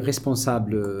était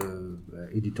responsable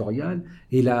éditorial.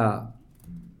 Il a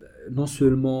non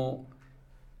seulement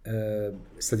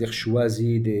c'est-à-dire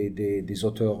choisi des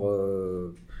auteurs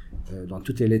dans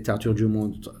toutes les littératures du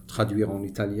monde traduire en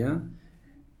italien.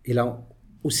 Il a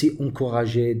aussi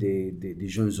encouragé des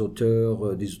jeunes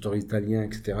auteurs, des auteurs italiens,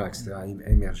 etc., à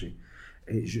émerger.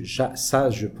 Et ça,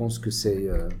 je pense que c'est...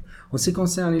 En ce qui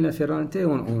concerne Elena Ferrante,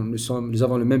 nous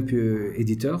avons le même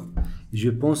éditeur. Je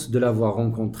pense de l'avoir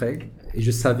rencontrée. Et je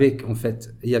savais qu'en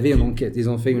fait, il y avait une enquête. Ils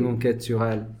ont fait une enquête sur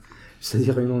elle.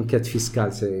 C'est-à-dire une enquête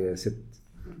fiscale.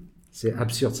 C'est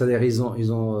absurde. C'est-à-dire ils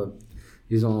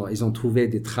ont trouvé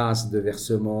des traces de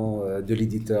versement de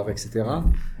l'éditeur, etc.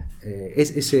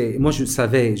 Et moi je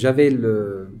savais, j'avais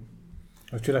le.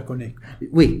 Tu la connais?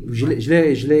 Oui, je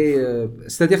l'ai.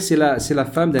 C'est-à-dire c'est la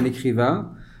femme d'un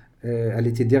écrivain. Elle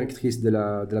était directrice de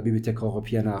la Bibliothèque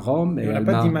européenne à Rome. Il n'y a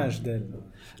pas d'image d'elle.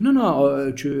 Non,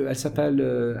 elle s'appelle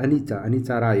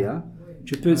Anita Raya.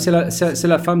 C'est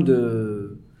la femme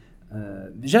de.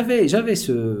 J'avais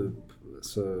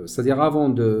c'est-à-dire avant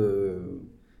de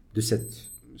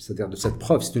cette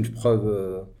preuve, c'est une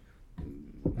preuve.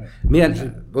 Mais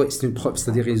c'est une preuve,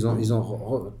 c'est-à-dire ils ont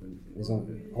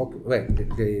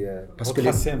parce que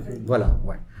voilà,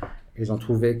 ouais. Ils ont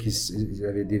trouvé qu'il y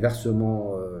avait des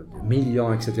versements de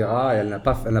millions, etc. Et elle n'a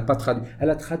pas traduit. Elle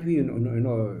a traduit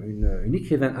une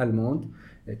écrivaine allemande,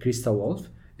 Christa Wolf.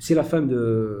 C'est la femme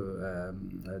de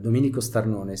Domenico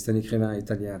Starnone. C'est un écrivain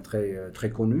italien très très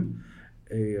connu.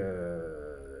 Et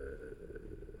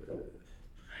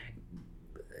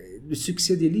le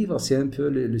succès des livres, c'est un peu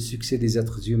le succès des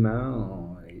êtres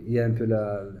humains. Il y a un peu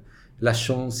la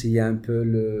chance, il y a un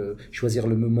peu choisir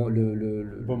le moment,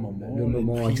 bon moment, le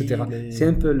moment, prix, etc. C'est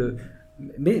un peu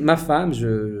Mais ma femme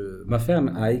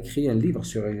a écrit un livre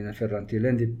sur Elena Ferrante,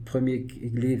 l'un des premiers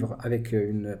livres avec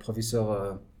une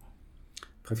professeure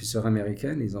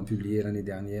américaine. Ils ont publié l'année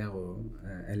dernière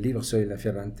un livre sur Elena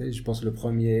Ferrante. Je pense le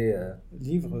premier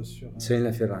livre sur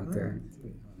Elena Ferrante.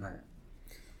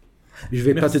 Je ne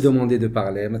vais pas te demander de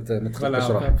parler.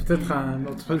 Voilà, peut-être un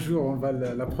autre jour, on va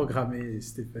la programmer,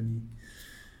 Stéphanie.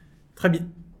 Très bien.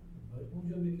 Il n'a pas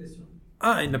répondu à mes questions.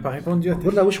 Ah, il n'a pas répondu à tes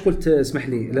questions.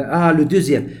 Le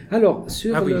deuxième. Alors,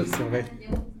 sur oui, c'est vrai.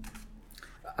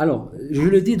 Alors, je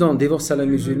le dis dans Divorce à la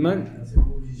musulmane.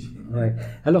 Ouais.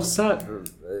 Alors ça,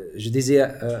 je disais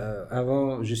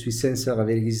avant, je suis sincère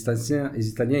avec les Italiens. Les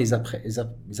Italiens, ils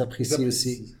apprécient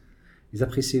aussi. Ils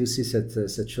apprécient aussi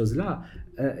cette chose-là.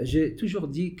 J'ai toujours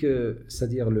dit que,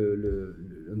 c'est-à-dire le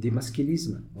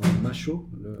démasculisme, macho.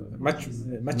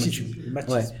 Machisme.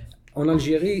 Ouais. En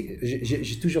Algérie,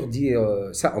 j'ai toujours dit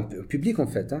ça en public en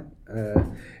fait.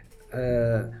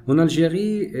 En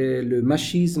Algérie, le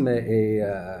machisme est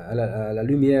à la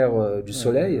lumière du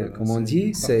soleil, comme on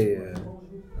dit. C'est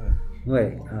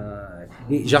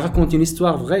et je raconte une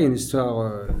histoire vraie, une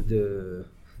histoire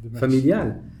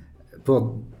familiale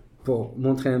pour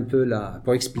montrer un peu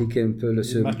pour expliquer un peu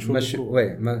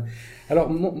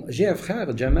Alors j'ai un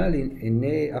frère, Jamal, est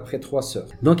né après 3 sœurs.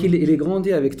 Donc il est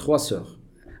grandi avec 3 sœurs.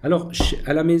 Alors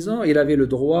à la maison, il avait le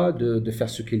droit de faire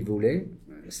ce qu'il voulait.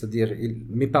 C'est-à-dire,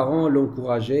 mes parents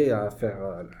l'encourageaient à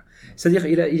faire. C'est-à-dire,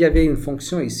 il y avait une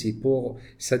fonction ici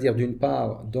c'est-à-dire d'une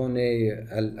part donner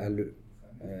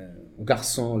au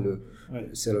garçon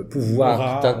c'est le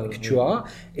pouvoir que tu as,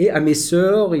 et à mes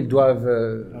sœurs, ils doivent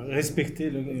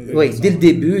respecter dès le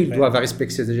début, ils doivent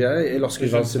respecter déjà, et lorsqu'ils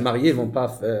vont se marier, ils vont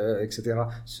pas, etc.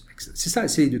 C'est ça,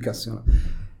 c'est l'éducation.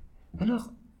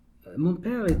 Alors, mon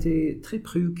père était très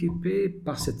préoccupé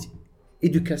par cette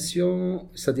éducation,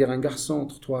 c'est-à-dire un garçon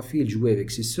entre 3 filles, il jouait avec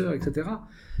ses sœurs, etc.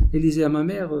 Il disait à ma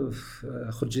mère,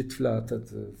 c'est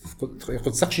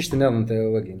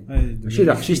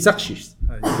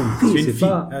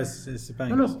pas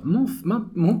alors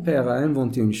mon père a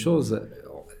inventé une chose,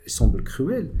 il semble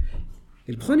cruelle.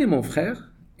 Il prenait mon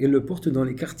frère et le porte dans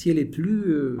les quartiers les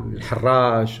plus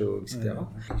Harrach, etc.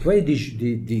 Tu voyais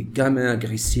des gamins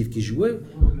agressifs qui jouaient.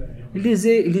 Il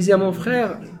disait à mon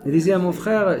frère,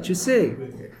 tu sais,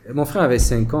 mon frère avait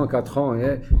 5 ans, 4 ans,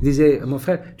 il disait à mon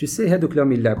frère, tu sais, هذوك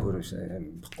اللي يلعبوا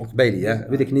قبيلي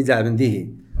بدك نزعل نديه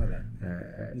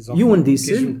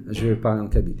يونديسن je vais parler en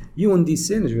kabyle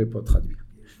يونديسن je vais pas traduire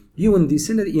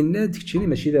يونديسن يناد كتشيني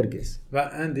ماشي داركاس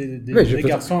un des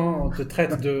garçons te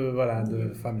traite de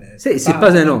femme. C'est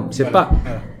pas un homme, c'est pas.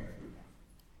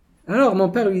 Alors mon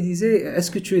père lui disait,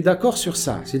 est-ce que tu es d'accord sur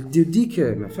ça? Il dit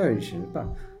que, enfin, je sais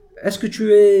pas. Est-ce que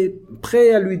tu es prêt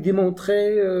à lui démontrer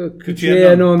que tu es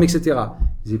un homme, etc.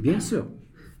 Il disait, bien sûr.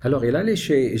 Alors il allait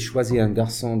choisir un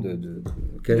garçon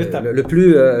le plus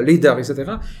leader, etc.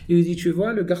 Il lui dit, tu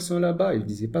vois le garçon là-bas, il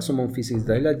disait pas sur mon fils,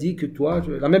 il a dit que toi,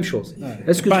 la même chose. Ouais,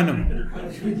 est-ce que pas un homme.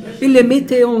 Il les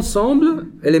mettait ensemble,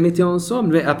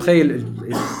 mais après,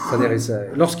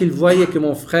 lorsqu'il voyait que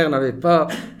mon frère n'avait pas,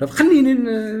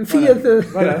 une fille.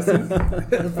 Voilà,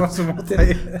 pour se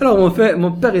montrer. Alors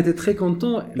mon père était très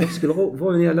content lorsqu'il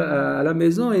revenait à la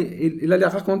maison et il allait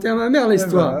raconter à ma mère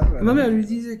l'histoire. Voilà. Ma mère lui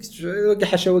disait que c'était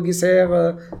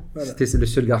le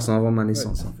seul garçon avant ma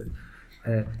naissance en fait.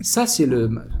 Ça c'est le.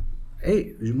 Et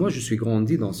moi je suis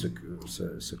grandi dans ce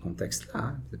contexte-là,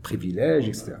 hein, de privilèges,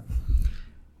 etc.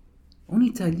 En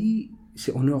Italie,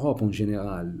 c'est en Europe en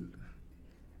général,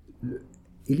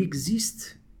 il existe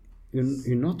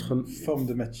une autre forme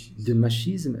de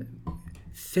machisme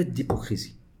faite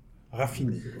d'hypocrisie.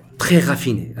 Raffiné. Très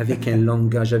raffiné, avec un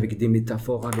langage, avec des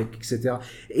métaphores, etc.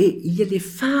 Et il y a les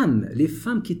femmes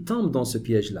qui tombent dans ce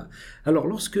piège-là. Alors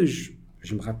lorsque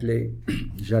je me rappelais,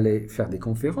 j'allais faire des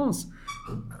conférences,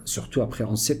 surtout après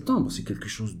en septembre, c'est quelque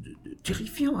chose de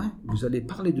terrifiant. Hein. Vous allez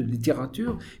parler de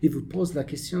littérature et vous posez la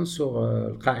question sur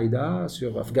Al-Qaïda,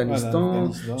 sur Afghanistan,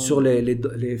 sur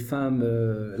les femmes,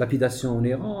 lapidation en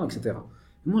Iran, etc.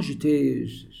 Moi,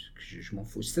 je m'en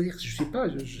fous. C'est-à-dire que je n'ai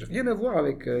rien à voir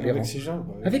avec l'Iran. Avec ces gens.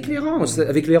 Avec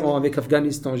l'Iran, avec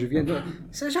Afghanistan.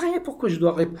 Ça, j'ai rien. Pourquoi je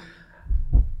dois répondre?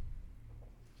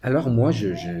 Alors moi,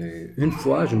 une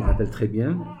fois, je me rappelle très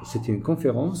bien, c'était une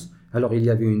conférence. Alors il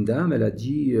y avait une dame, elle a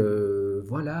dit,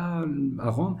 voilà, à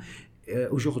Rome,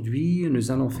 aujourd'hui, nous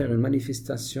allons faire une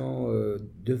manifestation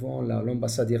devant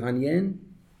l'ambassade iranienne,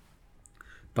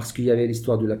 parce qu'il y avait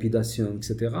l'histoire de lapidation,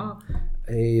 etc.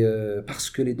 Et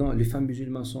parce que les femmes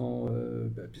musulmanes sont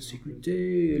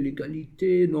persécutées,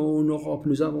 l'égalité, en Europe,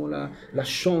 nous avons la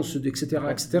chance, etc.,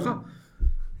 etc.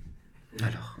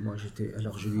 Alors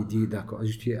je lui ai dit, d'accord,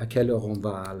 à quelle heure on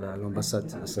va à l'ambassade?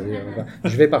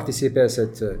 Je vais participer à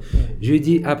cette. Je lui ai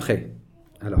dit après.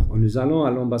 Alors, nous allons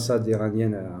à l'ambassade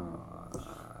iranienne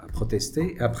à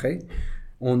protester. Après,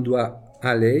 on doit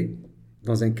aller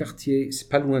dans un quartier, c'est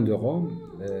pas loin de Rome,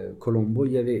 Colombo.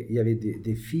 Il y avait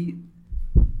des filles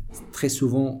très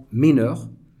souvent mineures,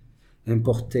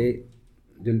 importées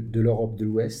de l'Europe de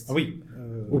l'Ouest. Oui.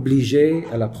 Obligées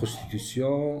à la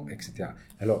prostitution, etc.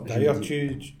 Alors, d'ailleurs,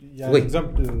 il y a un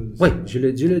exemple de. Oui, je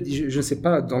le dis, je ne sais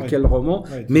pas dans quel roman,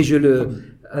 mais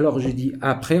alors je dis,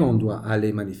 après, on doit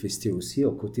aller manifester aussi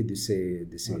aux côtés de ces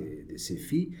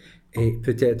filles. Et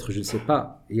peut-être, je ne sais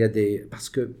pas, il y a parce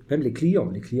que même les clients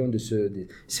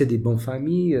c'est des bonnes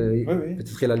familles.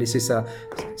 Peut-être qu'elle a laissé sa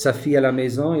fille à la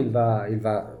maison, il va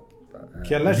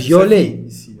violer.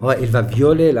 Il va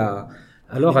violer la.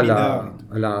 Alors, elle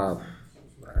a.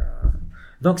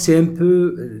 Donc, c'est un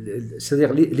peu,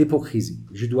 c'est-à-dire l'hypocrisie.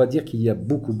 Je dois dire qu'il y a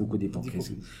beaucoup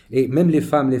d'hypocrisie. Et même les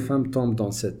femmes tombent dans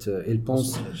elles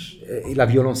pensent, et la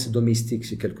violence domestique,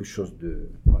 c'est quelque chose de.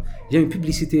 Il y a une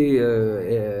publicité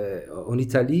en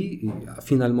Italie,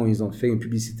 finalement, ils ont fait une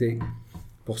publicité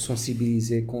pour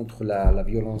sensibiliser contre la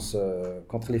violence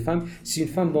contre les femmes. Si une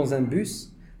femme dans un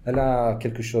bus, elle a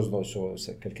quelque chose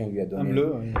quelqu'un lui a donné. Un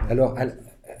bleu. Alors,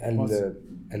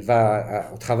 elle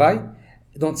va au travail.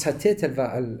 Dans sa tête,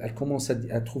 elle commence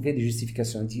à trouver des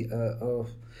justifications. Elle dit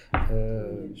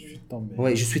je suis tombé.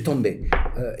 Oui, je suis tombé.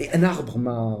 Et un arbre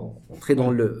m'a entré dans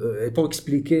le. Et pour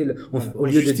expliquer, au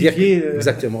lieu de dire.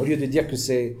 Exactement, au lieu de dire que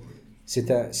c'est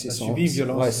son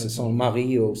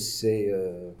mari ou c'est.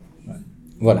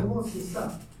 Voilà.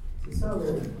 C'est ça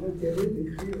l'intérêt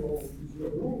d'écrire en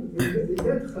plusieurs langues et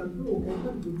d'être un peu au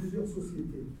contact de plusieurs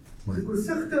sociétés. Ouais. C'est que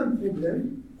certains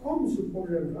problèmes, comme ce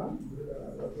problème-là, de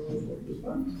la violence contre les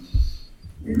femmes,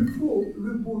 il faut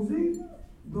le poser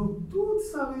dans toute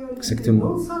sa réalité,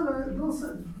 exactement. dans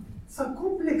sa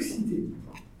complexité.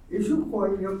 Et je crois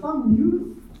qu'il n'y a pas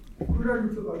mieux que la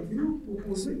littérature pour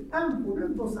poser un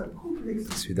problème dans sa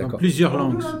complexité. Je suis d'accord. Dans plusieurs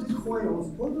langues. Au-delà des croyances,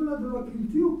 au-delà de la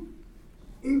culture,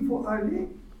 il faut aller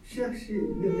chercher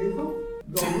les raisons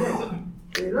dans l'être.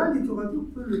 Et la littérature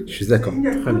peut le faire. Je suis d'accord. Il n'y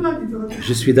a que la littérature.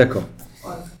 Je suis d'accord.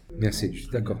 Ouais. Merci, je suis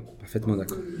d'accord, parfaitement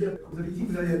d'accord. Vous avez dit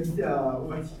que vous allez habiter au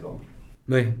Vatican.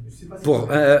 Oui, Je sais pas si pour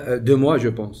 2 mois, je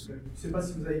pense. Je ne sais pas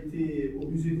si vous avez été au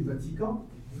musée du Vatican.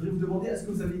 Je voudrais vous demander, est-ce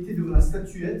que vous avez été devant la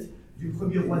statuette du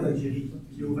premier roi d'Algérie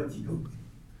qui est au Vatican?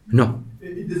 Non.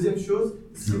 Et deuxième chose,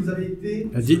 si vous avez été,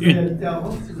 Dis si vous avez habité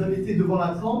avant, si vous avez été devant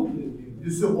la tombe de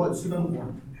ce roi, de ce même roi.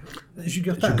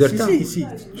 Jugurtha. Jugurtha. Si,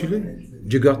 tu l'as.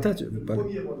 Jugurtha, Le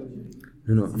premier roi d'Algérie.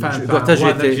 non. Enfin, Jugurtha,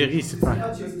 roi j'étais. d'Algérie, c'est pas.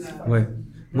 Ouais.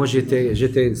 Moi, j'étais,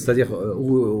 c'est-à-dire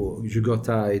où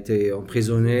Jugurtha a été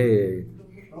emprisonné et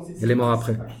elle est morte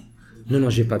après. Non,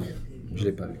 j'ai pas vu. Je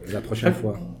l'ai pas vu. La prochaine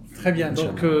fois. Très bien.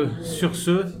 Donc, sur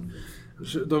ce,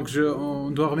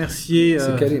 on doit remercier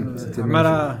C'est Karim. C'était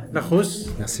Amara Lajos.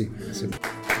 Merci.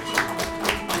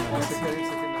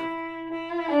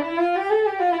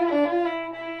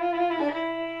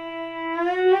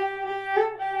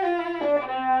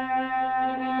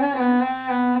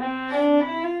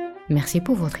 Merci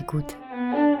pour votre écoute.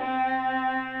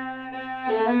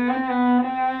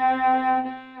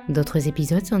 D'autres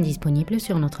épisodes sont disponibles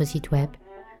sur notre site web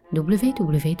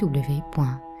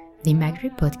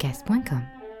www.themagribpodcast.com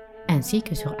ainsi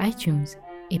que sur iTunes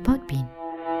et Podbean.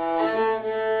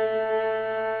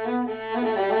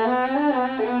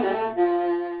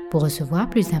 Pour recevoir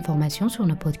plus d'informations sur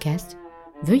nos podcasts,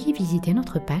 veuillez visiter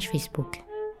notre page Facebook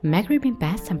Maghreb in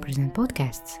Past and Present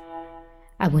Podcasts.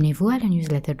 Abonnez-vous à la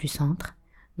newsletter du centre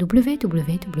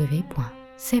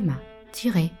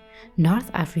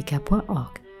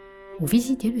www.sema-northafrica.org ou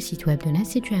visitez le site web de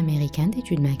l'Institut américain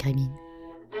d'études maghrébines.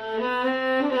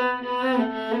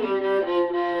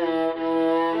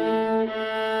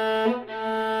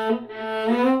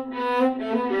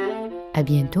 À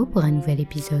bientôt pour un nouvel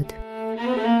épisode.